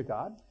occurred to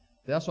God?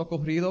 ¿Te has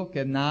ocurrido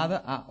que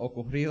nada ha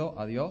ocurrido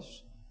a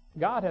Dios?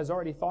 God has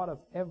already thought of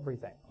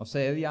everything. O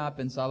sea, Él ya ha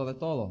pensado de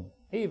todo.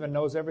 He even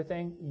knows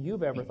everything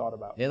you've ever thought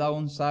about. Él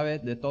aún sabe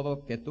de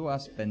todo que tú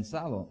has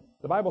pensado.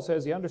 The Bible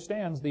says He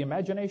understands the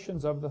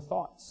imaginations of the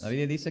thoughts. La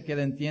Biblia dice que Él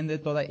entiende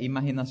toda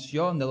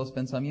imaginación de los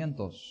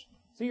pensamientos.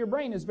 See, your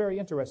brain is very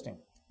interesting.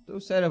 Tu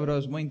cerebro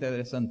es muy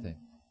interesante.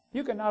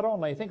 You can not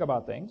only think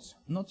about things,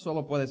 No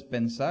solo puedes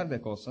pensar de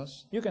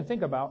cosas, you can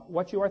think about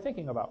what you are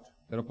thinking about.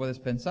 pero puedes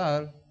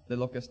pensar de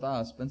lo que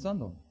estás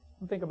pensando.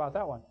 Think about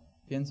that one.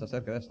 Piensa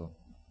acerca de esto.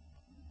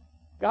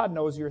 God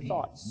knows your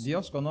thoughts.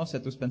 Dios conoce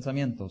tus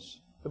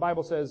pensamientos. The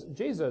Bible says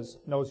Jesus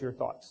knows your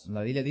thoughts.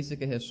 La Biblia dice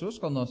que Jesús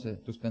conoce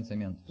tus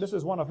pensamientos. This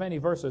is one of many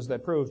verses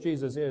that proves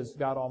Jesus is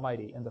God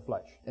Almighty in the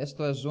flesh.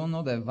 Esto es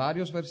uno de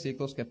varios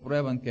versículos que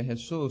prueban que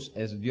Jesús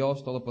es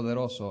Dios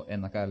Todopoderoso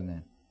en la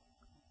carne.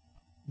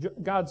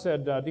 God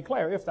said,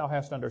 Declare if thou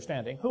hast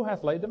understanding. Who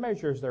hath laid the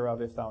measures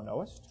thereof, if thou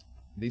knowest?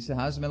 Dice,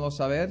 házmelo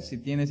saber si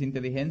tienes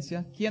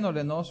inteligencia. ¿Quién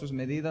ordenó sus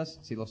medidas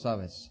si lo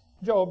sabes?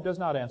 Job does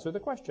not answer the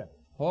question.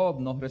 Job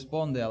no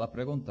responde a la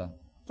pregunta.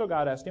 So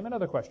God asked him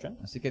another question.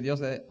 Así que Dios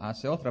le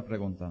hace otra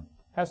pregunta.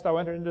 Hast thou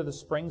entered into the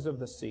springs of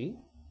the sea?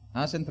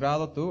 ¿Has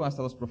entrado tú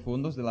hasta los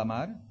profundos de la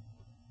mar?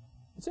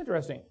 It's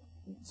interesting.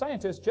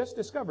 Scientists just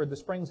discovered the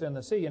springs in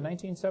the sea in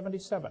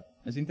 1977.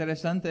 Es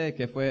interesante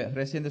que fue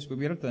recién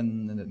descubierto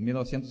en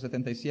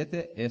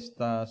 1977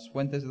 estas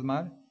fuentes del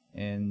mar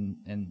en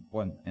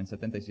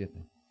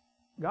 77.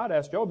 God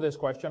asked Job this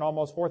question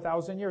almost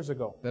 4,000 years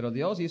ago. Pero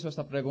Dios hizo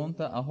esta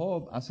pregunta a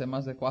Job hace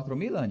más de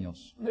 4,000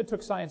 años. It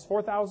took science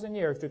 4,000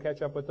 years to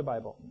catch up with the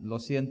Bible.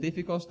 Los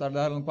científicos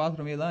tardaron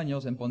 4,000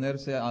 años en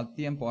ponerse al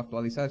tiempo,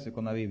 actualizarse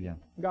con la Biblia.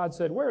 God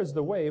said, Where is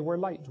the way where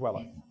light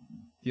dwelleth?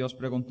 Dios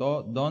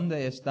preguntó,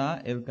 ¿dónde está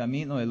el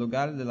camino, el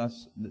lugar de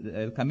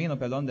el camino,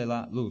 perdón, de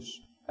la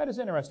luz? That is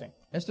interesting.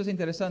 Esto es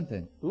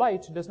interesante.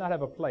 Light does not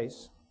have a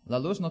place. La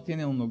luz no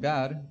tiene un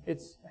lugar,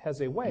 It has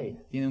a way.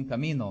 tiene un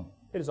camino.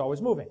 It is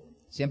always moving.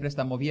 siempre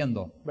está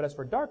moviendo. But as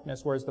for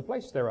darkness, where is the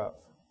place thereof?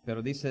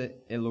 Pero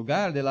dice, el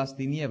lugar de las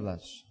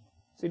tinieblas,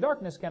 See,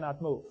 darkness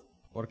cannot move.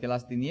 porque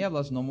las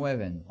tinieblas no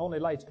mueven, Only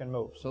light can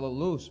move. solo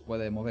luz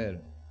puede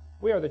mover.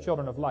 We are the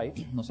children of light.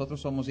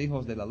 Nosotros somos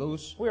hijos de la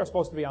luz, We are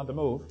supposed to be on the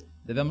move.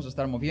 debemos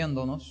estar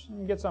moviéndonos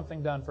Get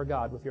something done for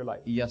God with your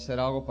life. y hacer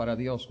algo para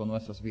Dios con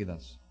nuestras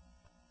vidas.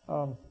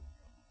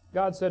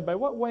 God said, By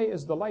what way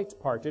is the light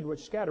parted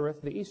which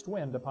scattereth the east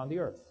wind upon the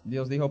earth?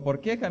 Dios dijo, ¿por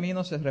qué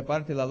camino se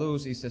reparte la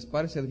luz y se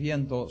esparce el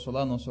viento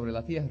solano sobre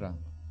la tierra?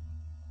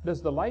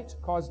 Does the light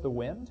cause the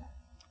wind?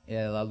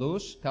 ¿La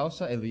luz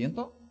causa el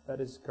viento? That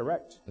is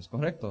correct. Es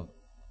correcto.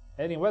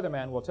 Any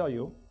weatherman will tell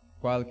you,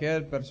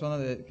 Cualquier persona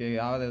que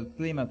habla del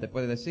clima te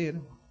puede decir,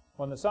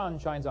 when the sun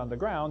shines on the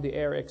ground, the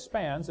air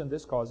expands, and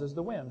this causes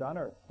the wind on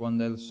earth.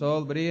 cuando el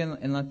sol brilla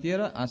en la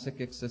tierra, hace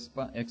que se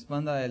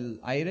expanda el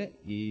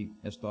aire y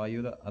esto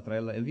ayuda a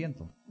traer el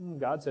viento.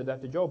 God said that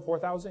to Job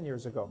 4,000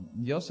 years ago.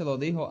 Dios se lo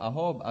dijo a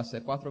Job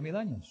hace 4,000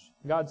 años.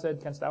 God said,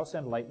 Canst thou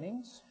send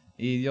lightnings?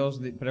 Y Dios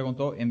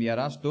preguntó,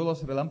 ¿enviarás tú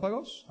los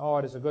relámpagos? Oh,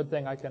 it is a good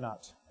thing I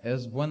cannot.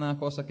 Es buena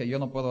cosa que yo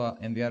no puedo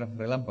enviar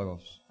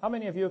relámpagos. How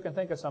many of you can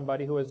think of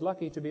somebody who is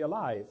lucky to be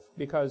alive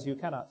because you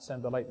cannot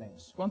send the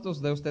lightnings?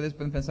 ¿Cuántos de ustedes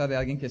pueden pensar de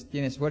alguien que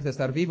tiene suerte de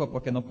estar vivo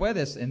porque no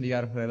puedes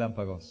enviar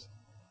relámpagos?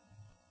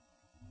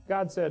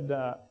 God said,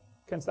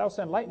 Canst thou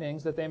send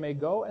lightnings that they may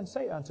go and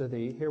say unto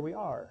thee, Here we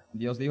are?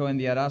 Dios dijo,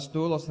 ¿enviarás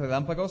tú los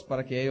relámpagos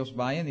para que ellos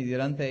vayan y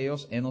dirán ante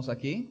ellos, henos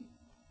aquí?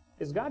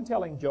 Is God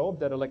telling Job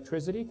that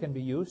electricity can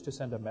be used to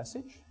send a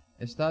message?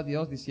 ¿Está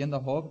Dios diciendo a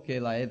Job que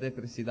la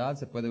electricidad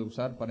se puede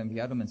usar para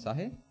enviar un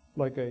mensaje?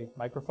 Like a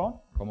microphone,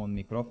 Como un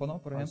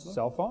micrófono, por a ejemplo,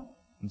 cell phone,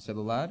 un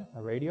celular, a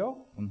radio,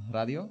 un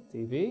radio,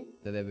 TV,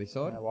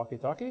 televisor, a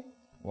walkie-talkie?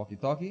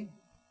 walkie-talkie.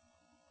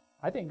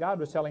 I think God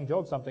was telling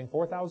Job something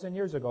 4,000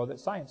 years ago that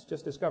science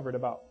just discovered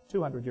about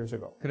 200 years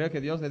ago. Creo que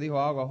Dios le dijo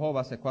algo a Job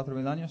hace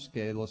 4,000 años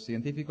que los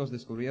científicos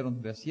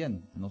descubrieron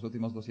recién en los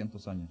últimos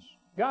 200 años.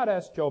 God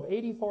asked Job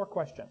 84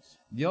 questions.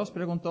 Dios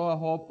preguntó a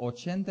Job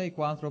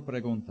 84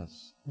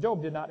 preguntas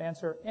Job did not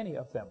answer any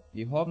of them.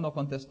 y Job no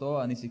contestó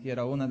a ni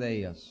siquiera una de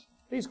ellas.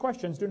 These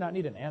questions do not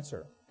need an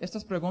answer.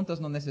 Estas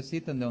preguntas no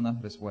necesitan de una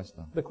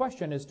respuesta. The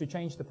question is to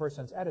change the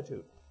person's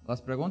attitude.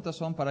 Las preguntas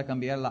son para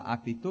cambiar la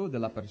actitud de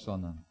la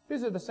persona.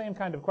 These are the same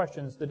kind of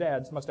questions the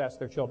dads must ask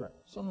their children.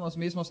 Son los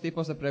mismos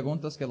tipos de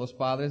preguntas que los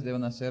padres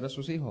deben hacer a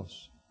sus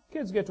hijos.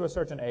 Kids get to a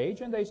certain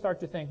age and they start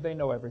to think they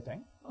know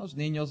everything. Los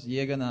niños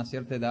llegan a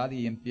cierta edad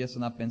y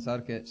empiezan a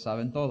pensar que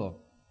saben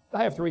todo.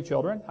 I have 3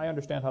 children. I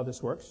understand how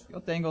this works. Yo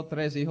tengo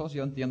 3 hijos,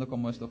 yo entiendo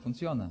cómo esto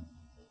funciona.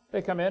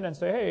 They come in and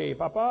say, Hey,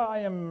 Papa,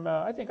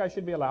 I think I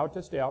should be allowed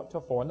to stay out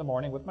till 4 in the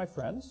morning with my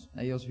friends.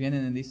 Ellos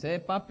vienen y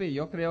dicen, papi,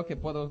 yo creo que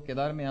puedo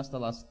quedarme hasta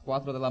las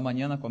 4 de la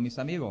mañana con mis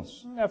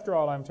amigos. After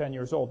all, I'm 10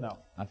 years old now.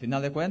 Al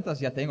final de cuentas,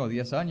 ya tengo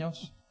 10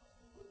 años.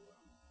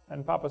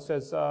 And Papa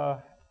says,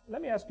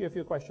 let me ask you a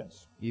few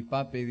questions. Y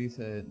papi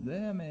dice,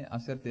 déjame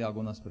hacerte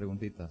algunas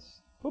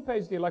preguntitas. Who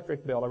pays the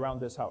electric bill around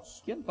this house?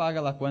 ¿Quién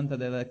paga la cuenta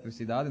de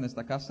electricidad en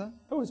esta casa?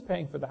 Who is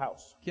paying for the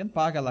house? ¿Quién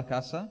paga la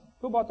casa?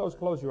 Who bought those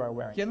clothes you are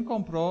wearing? ¿Quién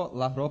compró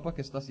la ropa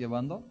que estás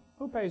llevando?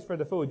 Who pays for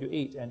the food you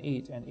eat and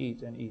eat and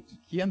eat and eat?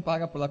 ¿Quién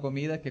paga por la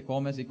comida que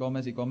comes y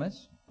comes y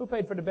comes? Who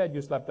paid for the bed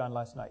you slept on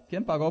last night?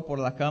 ¿Quién pagó por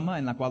la cama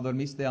en la cual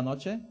dormiste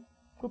anoche?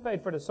 Who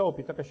paid for the soap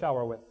you took a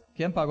shower with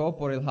 ¿Quién pagó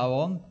por el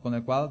jabón con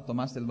el cual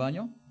tomaste el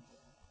baño?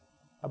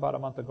 about a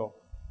month ago?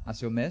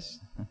 ¿Hace un mes?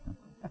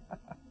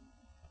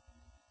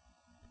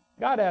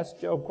 God asked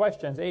Job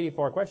questions,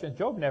 84 questions.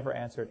 Job never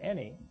answered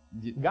any.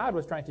 God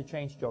was trying to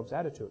change Job's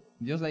attitude.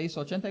 Dios le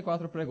hizo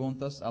 84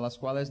 preguntas a las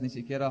cuales ni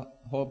siquiera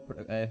Job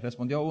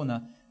respondió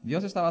una.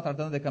 Dios estaba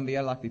tratando de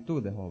cambiar la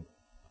actitud de Job.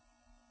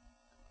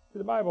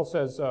 The Bible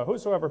says,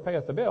 whosoever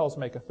payeth the bills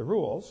maketh the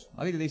rules.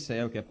 La Biblia dice,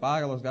 el que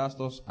paga los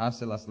gastos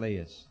hace las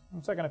leyes.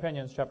 In 2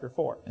 Opinions chapter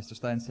 4. Esto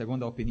está en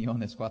Segunda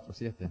Opiniones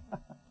 4:7.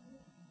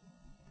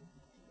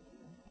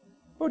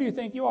 Who do you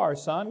think you are,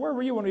 son? Where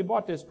were you when we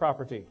bought this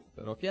property?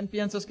 Pero ¿quién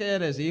piensas que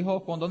eres,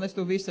 hijo? ¿Dónde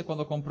estuviste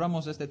cuando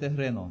compramos este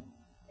terreno?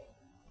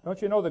 Don't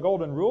you know the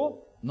golden rule?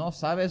 ¿No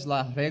sabes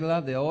la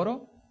regla de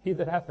oro? He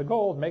that hath the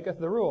gold maketh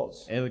the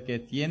rules. El que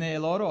tiene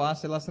el oro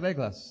hace las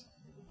reglas.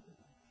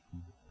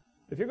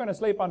 If you're going to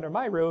sleep under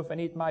my roof and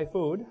eat my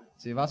food,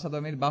 Si vas a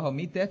dormir bajo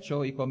mi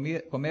techo y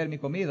comer mi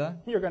comida,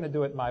 you're going to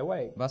do it my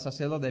way. vas a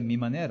hacerlo de mi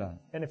manera.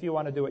 And if you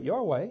want to do it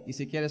your way, Y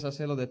si quieres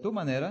hacerlo de tu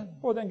manera,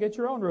 well, then get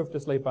your own roof to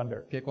sleep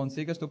under. que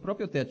consigas tu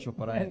propio techo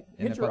para And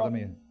en el get, cual your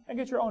dormir. own, and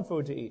get your own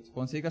food to eat.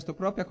 Consigas tu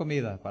propia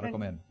comida para And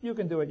comer. you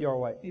can do it your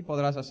way. Y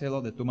podrás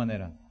hacerlo de tu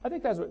manera. I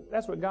think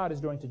that's what God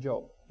is doing to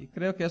Job. Y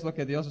creo que es lo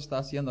que Dios está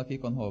haciendo aquí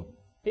con Job.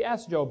 He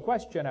asks Job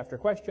question after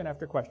question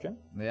after question,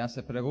 Le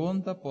hace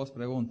pregunta pos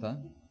pregunta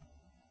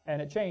and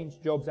it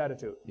changed Job's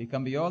attitude. y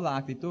cambió la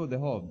actitud de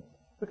Job.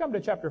 We come to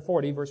chapter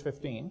 40, verse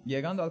 15,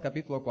 Llegando al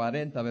capítulo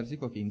 40,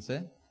 versículo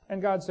 15,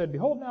 and God said,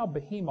 Behold now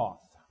behemoth.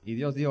 y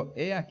Dios dijo,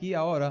 he aquí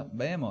ahora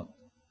Behemoth.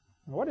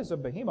 What is a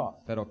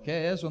behemoth? ¿Pero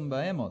qué es un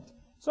Behemoth?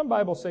 Some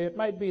Bibles say it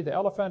might be the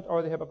elephant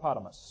or the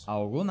hippopotamus.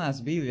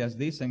 Algunas Biblias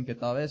dicen que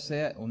tal vez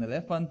sea un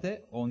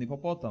elefante o un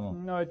hipopótamo,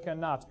 No, it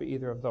cannot be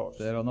either of those.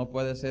 pero no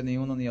puede ser ni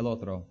uno ni el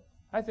otro.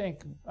 I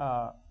think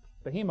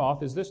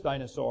behemoth is this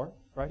dinosaur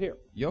right here.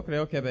 Yo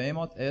creo que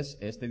Behemoth es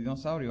este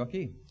dinosaurio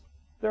aquí.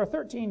 There are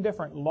 13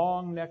 different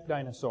long-necked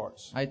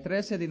dinosaurs. Hay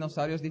 13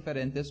 dinosaurios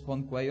diferentes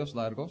con cuellos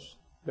largos.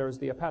 There's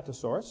the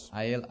apatosaurus,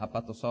 Hay el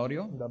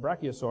apatosaurio, the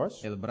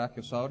brachiosaurus, el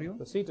brachiosaurio,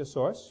 the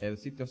cetosaurus, el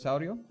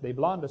citosaurio, the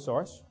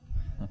blondosaurus.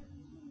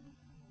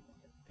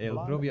 el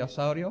Blonde.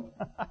 rubiosaurio.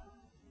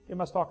 You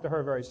must talk to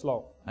her very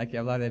slow. Hay que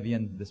hablarle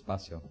bien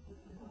despacio.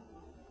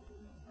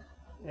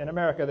 In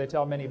America, they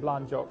tell many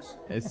blonde jokes.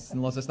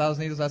 En los Estados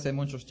Unidos hacen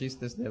muchos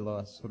chistes de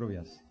las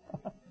rubias.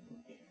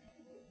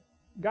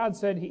 God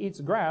said he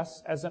eats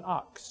grass as an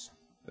ox.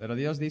 Pero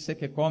Dios dice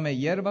que come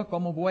hierba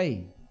como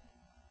buey.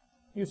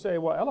 You say,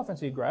 well,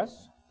 elephants eat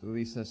grass. Tú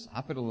dices,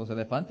 pero los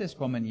elefantes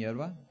comen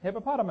hierba.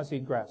 Hippopotamus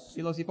eat grass.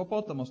 Y los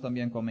hipopótamos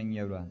también comen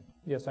hierba.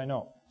 Yes, I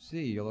know.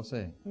 Sí, yo lo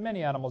sé.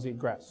 Many animals eat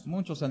grass.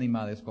 Muchos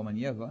animales comen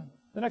hierba.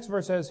 The next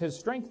verse says, his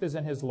strength is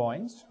in his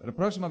loins, El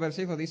próximo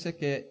versículo dice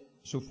que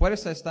su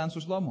fuerza está en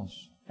sus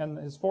lomos and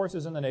his force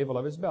is in the navel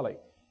of his belly.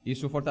 y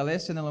su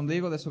fortaleza en el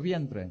ombligo de su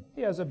vientre.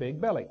 He has a big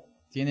belly.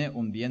 Tiene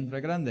un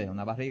vientre grande,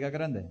 una barriga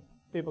grande.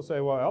 People say,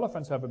 well,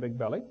 elephants have a big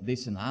belly.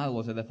 Dicen,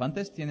 los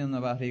elefantes tienen una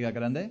barriga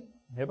grande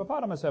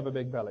Hippopotamus have a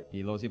big belly.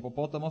 y los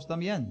hipopótamos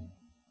también.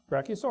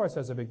 Brachiosaurus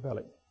has a big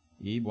belly.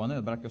 Y bueno,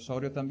 el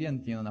brachiosaurio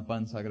también tiene una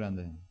panza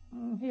grande.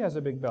 He has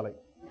a big belly.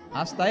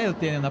 Hasta él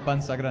tiene una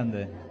panza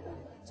grande.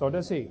 So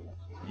does he.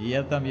 Y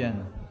él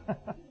también.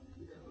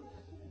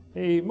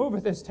 He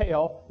moveth his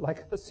tail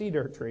like a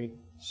cedar tree.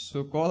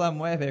 Su cola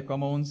mueve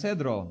como un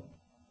cedro.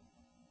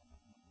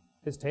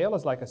 His tail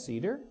is like a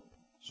cedar.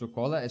 Su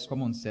cola es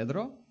como un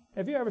cedro.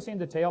 Have you ever seen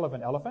the tail of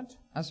an elephant?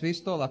 ¿Has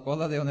visto la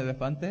cola de un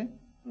elefante?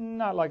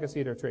 Not like a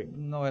cedar tree.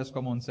 No es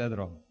como un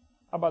cedro.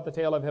 How about the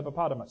tail of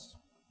hippopotamus?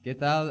 ¿Qué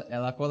tal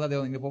la cola de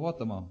un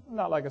hipopótamo?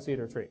 Not like a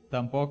cedar tree.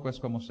 Tampoco es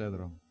como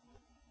cedro.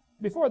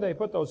 Before they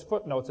put those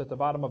footnotes at the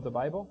bottom of the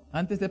Bible,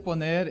 Antes de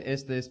poner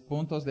estos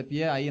puntos de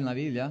pie ahí en la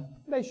Biblia,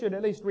 they should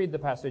at least read the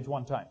passage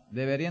one time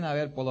deberían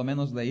haber por lo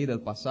menos leído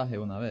el pasaje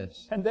una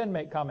vez and then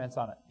make comments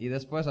on it. y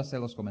después hacer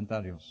los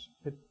comentarios.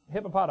 The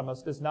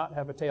hippopotamus does not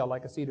have a tail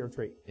like a cedar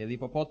tree. El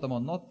hipopótamo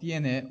no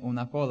tiene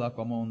una cola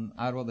como un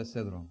árbol de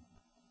cedro.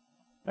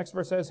 Next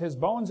verse says, his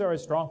bones are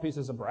as strong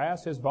pieces of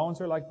brass, his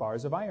bones are like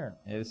bars of iron.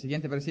 El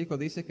siguiente versículo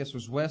dice que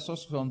sus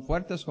huesos son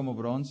fuertes como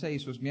bronce y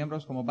sus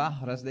miembros como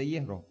barras de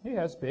hierro. He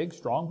has big,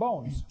 strong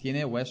bones.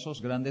 Tiene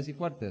huesos grandes y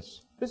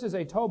fuertes. This is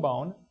a toe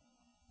bone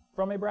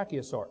from a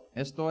brachiosaur.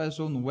 Esto es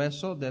un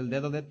hueso del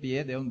dedo de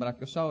pie de un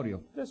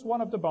brachiosaurio. Just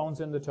one of the bones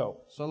in the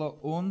toe.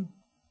 Solo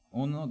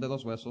uno de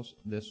los huesos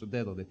de su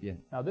dedo de pie.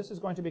 Now this is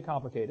going to be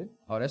complicated,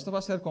 Ahora, esto va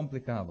a ser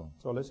complicado,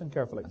 so listen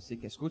carefully. así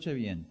que escuche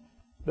bien.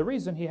 The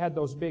reason he had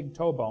those big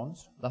toe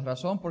bones La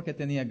razón por qué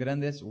tenía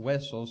grandes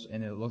huesos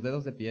en los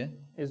dedos de pie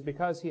is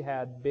because he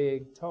had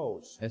big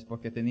toes. es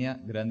porque tenía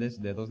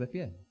grandes dedos de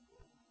pie.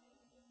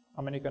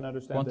 How many can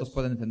understand ¿Cuántos this?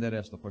 pueden entender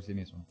esto por sí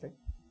mismos? Okay.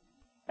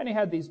 And he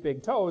had these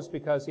big toes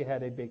because he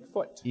had a big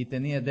foot. Y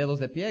tenía dedos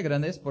de pie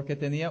grandes porque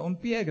tenía un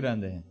pie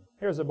grande.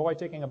 Here's a boy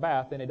taking a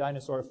bath in a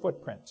dinosaur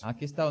footprint.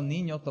 Aquí está un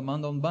niño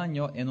tomando un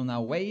baño en una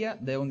huella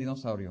de un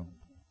dinosaurio.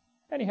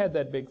 And he had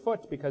that big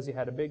foot because he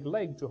had a big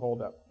leg to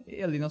hold up.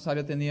 Y el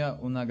dinosaurio tenía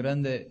una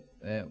grande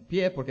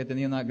pie porque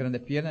tenía una grande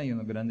pierna y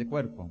un grande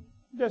cuerpo.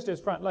 Just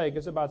his front leg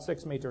is about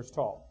 6 meters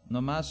tall.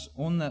 Nomás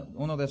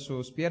uno de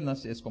sus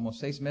piernas es como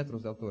 6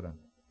 metros de altura.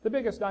 The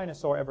biggest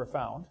dinosaur ever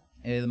found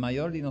El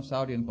mayor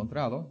dinosaurio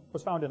encontrado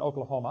was found in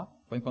Oklahoma.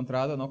 fue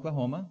encontrado en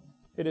Oklahoma.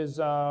 It is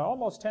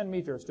almost 10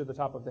 meters to the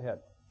top of the head.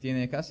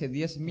 Tiene casi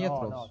 10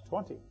 metros. No,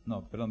 20.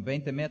 No, perdón,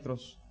 20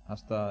 metros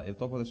hasta el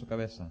topo de su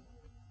cabeza.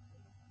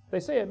 They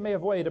say it may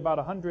have weighed about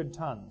 100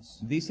 tons.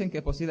 Dicen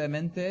que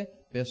posiblemente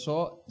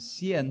pesó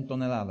 100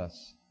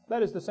 toneladas.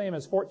 That is the same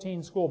as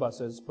 14 school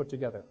buses put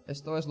together.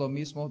 Esto es lo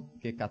mismo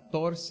que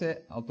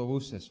 14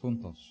 autobuses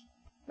juntos.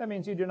 That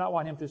means you do not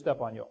want him to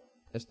step on you.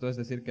 Esto es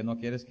decir que no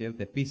quieres que él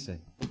te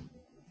pise.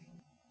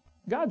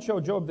 God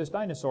showed Job this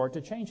dinosaur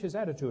to change his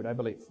attitude, I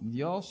believe.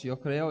 Dios, yo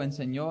creo,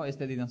 enseñó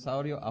este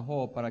dinosaurio a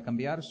Job para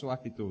cambiar su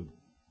actitud.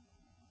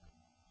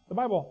 The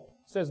Bible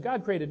says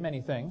God created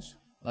many things,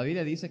 La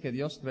Biblia dice que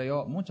Dios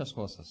creó muchas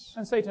cosas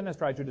and Satan has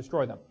tried to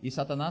destroy them. y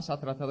Satanás ha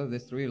tratado de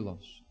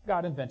destruirlos.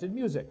 God invented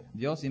music.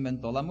 Dios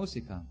inventó la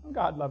música.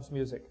 God loves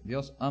music.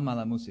 Dios ama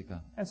la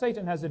música. And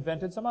Satan has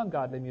invented some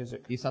ungodly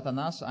music. Y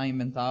Satanás ha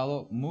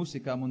inventado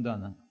música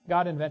mundana.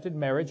 God invented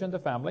marriage and the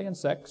family and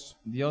sex,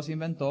 Dios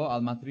inventó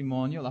al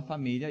matrimonio, la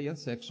familia y el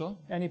sexo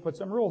and he put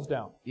some rules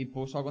down. y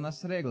puso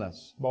algunas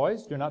reglas.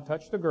 Boys, do not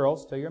touch the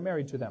girls till you're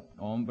married to them.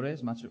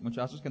 Hombres,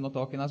 muchachos que no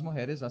toquen las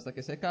mujeres hasta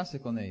que se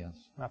case con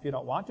ellas. Now, if you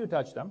don't want to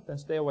touch them, then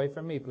stay away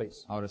from me,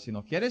 please. Ahora, si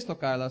no quieres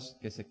tocarlas,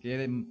 que se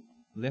queden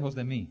lejos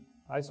de mí.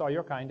 I saw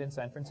your kind in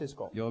San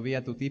Francisco. Yo vi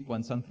a tu tipo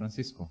en San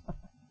Francisco.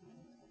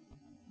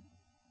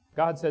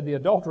 God said the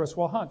adulteress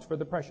will hunt for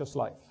the precious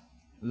life.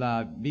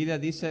 La Biblia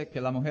dice que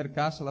la mujer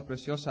caza la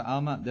preciosa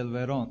alma del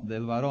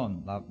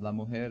varón, la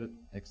mujer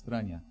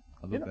extraña,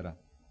 adúltera.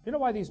 You know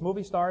why these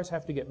movie stars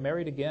have to get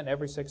married again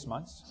every 6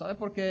 months? ¿Sabe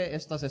por qué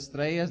estas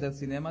estrellas del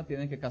cinema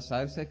tienen que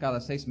casarse cada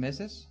 6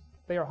 meses?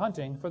 They are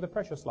hunting for the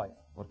precious life.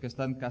 Porque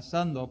están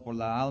cazando por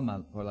la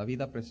alma, por la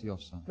vida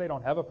preciosa. They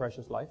don't have a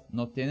precious life.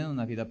 No tienen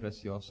una vida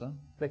preciosa,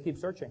 They keep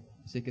searching.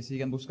 así que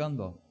siguen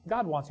buscando.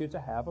 God wants you to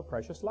have a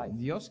precious life.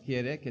 Dios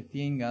quiere que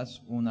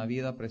tengas una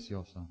vida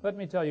preciosa. Let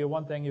me tell you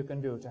one thing you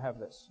can do to have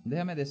this.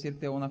 Déjame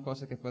decirte una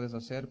cosa que puedes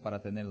hacer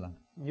para tenerla.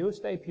 You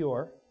stay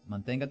pure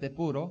Manténgate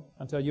puro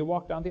until you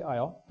walk down the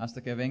aisle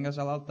hasta que vengas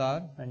al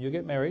altar and you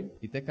get married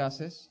y te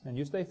cases and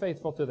you stay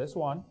faithful to this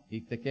one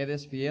y te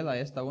quedes fiel a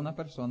esta una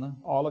persona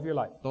all of your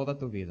life. toda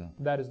tu vida.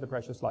 That is the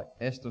precious life.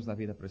 Esto es la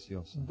vida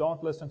preciosa.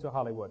 Don't listen to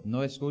Hollywood.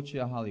 No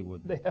escuche a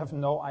Hollywood. They have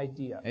no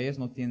idea. Ellos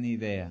no tienen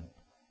idea.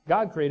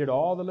 God created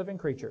all the living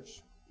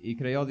creatures. Y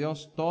creó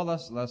Dios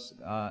todas las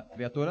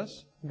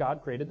criaturas.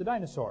 God created the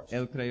dinosaurs.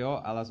 Él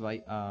creó a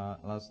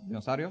los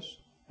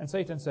dinosaurios. And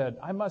Satan said,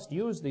 I must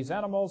use these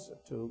animals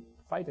to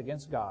fight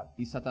against God.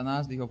 Y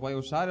Satanás dijo, voy a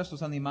usar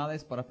estos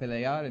animales para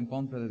pelear en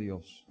contra de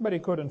Dios. But he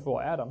couldn't fool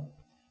Adam.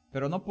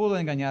 Pero no pudo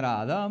engañar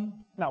a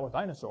Adán, Not with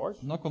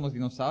dinosaurs. no con los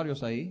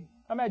dinosaurios ahí.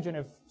 Imagine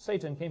if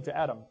Satan came to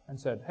Adam and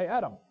said, Hey,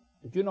 Adam,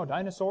 did you know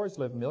dinosaurs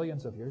lived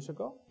millions of years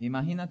ago?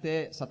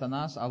 Imagínate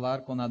Satanás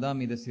hablar con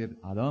Adán y decir,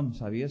 Adán,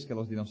 ¿sabías que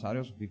los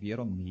dinosaurios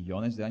vivieron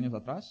millones de años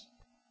atrás?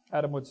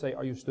 Adam would say,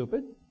 Are you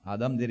stupid?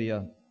 Adán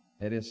diría,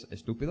 ¿eres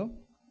estúpido?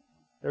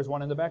 There's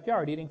one in the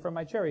backyard eating from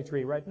my cherry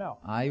tree right now.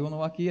 Hay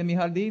uno aquí en mi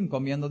jardín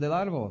comiendo del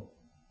árbol.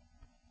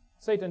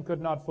 Satan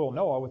could not fool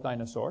Noah with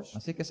dinosaurs.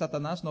 Así que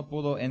Satanás no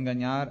pudo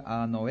engañar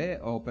a Noé,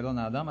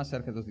 a Adán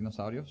acerca de los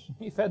dinosaurios.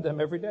 He fed them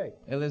every day.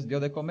 Él les dio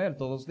de comer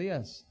todos los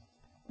días.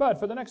 But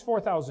for the next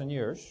 4,000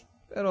 years,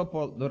 Pero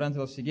durante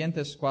los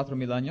siguientes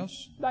 4,000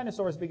 años,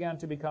 dinosaurs began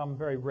to become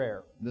very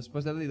rare.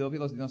 después del diluvio,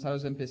 los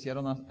dinosaurios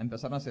empezaron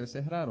a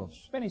hacerse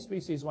raros. Many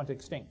species went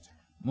extinct,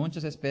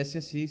 Muchas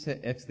especies sí se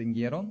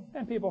extinguieron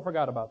and people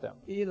forgot about them.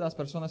 y las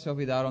personas se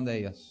olvidaron de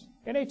ellas.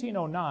 In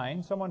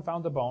 1809, someone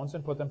found the bones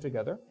and put them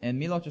together. En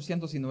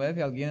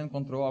 1809 alguien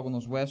encontró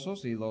algunos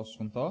huesos y los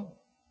juntó.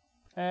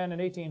 And in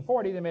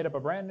 1840, they made up a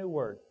brand new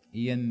word.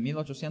 Y en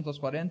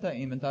 1840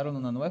 inventaron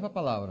una nueva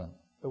palabra.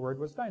 The word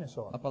was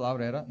dinosaur. La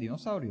palabra era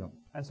dinosaurio.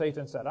 And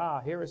Satan said,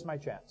 here is my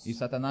chance. Y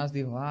Satanás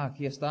dijo,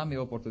 aquí está mi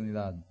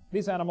oportunidad.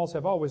 These animals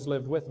have always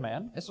lived with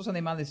man, Estos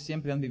animales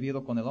siempre han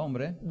vivido con el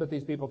hombre, but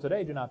these people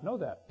today do not know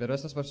that. pero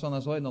estas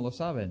personas hoy no lo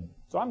saben.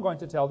 So I'm going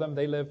to tell them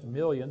they lived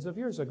millions of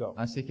years ago.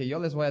 Así que yo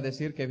les voy a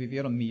decir que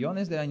vivieron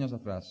millones de años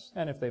atrás.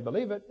 And if they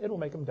believe it, it will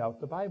make them doubt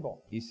the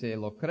Bible. Y si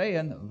lo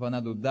creen, van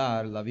a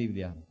dudar la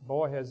Biblia.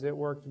 Boy, has it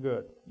worked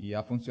good. Y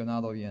ha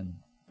funcionado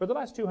bien. For the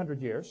last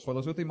 200 years, Por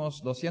los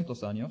últimos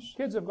 200 años,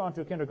 kids have gone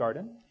to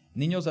kindergarten,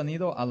 niños han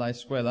ido a la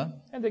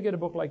escuela and they get a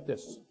book like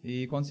this.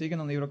 y consiguen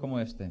un libro como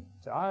este.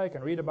 So I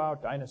can read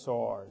about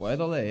dinosaurs.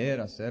 Puedo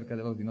leer acerca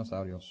de los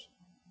dinosaurios.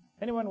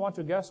 Anyone want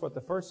to guess what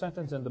the first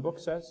sentence in the book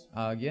says?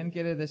 ¿Alguien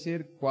quiere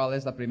decir cuál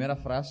es la primera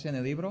frase en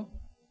el libro?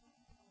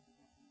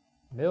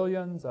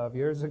 Millions of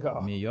years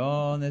ago.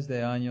 Millones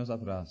de años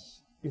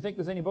atrás. You think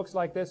there's any books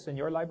like this in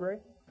your library?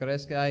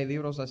 ¿Crees que hay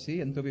libros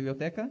así en tu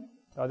biblioteca?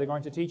 Are they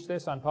going to teach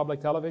this on public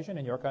television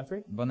in your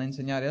country? ¿Van a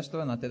enseñar esto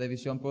en la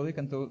televisión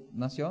pública en tu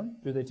nación?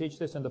 Do they teach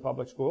this in the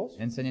public schools?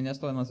 ¿Enseñan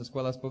esto en las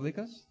escuelas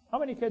públicas? How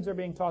many kids are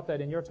being taught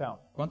that in your town?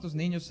 ¿Cuántos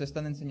niños se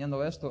están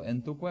enseñando esto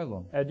en tu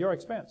pueblo? At your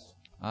expense.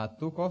 A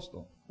tu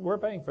costo. We're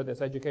paying for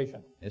this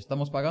education.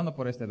 Estamos pagando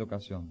por esta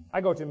educación.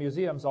 I go to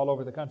museums all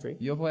over the country.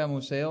 Yo voy a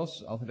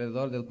museos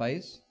alrededor del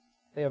país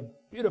They have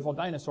beautiful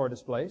dinosaur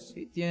displays.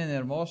 y tienen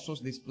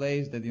hermosos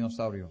displays de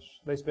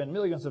dinosaurios. They spend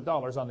millions of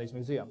dollars on these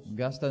museums.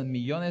 Gastan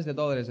millones de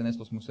dólares en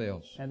estos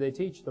museos, And they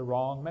teach the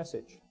wrong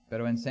message.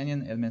 pero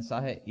enseñan el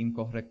mensaje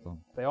incorrecto.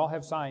 They all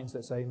have signs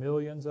that say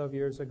millions of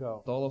years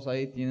ago. Todos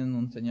ahí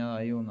tienen señal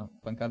ahí una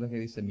pancarta que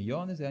dice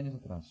millones de años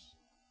atrás.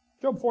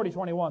 Job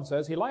 40:21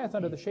 says, He lieth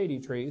under the shady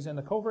trees in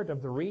the covert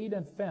of the reed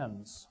and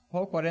fens.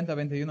 Job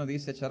 40:21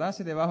 dice,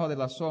 echaráse debajo de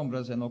las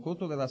sombras en lo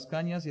oculto de las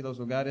cañas y los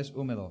lugares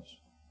húmedos.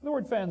 The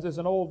word fens is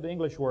an old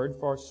English word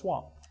for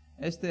swamp.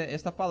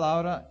 Esta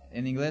palabra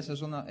en inglés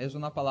es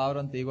una palabra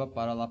antigua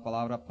para la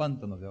palabra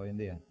pántano de hoy en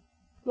día.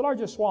 The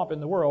largest swamp in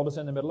the world is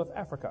in the middle of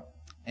Africa.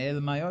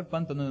 El mayor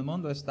pántano del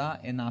mundo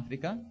está en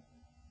África.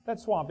 That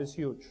swamp is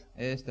huge.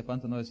 Este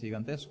pántano es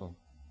gigantesco.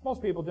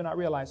 Most people do not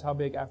realize how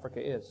big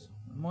Africa is.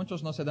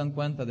 Muchos no se dan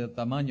cuenta del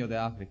tamaño de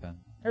África.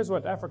 Here's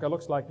what Africa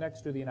looks like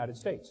next to the United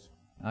States.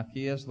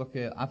 Aquí es lo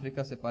que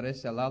África se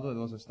parece al lado de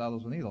los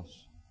Estados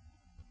Unidos.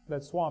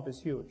 That swamp is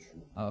huge.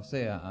 O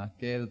sea,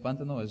 aquel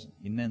pántano es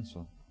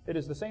inmenso. It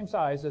is the same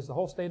size as the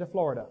whole state of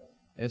Florida.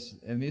 Es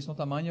el mismo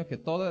tamaño que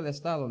todo el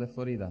estado de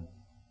Florida.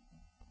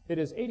 It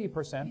is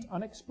 80%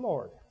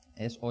 unexplored.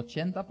 Es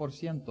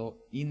 80%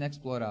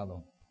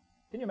 inexplorado.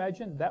 Can you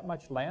imagine that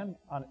much land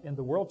in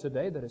the world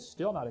today that is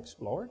still not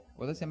explored?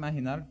 ¿Puedes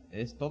imaginar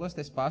es todo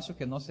este espacio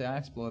que no se ha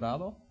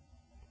explorado?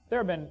 There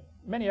have been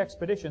many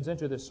expeditions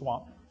into this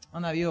swamp.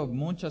 Han habido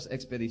muchas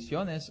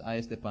expediciones a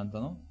este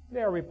pantano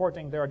They are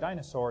reporting there are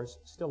dinosaurs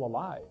still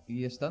alive.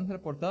 y están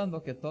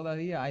reportando que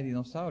todavía hay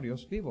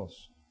dinosaurios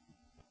vivos.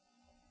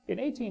 In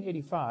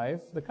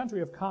 1885, the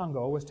country of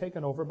Congo was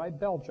taken over by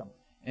Belgium.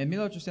 En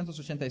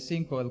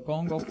 1885 el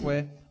Congo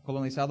fue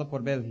colonizado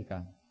por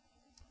Bélgica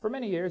For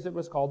many years, it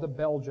was called the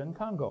Belgian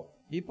Congo.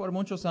 y por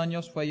muchos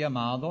años fue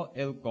llamado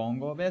el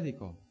Congo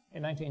Bélgico.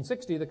 In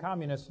 1960, the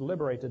communists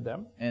liberated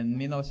them. En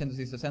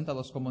 1960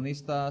 los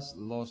comunistas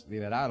los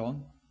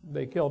liberaron,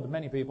 They killed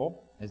many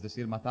people. es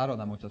decir, mataron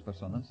a muchas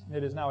personas,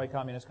 It is now a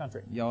communist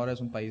country. y ahora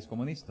es un país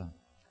comunista.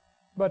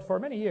 But for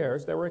many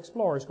years, there were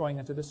explorers going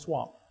into this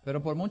swamp.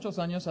 Pero por muchos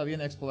años habían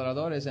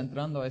exploradores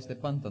entrando a este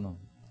pantano.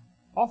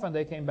 Often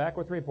they came back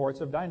with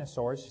reports of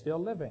dinosaurs still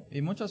living.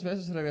 Y muchas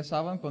veces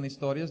regresaban con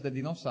historias de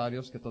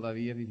dinosaurios que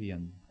todavía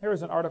vivían. Here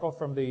is an article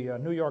from the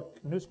New York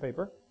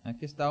newspaper.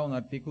 Aquí está un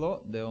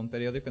artículo de un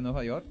periódico en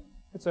Nueva York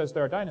It says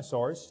there are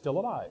dinosaurs still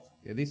alive.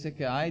 que dice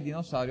que hay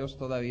dinosaurios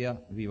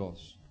todavía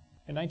vivos.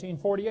 In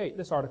 1948,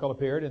 this article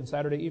appeared in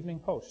Saturday Evening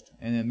Post.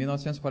 En el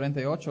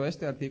 1948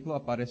 este artículo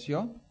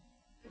apareció.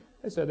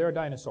 They said there are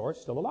dinosaurs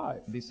still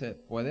alive. Dice,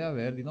 puede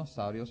haber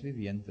dinosaurios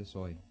vivientes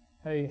hoy.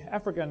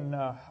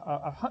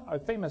 A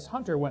famous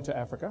hunter went to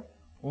Africa.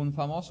 Un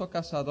famoso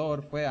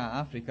cazador fue a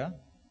África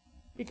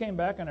He came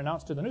back and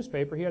announced to the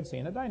newspaper he had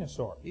seen a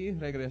dinosaur. y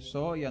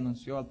regresó y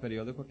anunció al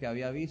periódico que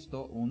había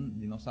visto un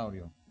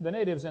dinosaurio. The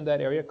natives in that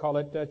area call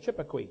it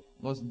Chippeque.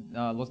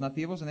 Los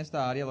nativos en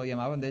esta área lo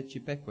llamaban de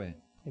Chipekwe.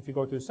 If you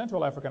go to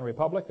Central African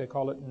Republic, they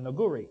call it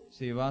Nguri.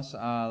 Si vas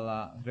a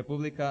la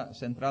República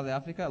Central de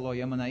África, lo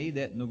llaman ahí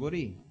de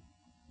Nguri.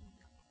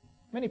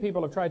 Many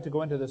people have tried to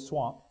go into this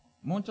swamp.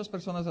 Muchas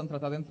personas han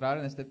tratado de entrar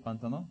en este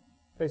pantano.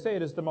 They say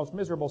it is the most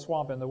miserable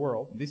swamp in the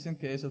world. Dicen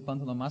que es el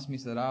pantano más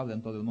miserable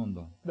en todo el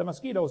mundo. The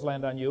mosquitoes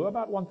land on you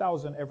about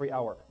 1,000 every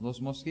hour. Los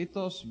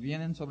mosquitos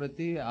vienen sobre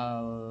ti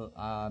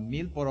a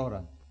 1000 por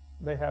hora.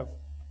 They have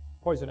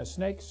poisonous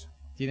snakes,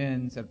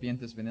 Tienen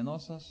serpientes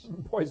venenosas,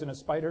 poisonous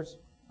spiders,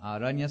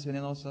 arañas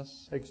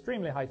venenosas,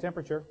 extremely high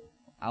temperature,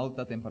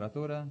 alta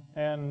temperatura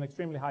and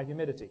extremely high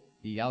humidity.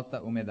 y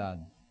alta humedad.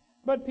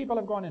 But people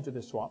have gone into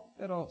this swamp.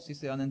 Pero sí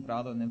se han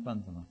entrado en el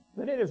pantano.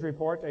 The natives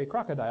report a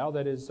crocodile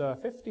that is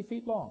 50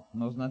 feet long.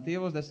 Los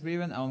nativos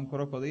describen a un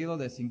crocodilo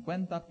de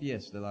 50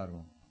 pies de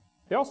largo.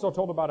 They also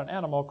told about an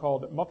animal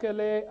called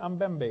Mokele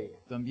Ambembe.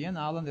 También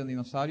hablan de un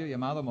dinosaurio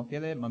llamado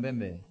Mokele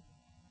Mabembe.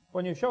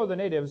 When you show the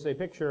natives a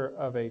picture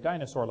of a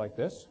dinosaur like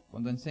this,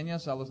 Cuando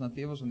enseñas a los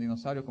nativos un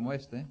dinosaurio como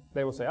este,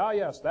 they will say, ah,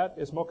 yes, that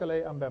is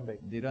Mokele Ambembe.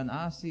 dirán,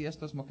 sí,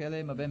 esto es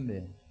Mokele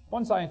Mabembe.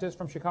 One scientist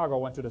from Chicago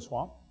went to the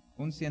swamp.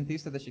 Un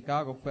cientista de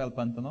Chicago fue al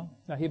pantano.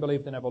 Now, he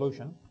believed in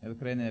evolution. Él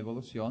cree en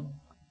evolución.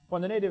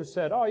 When the natives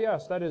said, oh,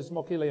 yes, that is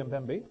Mokele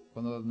Mbembe,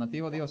 Cuando el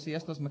nativo dijo, sí,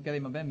 esto es Mokele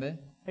Mabembe,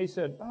 he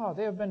said,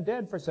 they have been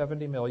dead for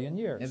 70 million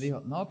years. él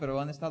dijo, no, pero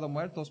han estado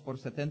muertos por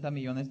 70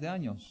 millones de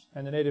años.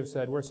 And the natives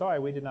said, we're sorry,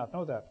 we did not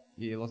know that.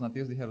 Y los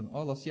nativos dijeron,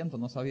 lo siento,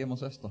 no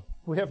sabíamos esto.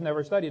 We have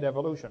never studied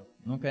evolution.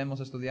 Nunca hemos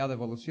estudiado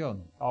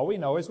evolución. All we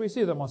know is we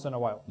see them once in a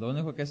while. Lo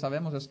único que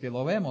sabemos es que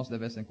lo vemos de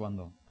vez en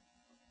cuando.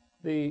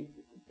 The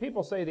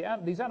people say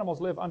these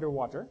animals live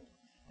underwater.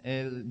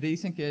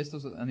 Dicen que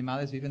estos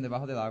animales viven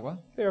debajo del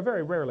agua They are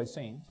very rarely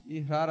seen.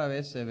 y rara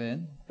vez se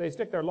ven. They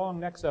stick their long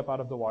necks up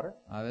out of the water,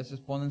 A veces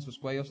ponen sus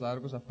cuellos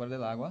largos afuera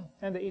del agua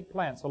and they eat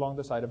plants along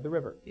the side of the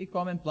river. y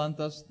comen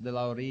plantas de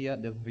la orilla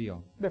del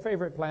río. Their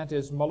favorite plant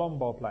is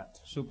malombo plant.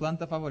 Su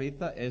planta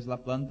favorita es la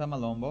planta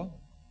malombo.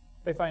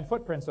 They find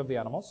footprints of the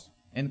animals.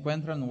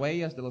 Encuentran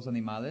huellas de los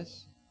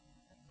animales.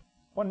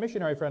 One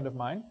missionary friend of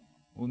mine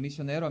Un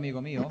misionero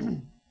amigo mío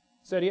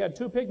said he had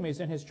 2 pygmies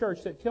in his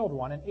church that killed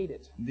one and ate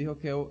it. dijo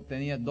que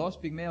tenía 2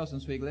 pigmeos en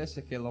su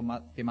iglesia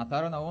que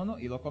mataron a uno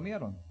y lo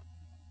comieron.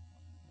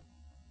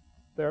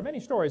 There are many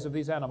stories of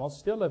these animals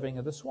still living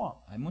in the swamp.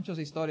 Hay muchas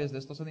historias de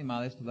estos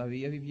animales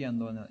todavía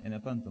viviendo en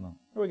el pantano.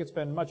 We could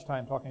spend much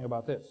time talking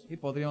about this. Y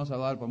podríamos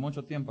hablar por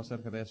mucho tiempo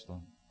acerca de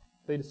esto.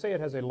 They say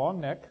it has a long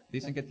neck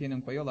Dicen que tiene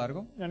un cuello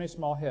largo and a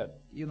small head.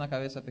 y una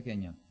cabeza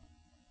pequeña.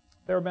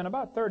 There have been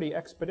about 30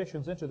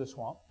 expeditions into the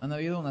swamp. Han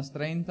habido unas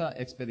 30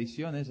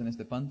 expediciones en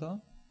este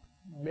pantano,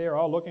 They are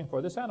all looking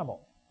for this animal.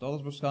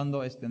 todos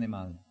buscando este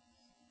animal.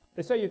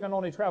 They say you can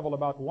only travel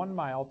about 1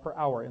 mile per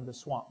hour in the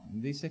swamp.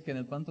 Dice que en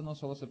el pantano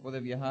solo se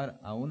puede viajar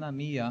a 1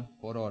 milla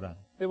por hora.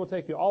 It will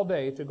take you all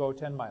day to go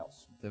 10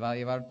 miles. Te va a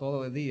llevar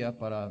todo el día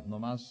para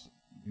nomás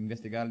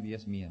investigar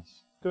 10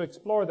 millas. To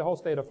explore the whole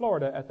state of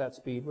Florida at that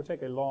speed would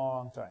take a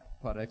long time.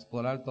 Para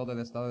explorar todo el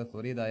estado de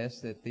Florida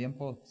este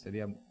tiempo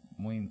sería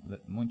muy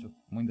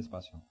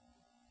despacio.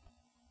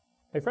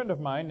 A friend of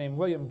mine named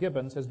William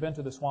Gibbons has been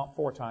to the swamp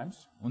 4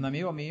 times. Un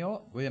amigo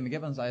mío, William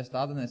Gibbons, ha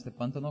estado en este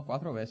pantano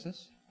 4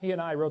 veces He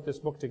and I wrote this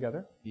book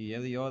together. y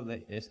él y yo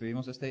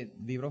escribimos este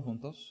libro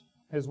juntos.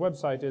 His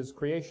website is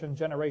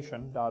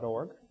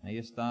creationgeneration.org. Ahí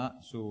está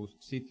su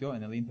sitio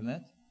en el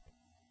internet.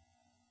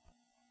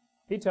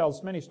 He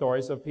tells many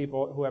stories of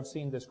people who have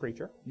seen this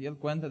creature. Y él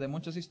cuenta de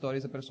muchas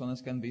historias de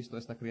personas que han visto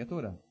esta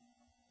criatura.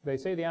 They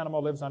say the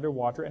animal lives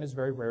underwater and is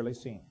very rarely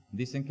seen.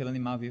 Dicen que el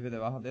animal vive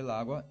debajo del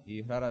agua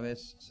y rara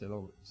vez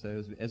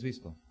es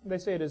visto. They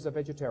say it is a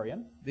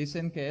vegetarian,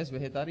 Dicen que es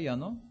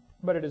vegetariano,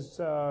 but it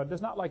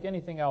does not like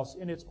anything else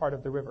in its part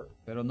of the river.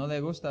 pero no le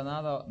gusta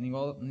nada,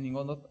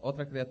 ninguna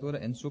otra criatura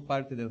en su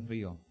parte del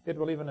río. It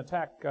will even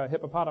attack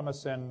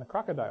hippopotamus and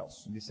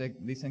crocodiles.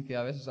 Dicen que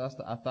a veces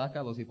hasta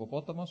ataca a los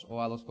hipopótamos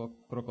o a los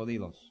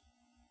crocodilos.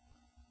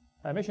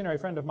 A missionary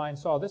friend of mine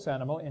saw this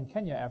animal in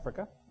Kenya,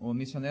 Africa. Un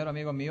misionero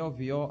amigo mío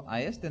vio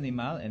a este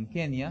animal en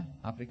Kenia,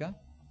 África,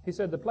 He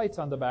said the plates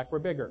on the back were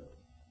bigger.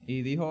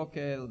 y dijo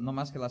que no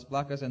más que las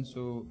placas en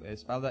su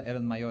espalda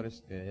eran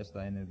mayores que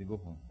esta en el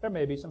dibujo. There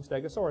may be some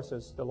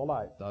stegosauruses still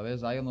alive. Tal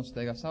vez hay unos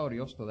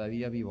stegosaurios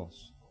todavía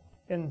vivos.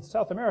 In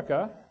South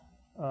America,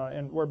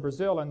 where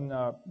Brazil and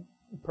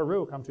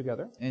Peru come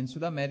together, En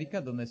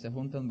Sudamérica, donde se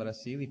juntan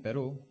Brasil y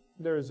Perú,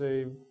 there is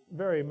a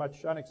very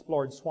much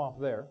unexplored swamp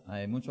there.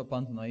 hay mucho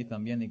pantano ahí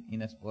también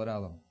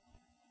inexplorado.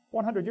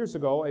 100 years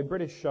ago, a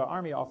British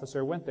Army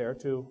officer went there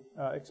to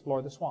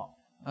explore the swamp.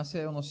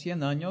 Hace unos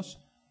 100 años,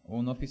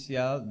 un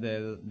oficial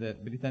del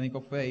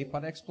británico fue ahí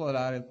para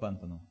explorar el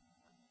pantano.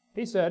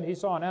 He said he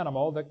saw an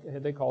animal that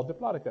they called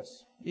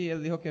Diplodocus. Y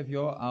él dijo que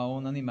vio a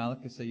un animal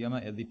que se llama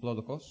el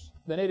diplodocus.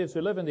 The natives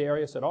who live in the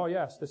area said, oh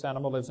yes, this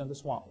animal lives in the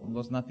swamp.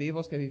 Los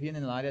nativos que vivían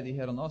en el área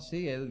dijeron, oh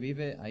sí, él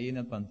vive ahí en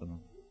el pantano.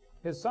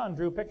 His son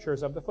drew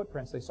pictures of the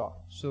footprints they saw.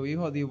 Su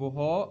hijo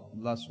dibujó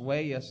las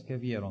huellas que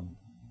vieron.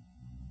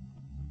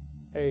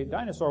 A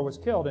dinosaur was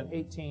killed in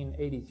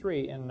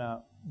 1883 in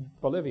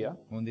Bolivia.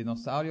 Un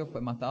dinosaurio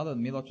fue matado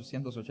en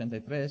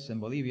 1883 en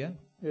Bolivia.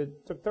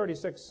 It took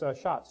 36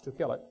 shots to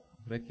kill it.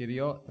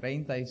 Requirió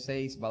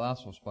 36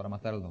 balazos para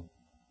matarlo.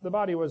 The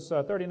body was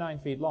 39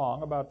 feet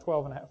long, about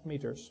 12 and a half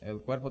meters. El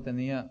cuerpo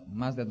tenía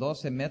más de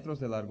 12 metros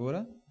de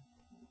largura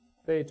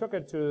They took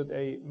it to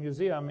a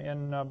museum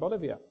in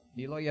Bolivia.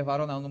 y lo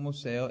llevaron a un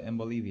museo en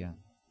Bolivia.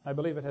 I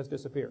believe it has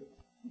disappeared.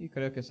 Y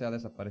creo que se ha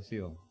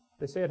desaparecido.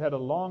 They say it had a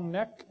long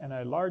neck and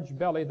a large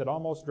belly that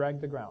almost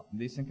dragged the ground.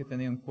 Dicen que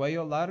tenía un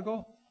cuello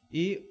largo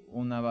y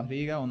una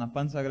barriga, una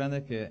panza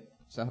grande que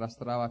se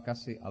arrastraba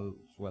casi al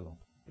suelo.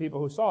 People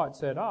who saw it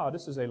said,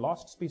 this is a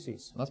lost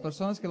species. Las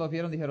personas que lo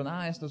vieron dijeron,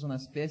 esto es una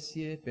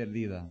especie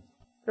perdida.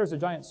 There's a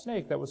giant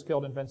snake that was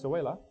killed in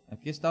Venezuela.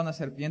 Aquí está una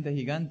serpiente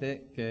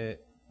gigante que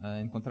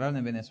encontraron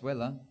en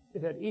Venezuela.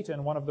 It had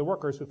eaten one of the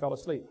workers who fell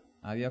asleep.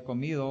 Había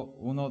comido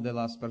uno de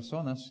las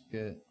personas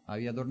que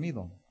había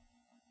dormido.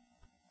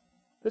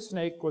 This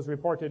snake was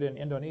reported in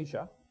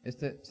Indonesia.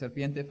 Esta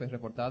serpiente fue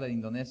reportada en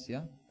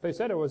Indonesia. They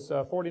said it was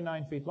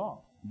 49 feet long.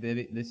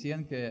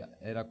 Decían que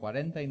era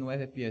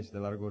 49 pies de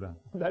largura.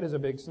 That is a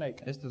big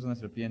snake. Esta es una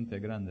serpiente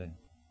grande.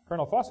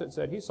 Colonel Fawcett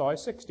said he saw a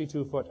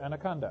 62-foot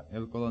anaconda.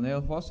 El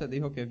coronel Fosse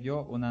dijo que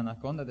vio una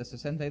anaconda de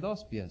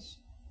 62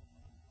 pies.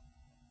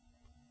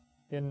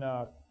 In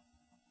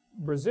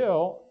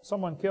Brazil,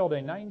 someone killed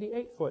a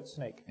 98-foot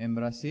snake. En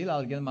Brasil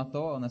alguien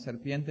mató a una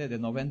serpiente de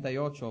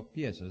 98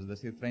 pies, es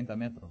decir, 30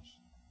 metros.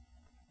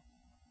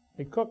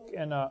 A cook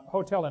in a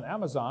hotel in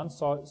Amazon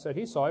said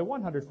he saw a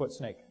 100-foot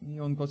snake. Y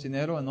un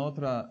cocinero en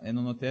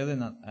un hotel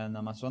en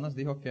Amazonas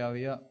dijo que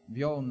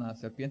vio una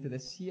serpiente de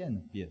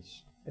 100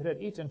 pies, It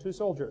had eaten 2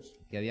 soldiers.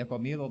 que había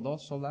comido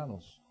 2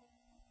 soldados.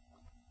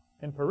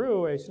 In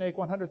Peru, a snake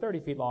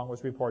 130 feet long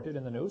was reported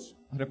in the news.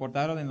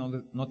 Reportaron en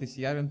el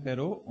noticiario en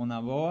Perú una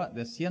boa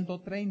de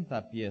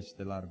 130 pies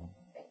de largo.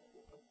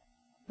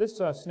 This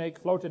snake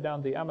floated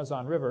down the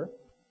Amazon River.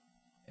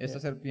 Esta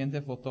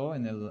serpiente flotó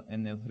en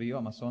el río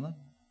Amazonas.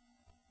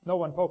 No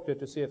one poked it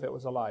to see if it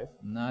was alive.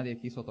 Nadie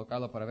quiso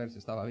tocarlo para ver si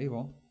estaba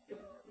vivo.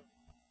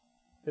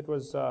 It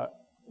was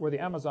where the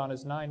Amazon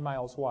is 9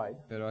 miles wide.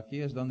 Pero aquí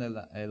es donde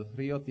el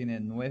río tiene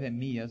 9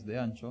 millas de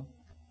ancho.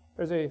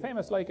 There's a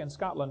famous lake in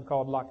Scotland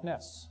called Loch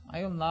Ness.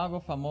 Hay un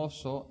lago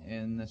famoso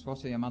en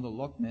Escocia llamado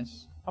Loch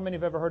Ness. How many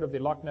have ever heard of the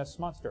Loch Ness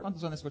Monster?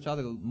 ¿Cuántos han escuchado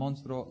del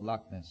monstruo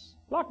Loch Ness?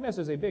 Loch Ness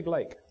is a big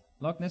lake.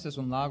 Loch Ness es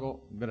un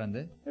lago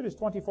grande. It is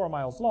 24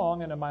 miles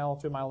long and a mile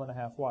to a mile and a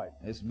half wide.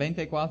 Es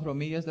 24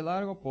 millas de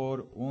largo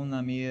por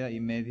 1,5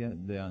 millas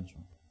de ancho.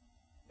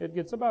 It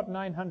gets about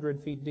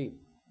 900 feet deep.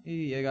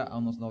 Y llega a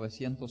unos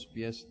 900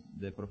 pies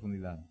de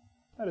profundidad.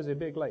 That is a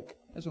big lake.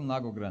 Es un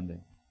lago grande.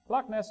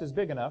 Loch Ness is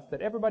big enough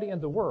that everybody in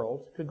the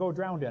world could go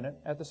drowned in it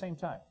at the same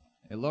time.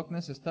 El Loch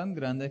Ness es tan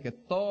grande que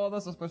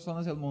todas las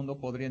personas del mundo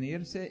podrían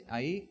irse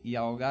ahí y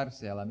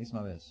ahogarse a la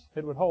misma vez.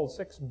 It would hold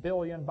 6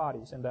 billion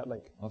bodies in that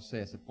lake. O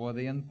sea, se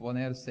podrían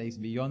poner 6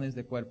 billones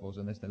de cuerpos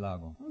en este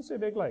lago. It's a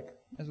big lake.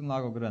 Es un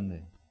lago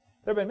grande.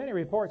 There have been many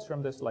reports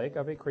from this lake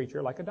of a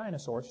creature like a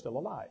dinosaur still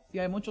alive. Y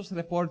hay muchos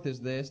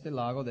reportes de este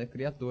lago de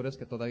criaturas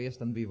que todavía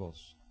están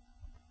vivos.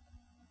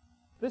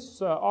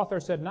 This author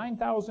said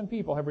 9,000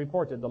 people have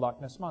reported the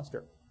Loch Ness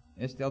Monster.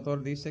 Este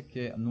autor dice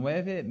que han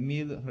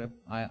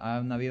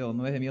habido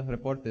 9,000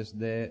 reportes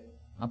de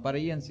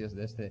apariencias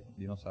de este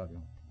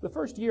dinosaurio. The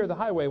first year the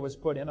highway was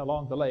put in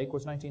along the lake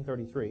was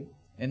 1933.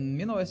 En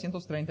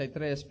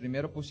 1933,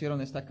 primero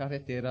pusieron esta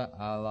carretera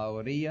a la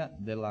orilla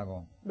del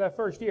lago. That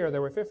first year, there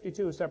were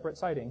 52 separate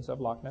sightings of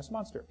Loch Ness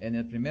Monster. En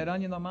el primer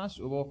año nomás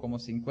hubo como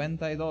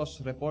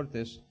 52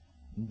 reportes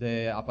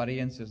de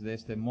apariencias de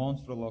este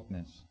monstruo Loch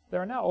Ness.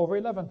 There are now over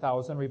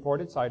 11,000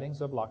 reported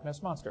sightings of Loch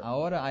Ness Monster.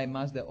 Ahora hay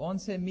más de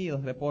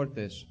 11,000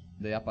 reportes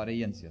de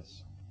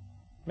apariencias.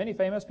 Many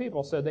famous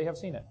people said they have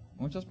seen it.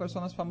 Muchas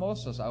personas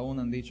famosas aún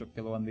han dicho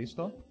que lo han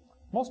visto.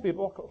 Most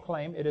people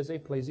claim it is a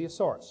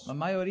plesiosaurus. La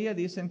mayoría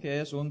dicen que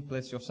es un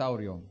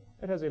plesiosaurio.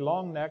 It has a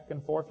long neck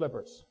and 4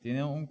 flippers.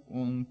 Tiene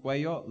un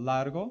cuello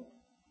largo.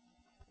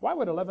 Why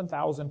would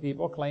 11,000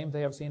 people claim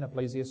they have seen a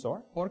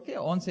plesiosaur? ¿Por qué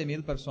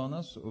 11,000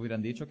 personas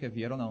hubieran dicho que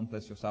vieron a un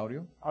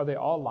plesiosaurio? Are they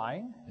all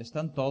lying?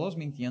 ¿Están todos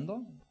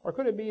mintiendo? Or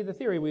could it be the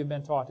theory we've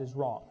been taught is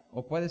wrong?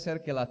 ¿O puede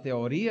ser que la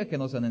teoría que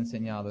nos han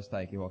enseñado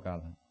está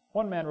equivocada?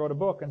 One man wrote a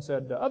book and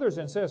said, others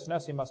insist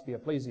Nessie must be a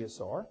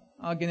plesiosaur.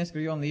 Alguien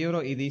escribió un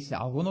libro y dice,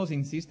 algunos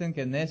insisten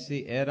que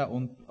Nessie era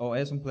o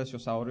es un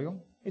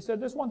plesiosaurio. He said,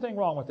 there's one thing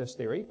wrong with this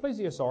theory.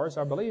 Plesiosaurs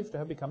are believed to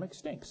have become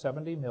extinct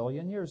 70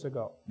 million years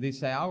ago.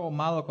 Dice, algo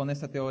malo con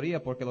esta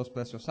teoría porque los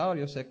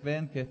plesiosaurios se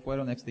creen que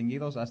fueron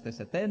extinguidos hasta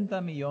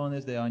 70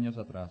 millones de años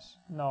atrás.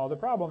 No, the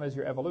problem is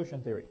your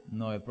evolution theory.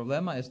 No, el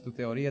problema es tu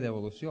teoría de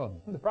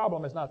evolución. The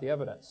problem is not the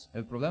evidence.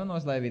 El problema no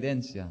es la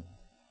evidencia.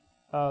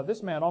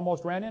 This man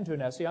almost ran into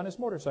Nessie on his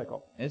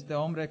motorcycle. Este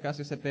hombre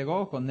casi se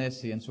pegó con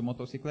Nessie en su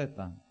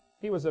motocicleta.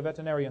 He was a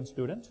veterinarian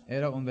student.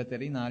 Era un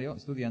veterinario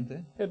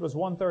estudiante. It was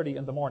 1:30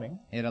 in the morning.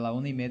 Era la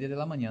 1:30 de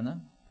la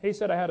mañana. He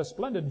said, I had a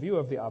splendid view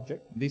of the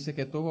object. Dice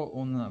que tuvo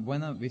un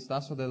buen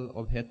vistazo del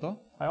objeto.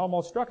 I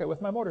almost struck it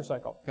with my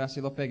motorcycle. Casi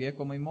lo pegué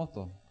con mi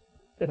moto.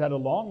 It had a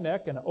long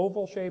neck and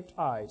oval-shaped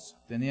eyes.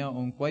 Tenía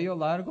un cuello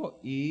largo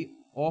y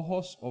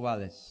ojos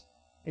ovales.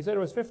 He said it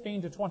was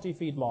 15 to 20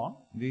 feet long.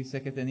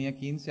 Dice que tenía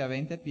 15 a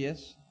 20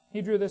 pies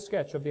He drew this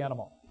sketch of the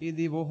animal. y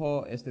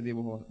dibujó este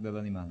dibujo del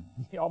animal.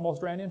 He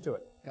almost ran into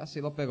it. Casi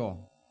lo pegó.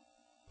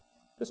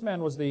 This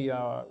man was the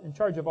in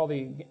charge of all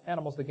the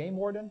animals, the game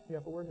warden. Do you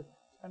have a word in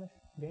Spanish?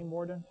 Game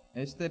warden.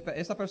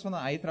 Esta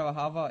persona ahí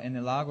trabajaba en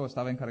el lago,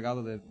 estaba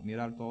encargado de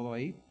mirar todo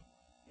ahí.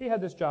 He had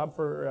this job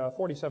for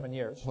 47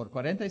 years. Por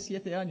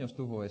 47 años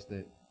tuvo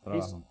este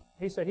trabajo.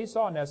 He said he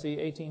saw Nessie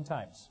 18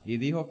 times. Y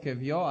dijo que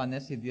vio a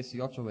Nessie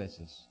 18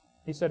 veces.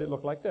 He said it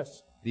looked like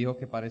this. Dijo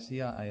que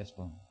parecía a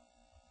esto.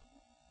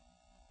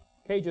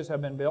 Cages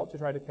have been built to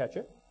try to catch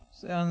it.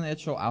 Se han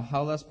hecho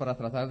jaulas para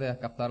tratar de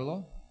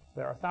captarlo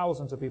There are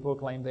thousands of people who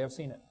claim they have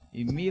seen it.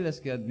 y miles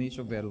que han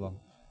dicho verlo.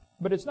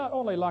 But it's not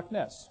only Loch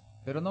Ness.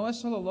 Pero no es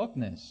solo Loch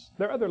Ness.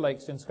 There are other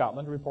lakes in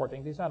Scotland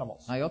reporting these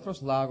animals. Hay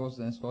otros lagos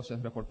en Escocia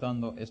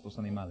reportando estos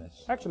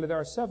animales. Actually, there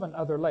are 7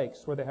 other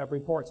lakes where they have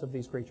reports of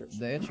these creatures.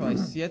 De hecho, hay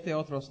 7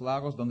 otros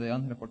lagos donde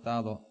han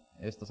reportado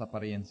estas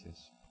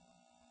apariencias.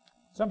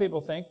 Some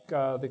people think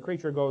the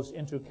creature goes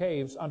into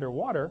caves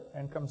underwater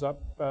and comes up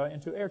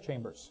into air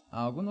chambers.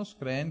 Algunos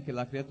creen que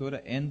la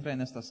criatura entra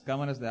en estas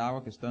cámaras de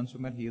agua que están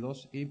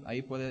sumergidos y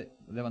ahí puede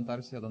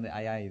levantarse donde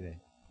hay aire.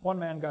 One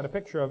man got a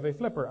picture of a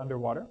flipper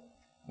underwater.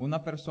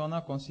 Una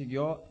persona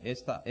consiguió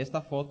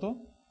esta foto.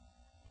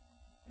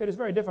 It is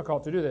very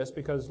difficult to do this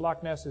because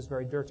Loch Ness is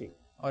very dirty.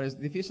 Ahora es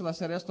difícil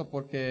hacer esto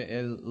porque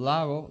el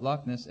lago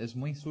Loch Ness es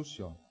muy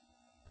sucio.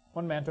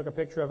 One man took a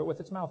picture of it with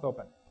its mouth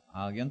open.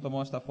 Alguien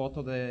tomó esta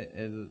foto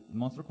del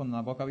monstruo con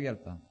la boca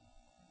abierta.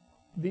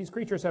 These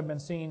creatures have been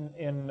seen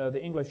in the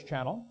English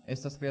Channel.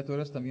 Estas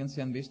criaturas también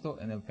se han visto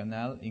en el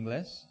canal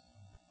inglés.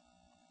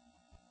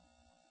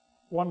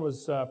 One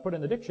was put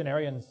in the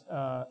dictionary in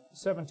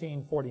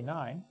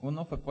 1749.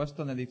 Uno fue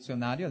puesto en el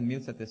diccionario en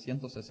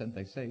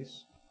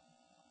 1766.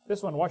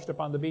 This one washed up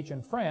on the beach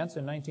in France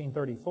in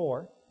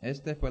 1934.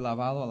 Este fue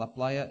lavado a la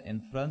playa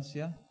en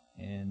Francia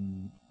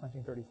en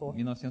 1934.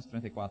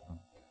 1934.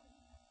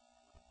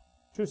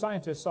 2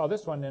 scientists saw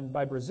this one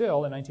by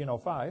Brazil in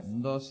 1905.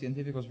 Dos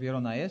científicos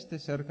vieron a este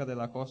cerca de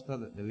la costa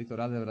del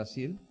litoral de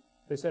Brasil.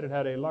 They said it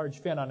had a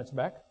large fin on its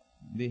back.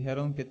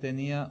 Dijeron que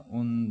tenía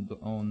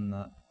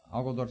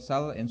algo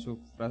dorsal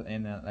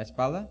en la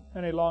espalda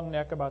And a long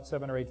neck about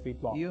 7 or 8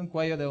 feet long. y un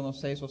cuello de unos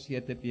 6 o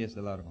 7 pies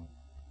de largo.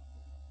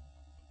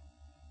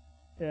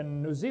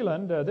 In New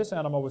Zealand, this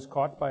animal was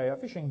caught by a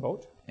fishing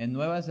boat. En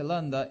Nueva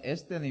Zelanda,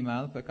 este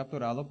animal fue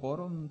capturado por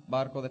un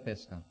barco de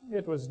pesca.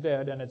 It was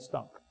dead and it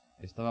stunk.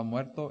 Estaba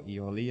muerto y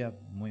olía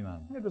muy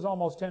mal. It was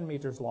almost 10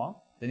 meters long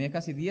Tenía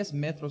casi 10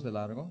 metros de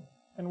largo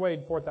and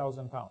weighed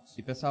 4,000 pounds.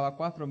 y pesaba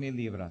 4,000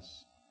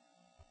 libras.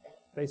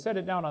 They set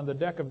it down on the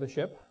deck of the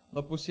ship,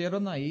 Lo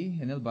pusieron ahí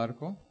en el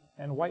barco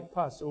and white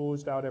pus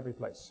oozed out every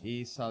place.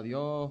 y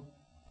salió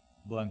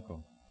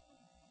blanco.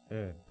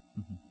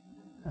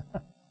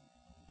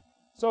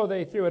 So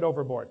they threw it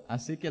overboard.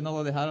 Así que no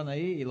lo dejaron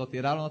ahí y lo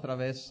tiraron otra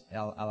vez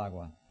al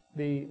agua.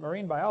 The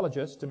marine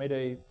biologist made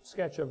a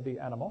sketch of the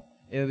animal.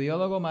 El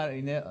biólogo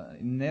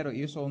marinero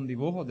hizo un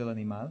dibujo del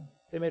animal.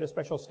 They made a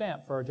special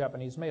stamp for a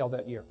Japanese male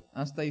that year.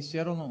 Hasta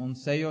hicieron un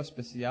sello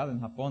especial en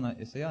Japón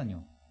ese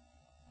año.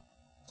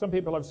 Some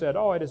people have said,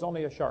 oh, it is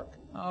only a shark.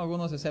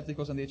 Algunos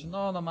escépticos han dicho,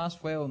 no, nomás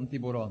fue un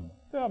tiburón.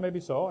 Yeah, maybe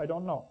so, I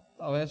don't know.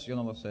 Tal vez, yo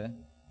no lo sé.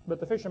 but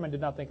the fishermen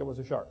did not think it was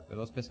a shark. Pero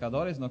los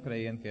pescadores no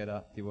creían que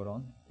era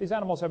tiburón. These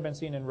animals have been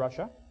seen in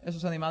Russia.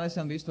 Esos animales se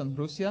han visto en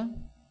Rusia.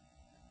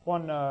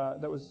 One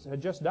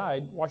had just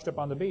died, washed up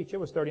on the beach. It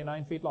was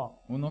 39 feet long.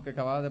 Uno que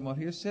acababa de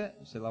morirse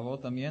se lavó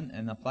también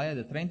en la playa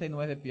de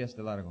 39 pies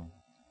de largo.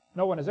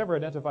 No one has ever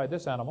identified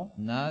this animal.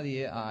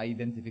 Nadie ha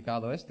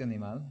identificado este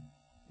animal.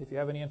 If you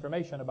have any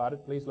information about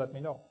it, please let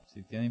me know.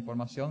 Si tiene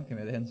información, que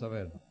me dejen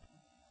saber.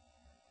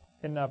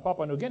 In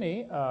Papua New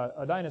Guinea,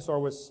 a dinosaur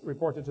was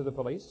reported to the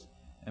police.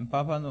 En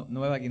Papua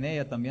Nueva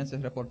Guinea también se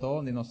reportó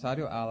un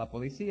dinosaurio a la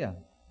policía.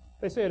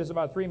 They say it is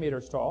about 3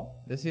 meters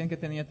tall Decían que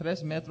tenía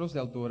 3 metros de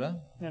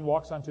altura and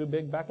walks on 2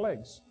 big back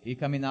legs. y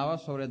caminaba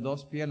sobre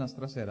 2 piernas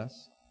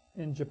traseras.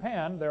 In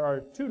Japan, there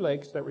are 2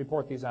 lakes that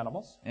report these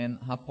animals. En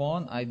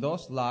Japón hay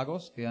 2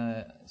 lagos que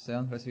se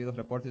han recibido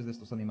reportes de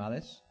estos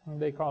animales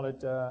They call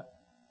it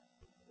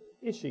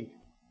Ishi.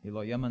 y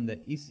lo llaman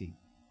de Isi.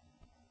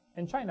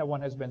 In China,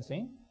 one has been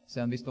seen.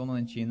 Se han visto uno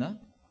en China.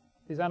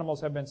 These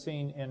animals have been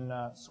seen in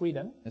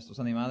Sweden. Estos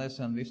animales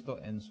se han visto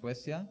en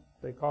Suecia.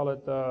 They call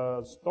it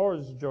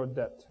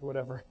Storsjordet,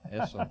 whatever.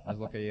 Eso es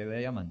lo que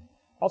le llaman.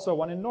 Also,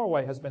 one in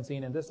Norway has been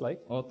seen in this lake,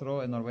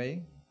 Otro en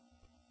Noruega,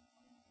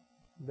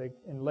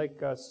 in Lake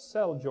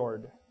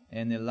Seljord.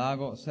 en el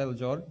lago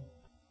Seljord.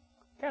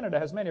 Canada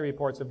has many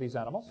reports of these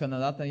animals.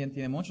 Canadá también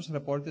tiene muchos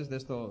reportes de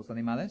estos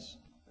animales.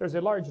 There's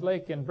a large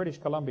lake in British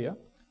Columbia.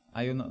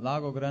 Hay un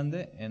lago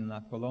grande en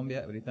la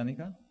Colombia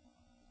británica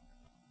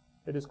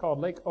It is called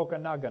Lake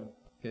Okanagan.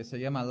 que se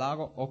llama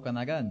Lago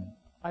Okanagan.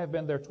 I have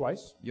been there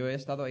twice. Yo he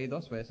estado ahí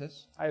 2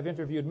 veces. I have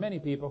interviewed many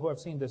people who have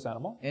seen this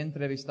animal. He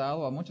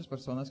entrevistado a muchas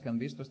personas que han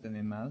visto este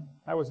animal.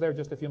 I was there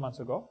just a few months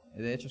ago.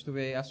 De hecho,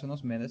 estuve ahí hace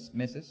unos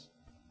meses.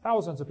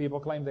 Thousands of people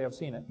claim they have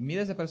seen it.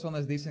 Miles de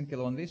personas dicen que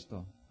lo han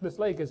visto. This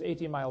lake is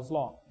 80 miles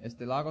long.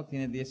 Este lago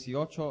tiene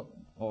 18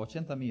 o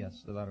 80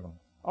 millas de largo.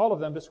 All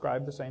of them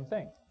describe the same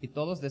thing. Y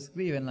todos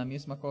describen la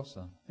misma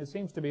cosa. It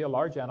seems to be a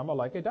large animal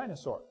like a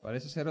dinosaur.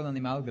 Parece ser un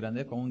animal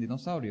grande como un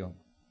dinosaurio.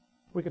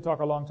 We could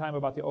talk a long time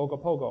about the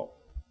Ogopogo.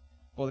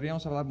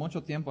 Podríamos hablar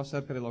mucho tiempo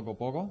acerca del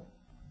ogopogo.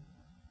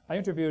 I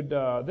interviewed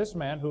this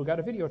man who got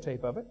a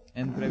videotape of it.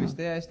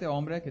 Entrevisté a este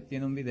hombre que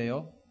tiene un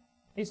video.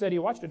 He said he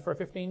watched it for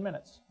 15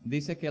 minutes.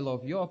 Dice que lo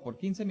vio por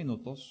 15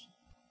 minutos.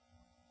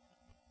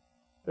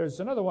 There's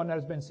another one that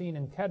has been seen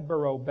in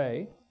Cadborough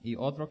Bay. Y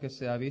otro que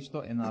se ha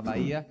visto en la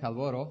bahía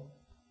Calvoro.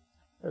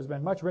 There's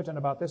been much written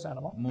about this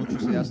animal. Mucho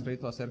se ha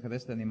escrito acerca de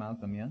este animal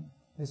también.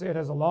 They say it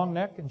has a long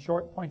neck and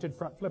short pointed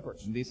front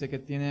flippers. Dice que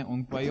tiene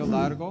un cuello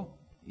largo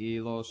y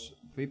los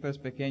flippers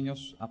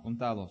pequeños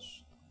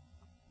apuntados.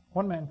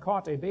 One man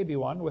caught a baby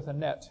one with a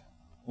net.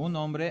 Un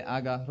hombre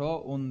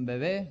agarró un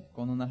bebé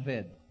con una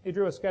red He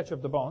drew a sketch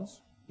of the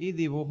bones, y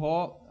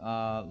dibujó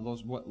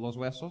los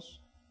huesos,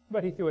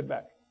 but he threw it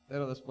back.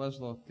 pero después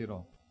lo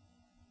tiró.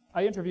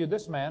 I interviewed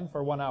this man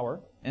for 1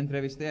 hour.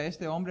 Entrevisté a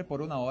este hombre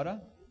por 1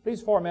 hora.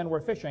 These 4 men were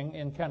fishing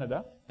in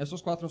Canada,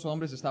 Estos 4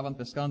 hombres estaban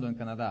pescando en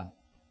Canadá,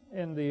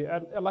 in the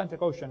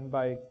Atlantic Ocean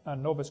by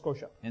Nova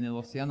Scotia. en el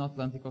Océano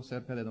Atlántico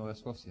cerca de Nueva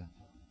Escocia.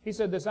 He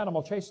said this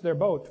animal chased their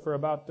boat for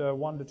about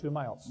 1 to 2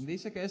 miles.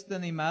 Dice que este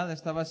animal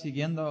estaba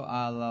siguiendo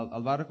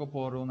al barco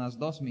por unas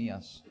 2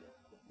 millas.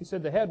 He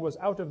said the head was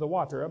out of the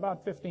water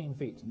about 15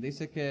 feet.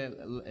 Dice que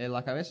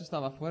la cabeza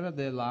estaba fuera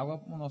del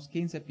agua unos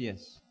 15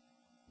 pies.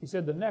 He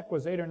said the neck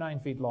was 8 or 9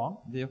 feet long.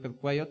 Dijo que el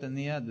cuello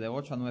tenía de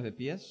 8 a 9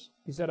 pies.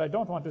 He said, I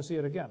don't want to see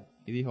it again.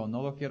 Y dijo,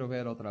 no lo quiero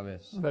ver otra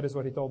vez. That is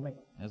what he told me.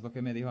 Es lo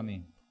que me dijo a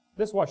mí.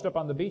 This washed up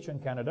on the beach in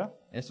Canada.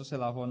 Esto se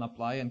lavó en la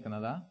playa en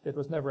Canadá. It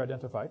was never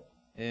identified.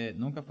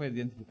 Nunca fue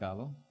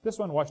identificado. This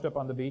one washed up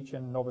on the beach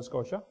in Nova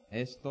Scotia.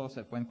 Esto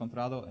se fue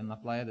encontrado en la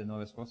playa de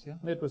Nueva Escocia.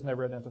 It was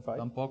never identified.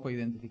 Tampoco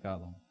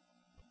identificado.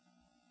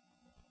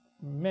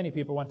 Many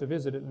people went to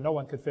visit it and no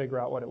one could figure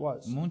out what it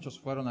was. Muchos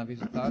fueron a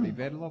visitar y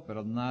verlo,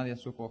 pero nadie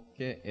supo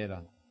qué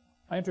era.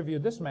 I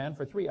interviewed this man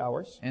for 3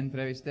 hours.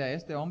 Entrevisté a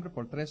este hombre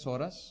por 3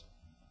 horas.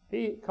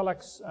 He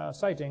collects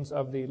sightings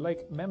of the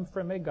Lake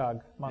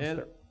Memphremagog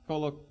monster.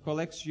 Él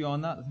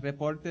colecciona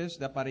reportes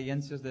de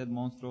apariencias de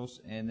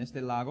monstruos en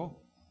este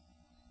lago,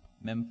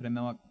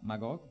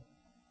 Memphremagog.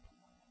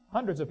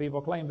 Hundreds of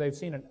people claim they've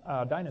seen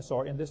a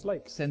dinosaur in this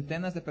lake.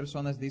 Centenas de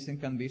personas dicen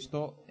que han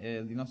visto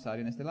el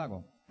dinosaurio en este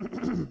lago.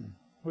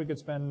 We could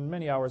spend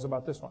many hours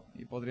about this one.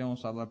 Y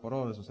podríamos hablar por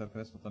horas acerca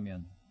de esto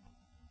también.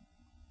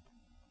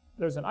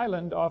 There's an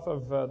island off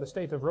of the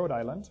state of Rhode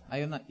Island.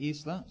 Hay una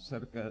isla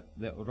cerca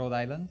de Rhode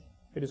Island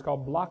It is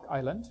called Block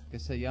Island. que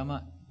se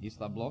llama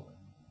Isla Block.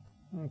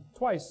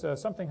 Twice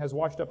something has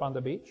washed up on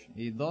the beach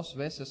Y 2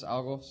 veces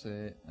algo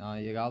se ha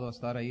llegado a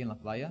estar ahí en la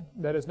playa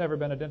that has never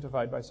been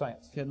identified by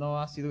science. que no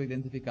ha sido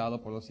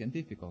identificado por los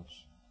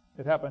científicos.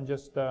 It happened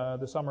just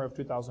the summer of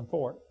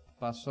 2004.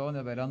 Pasó en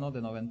el verano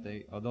de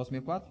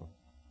 2004.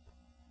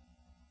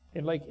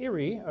 In Lake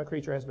Erie, a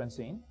creature has been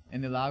seen.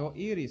 En el lago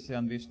Erie se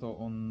han visto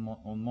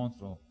un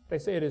monstruo. They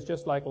say it is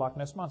just like Loch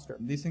Ness Monster.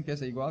 Dicen que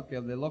es igual que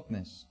el de Loch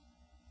Ness.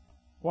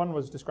 One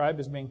was described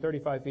as being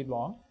 35 feet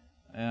long.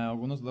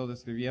 Algunos lo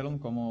describieron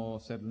como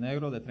ser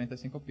negro de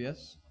 35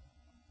 pies.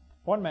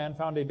 One man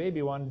found a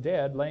baby one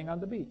dead laying on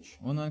the beach.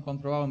 Uno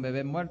encontró a un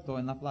bebé muerto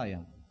en la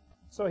playa.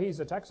 So he's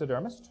a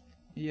taxidermist.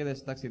 Y él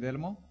es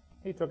taxidermo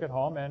He took it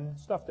home and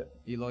stuffed it.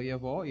 y lo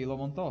llevó y lo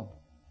montó.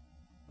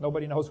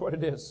 Nobody knows what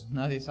it is.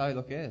 Nadie sabe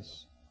lo que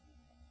es.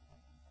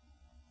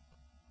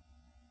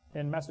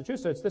 In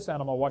Massachusetts, this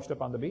animal washed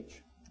up on the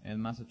beach. En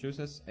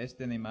Massachusetts,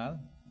 este animal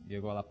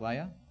llegó a la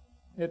playa,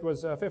 It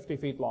was 50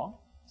 feet long,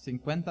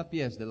 50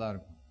 pies de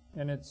largo,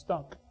 and it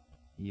stunk.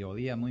 y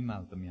olía muy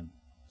mal también.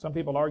 Some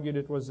people argued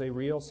it was a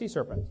real sea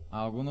serpent.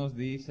 Algunos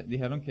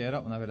dijeron que era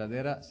una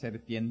verdadera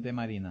serpiente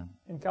marina.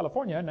 In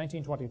California, in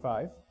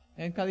 1925,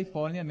 En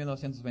California, en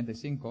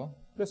 1925,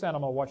 this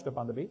animal washed up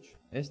on the beach.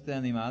 este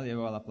animal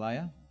llegó a la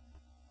playa.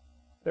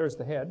 There's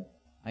the head.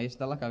 Ahí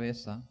está la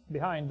cabeza.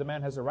 Behind, the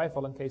man has a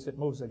rifle in case it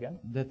moves again.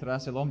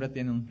 Detrás el hombre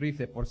tiene un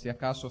rifle por si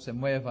acaso se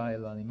mueva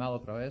el animal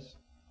otra vez.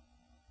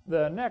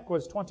 The neck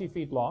was 20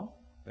 feet long,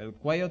 El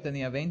cuello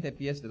tenía 20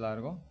 pies de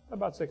largo,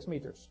 about 6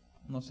 meters,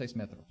 unos 6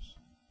 metros,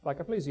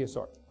 like a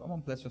plesiosauр. como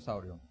un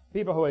plesiosaurio.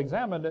 People who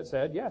examined it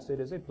said, yes, it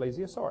is a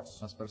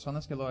plesiosaurus. Las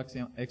personas que lo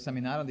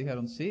examinaron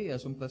dijeron, sí,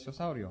 es un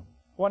plesiosaurio.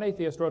 One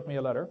atheist wrote me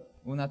a letter.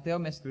 Un ateo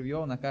me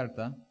escribió una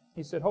carta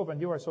He said, Hovind,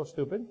 you are so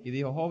stupid. y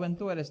dijo, joven,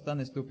 tú eres tan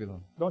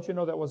estúpido. Don't you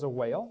know that was a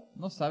whale?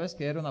 ¿No sabes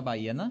que era una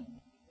ballena?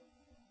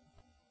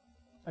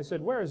 I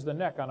said, where is the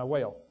neck on a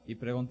whale? Y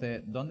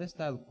pregunté, ¿dónde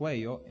está el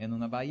cuello en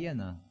una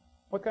ballena?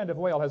 What kind of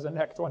whale has a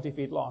neck 20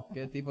 feet long?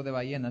 ¿Qué tipo de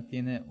ballena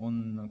tiene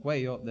un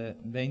cuello de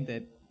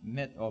 20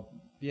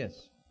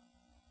 pies?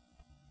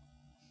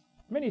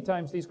 Many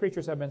times these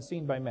creatures have been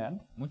seen by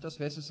men, Muchas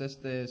veces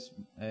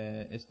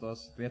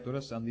estas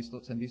criaturas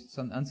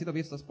han sido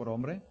vistas por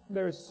hombre.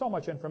 there is so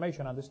much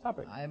information on this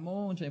topic. Hay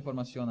mucha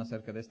información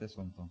acerca de este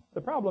asunto.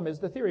 The problem is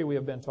the theory we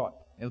have been taught.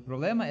 El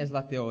problema es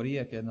la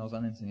teoría que nos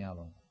han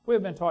enseñado. We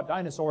have been taught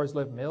dinosaurs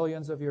lived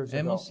millions of years ago.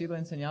 Hemos sido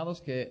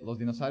enseñados que los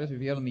dinosaurios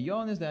vivieron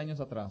millones de años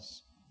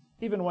atrás.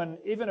 Even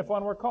if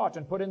one were caught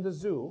and put in the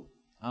zoo,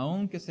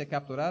 Aunque se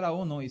capturara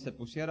uno y se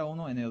pusiera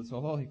uno en el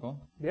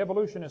zoológico, the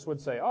evolutionists would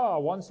say,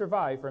 one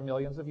survived for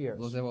millions of years.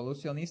 los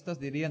evolucionistas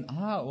dirían,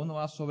 uno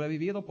ha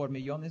sobrevivido por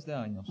millones de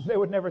años. They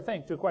would never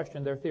think to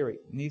question their theory.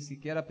 Ni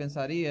siquiera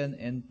pensarían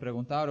en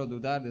preguntar o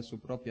dudar de su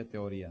propia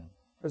teoría.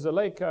 There's a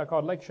lake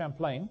called Lake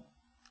Champlain.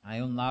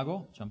 Hay un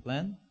lago,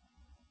 Champlain.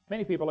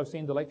 Many people have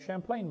seen the Lake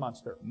Champlain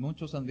monster.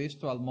 Muchos han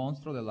visto al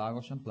monstruo del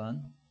lago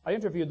Champlain. I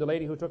interviewed the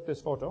lady who took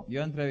this photo.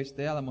 Yo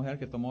entrevisté a la mujer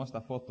que tomó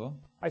esta foto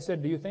I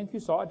said, do you think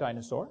you saw a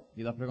dinosaur?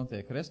 y la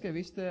pregunté, ¿crees que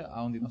viste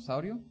a un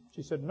dinosaurio?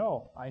 She said,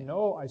 no, I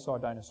know I saw a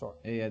dinosaur.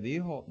 Ella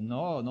dijo,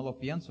 no, no lo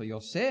pienso, yo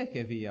sé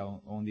que vi a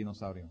un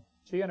dinosaurio.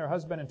 She and her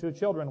husband and 2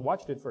 children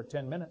watched it for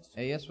 10 minutes.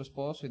 Ella, su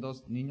esposo y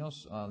 2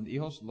 niños,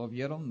 hijos lo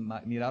vieron,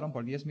 miraron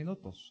por 10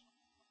 minutos.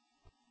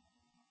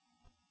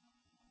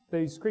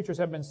 These creatures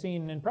have been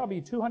seen in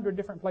probably 200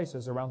 different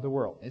places around the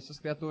world. Estas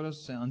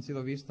criaturas han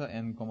sido vistas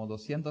en como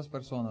 200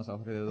 personas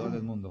alrededor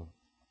del mundo.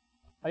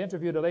 I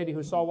interviewed a lady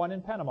who saw one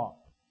in Panama.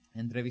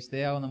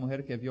 Entrevisté a una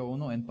mujer que vio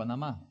uno en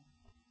Panamá.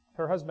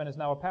 Her husband is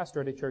now a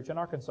pastor at a church in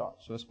Arkansas.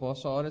 Su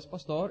esposo ahora es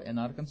pastor en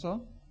Arkansas.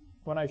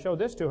 When I showed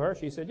this to her,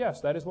 she said,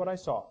 yes, that is what I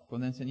saw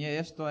Cuando enseñé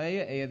esto a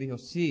ella, ella dijo,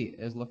 sí,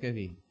 es lo que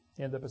vi.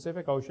 in the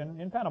Pacific Ocean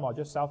in Panama,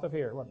 just south of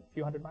here, what, a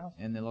few hundred miles?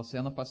 En el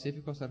Océano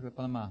Pacífico cerca de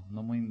Panamá,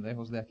 no muy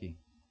lejos de aquí.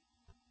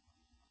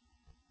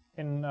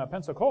 In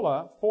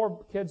Pensacola,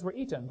 4 kids were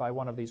eaten by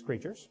one of these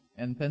creatures.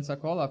 En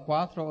Pensacola,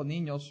 4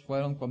 niños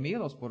fueron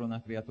comidos por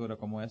una criatura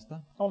como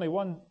esta. Only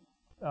one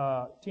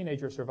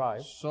teenager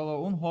survived.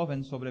 Solo un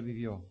joven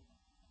sobrevivió.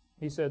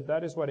 He said,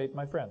 that is what ate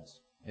my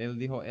friends. Él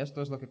dijo,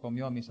 esto es lo que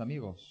comió a mis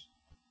amigos.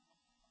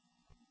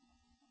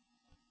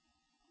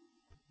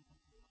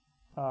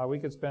 We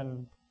could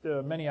spend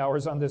many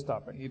hours on this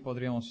topic. Y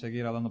podríamos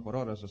seguir hablando por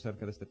horas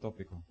acerca de este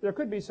tópico. There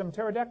could be some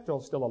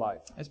pterodactyls still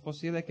alive. Es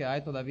posible que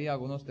hay todavía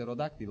algunos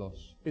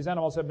pterodáctilos. These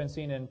animals have been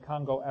seen in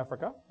Congo,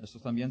 Africa,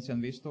 Estos también se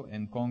han visto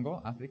en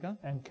Congo, África,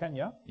 and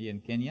Kenya. y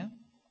en Kenia.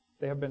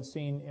 They have been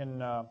seen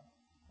in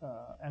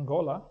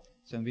Angola.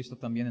 Se han visto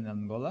también en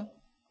Angola,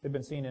 They've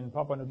been seen in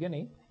Papua New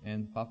Guinea.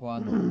 en Papua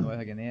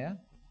Nueva Guinea.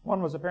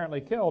 One was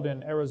apparently killed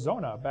in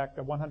Arizona back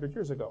 100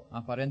 years ago.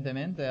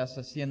 Aparentemente,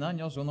 hace 100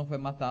 años uno fue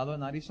matado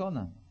en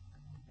Arizona.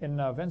 In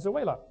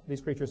Venezuela,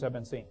 these creatures have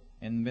been seen.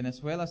 En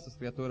Venezuela estas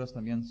criaturas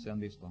también se han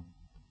visto.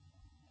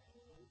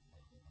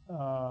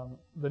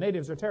 The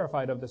natives are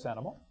terrified of this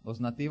animal. Los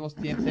nativos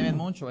temen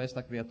mucho a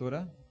esta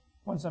criatura.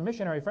 When some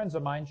missionary friends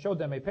of mine showed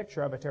them a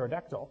picture of a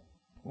pterodactyl,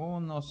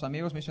 Unos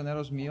amigos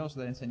misioneros míos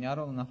le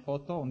enseñaron una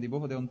foto, un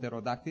dibujo de un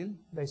pterodáctil.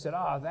 they said,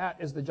 that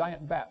is the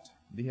giant bat.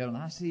 Dijeron,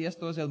 sí,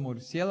 esto es el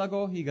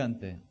murciélago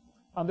gigante.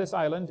 On this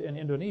island in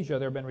Indonesia,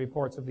 there have been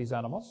reports of these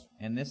animals.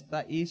 En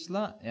esta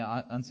isla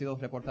han sido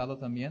reportados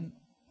también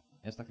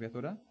esta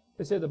criatura.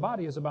 They say the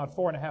body is about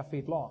 4.5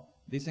 feet long.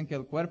 Dicen que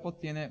el cuerpo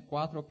tiene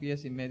 4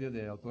 pies y medio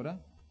de altura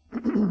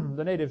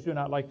The natives do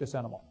not like this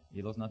animal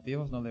y los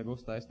nativos no les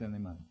gusta este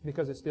animal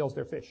because it steals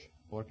their fish.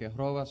 porque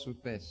roba su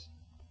pez.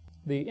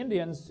 The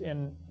Indians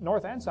in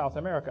North and South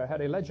America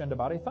had a legend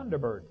about a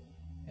thunderbird.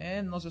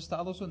 En los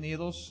Estados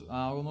Unidos,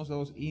 algunos de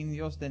los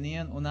indios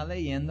tenían una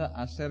leyenda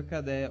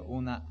acerca de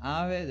una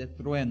ave de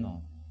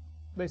trueno.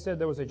 They said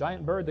there was a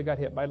giant bird that got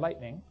hit by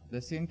lightning.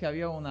 Decían que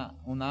había una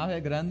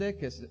ave grande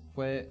que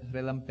fue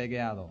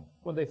relampegueado.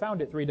 When they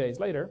found it 3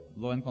 days later,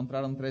 Lo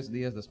encontraron 3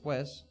 días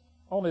después,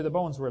 only the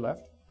bones were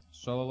left.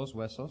 solo los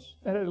huesos,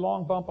 It had a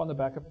long bump on the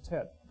back of its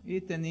head. y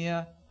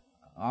tenía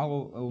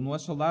un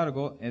hueso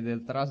largo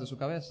detrás de su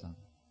cabeza.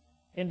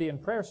 Indian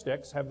prayer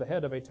sticks have the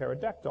head of a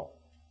pterodactyl.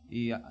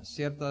 Y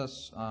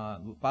ciertos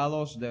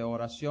palos de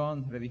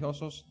oración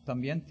religiosos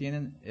también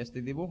tienen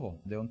este dibujo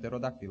de un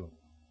pterodáctilo.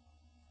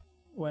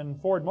 When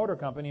Ford Motor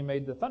Company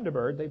made the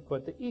Thunderbird, they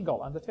put the eagle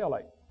on the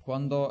taillight.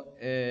 Cuando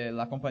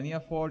la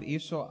compañía Ford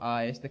hizo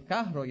a este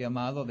carro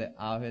llamado de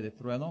ave de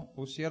trueno,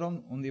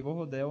 pusieron un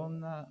dibujo de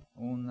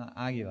una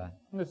águila.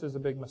 This is a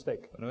big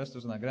mistake. Pero esto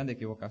es una gran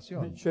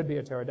equivocación. It should be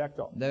a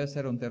pterodactyl. Debe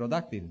ser un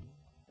pterodáctilo.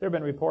 There have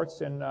been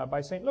reports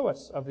by St.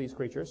 Louis of these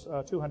creatures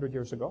 200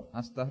 years ago.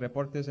 Hasta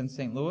reportes en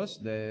St.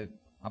 Louis de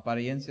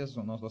apariencias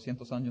unos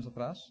 200 años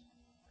atrás.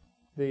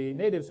 The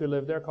natives who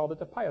lived there called it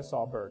the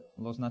piasaw bird.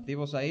 Los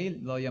nativos ahí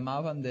lo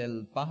llamaban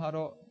del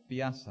pájaro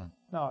piazza,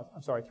 No,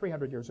 I'm sorry,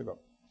 300 years ago.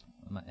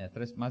 más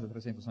de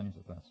 300 años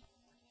atrás.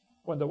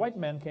 When the white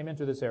men came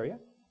into this area,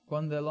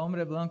 Cuando el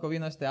hombre blanco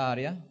vino a esta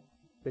área,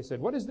 they said,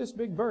 "What is this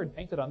big bird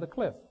painted on the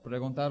cliff?"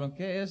 preguntaron,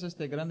 ¿qué es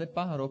este grande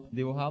pájaro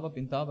dibujado,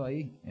 pintado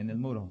ahí en el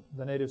muro?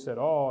 The natives said,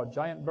 "Oh,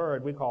 giant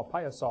bird we call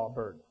piasaw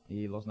bird."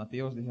 Y los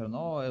nativos dijeron,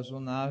 no, es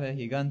un ave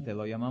gigante,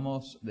 lo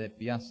llamamos de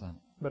piazza.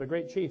 But a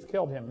great chief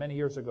killed him many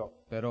years ago.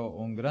 Pero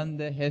un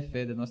grande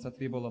jefe de nuestra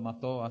tribu lo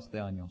mató hace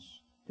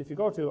años. If you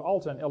go to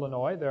Alton,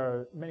 Illinois, there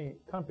are many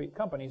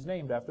companies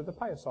named after the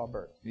piasaw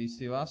bird. Y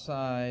si vas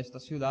a esta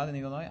ciudad en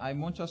Illinois, hay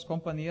muchas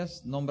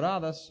compañías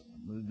nombradas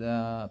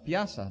de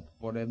piazza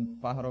por el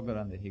pájaro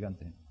grande,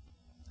 gigante.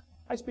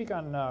 I speak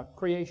on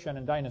creation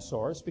and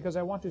dinosaurs because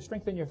I want to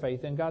strengthen your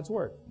faith in God's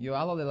Word. Yo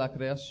hablo de la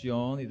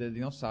creación y de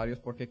dinosaurios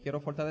porque quiero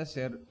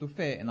fortalecer tu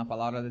fe en la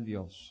palabra de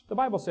Dios. The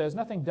Bible says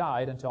nothing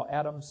died until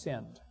Adam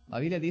sinned. La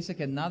Biblia dice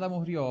que nada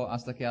murió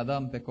hasta que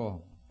Adán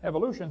pecó.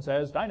 Evolution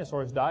says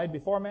dinosaurs died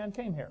before man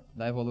came here.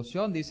 La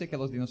evolución dice que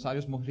los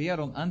dinosaurios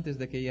murieron antes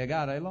de que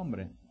llegara el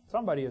hombre.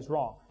 Somebody is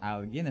wrong.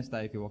 Alguien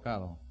está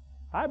equivocado.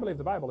 I believe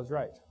the Bible is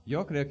right.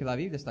 Yo creo que la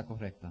Biblia está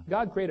correcta.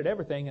 God created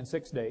everything in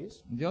 6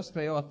 days. Dios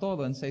creó a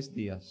todo en 6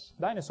 días.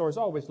 Dinosaurs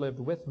always lived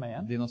with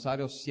man.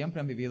 Dinosaurios siempre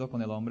han vivido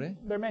con el hombre.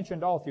 They're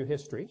mentioned all through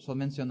history. Son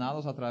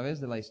mencionados a través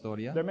de la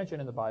historia. They're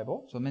mentioned in the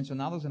Bible. Son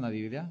mencionados en la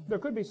Biblia. There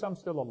could be some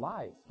still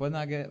alive. Pueden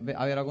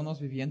haber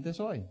algunos vivientes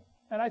hoy.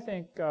 And I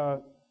think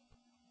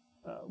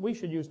we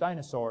should use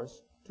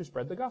dinosaurs to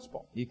spread the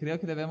gospel. Y creo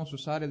que debemos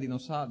usar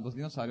los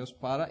dinosaurios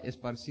para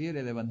esparcir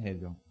el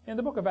evangelio. In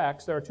the book of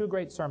Acts, there are 2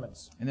 great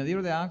sermons. En el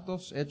libro de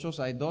Actos, Hechos,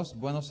 hay 2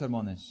 buenos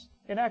sermones.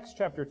 In Acts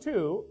chapter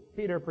 2,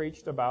 Peter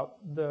preached about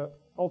the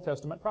Old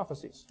Testament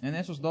prophecies. En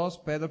esos 2,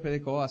 Pedro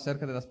predicó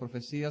acerca de las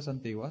profecías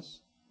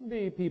antiguas.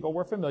 The people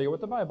were familiar with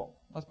the Bible.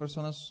 Las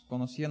personas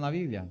conocían la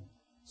Biblia,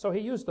 So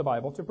he used the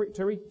Bible to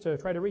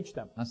try to reach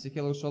them. así que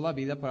él usó la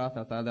Biblia para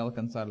tratar de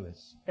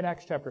alcanzarles. In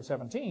Acts chapter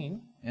 17,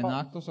 En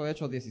Actos o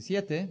Hechos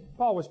 17,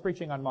 Paul was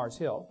preaching on Mars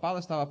Hill. Pablo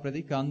estaba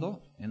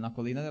predicando en la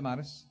colina de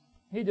Mars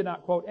He did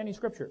not quote any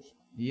scriptures.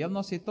 y él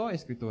no citó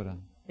escritura.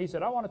 He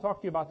said, "I want to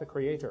talk to you about the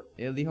Creator."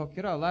 Él dijo,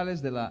 quiero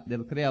hablarles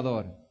del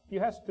Creador. You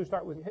have to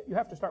start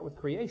with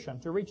creation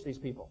to reach these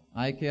people.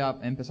 Hay que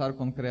empezar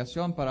con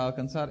creación para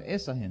alcanzar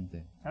esa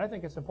gente. And I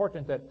think it's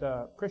important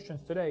that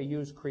Christians today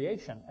use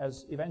creation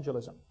as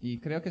evangelism. Y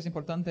creo que es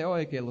importante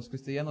hoy que los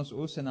cristianos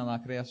usen a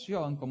la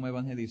creación como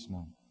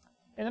evangelismo.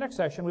 In the next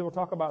session, we will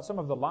talk about some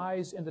of the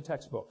lies in the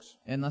textbooks.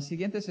 En la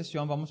siguiente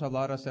sesión vamos a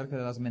hablar acerca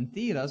de las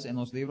mentiras en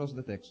los libros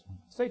de texto.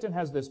 Satan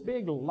has this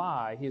big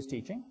lie he is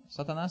teaching,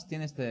 Satanás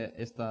tiene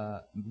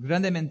esta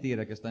grande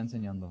mentira que está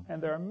enseñando.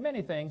 and there are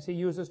many things he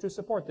uses to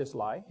support this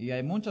lie. Y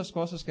hay muchas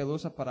cosas que él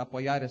usa para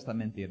apoyar esta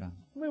mentira.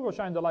 We will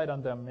shine the light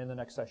on them in the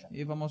next session.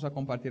 Y vamos a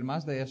compartir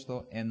más de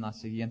esto en la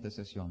siguiente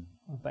sesión.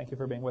 Thank you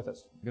for being with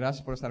us.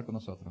 Gracias por estar con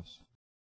nosotros.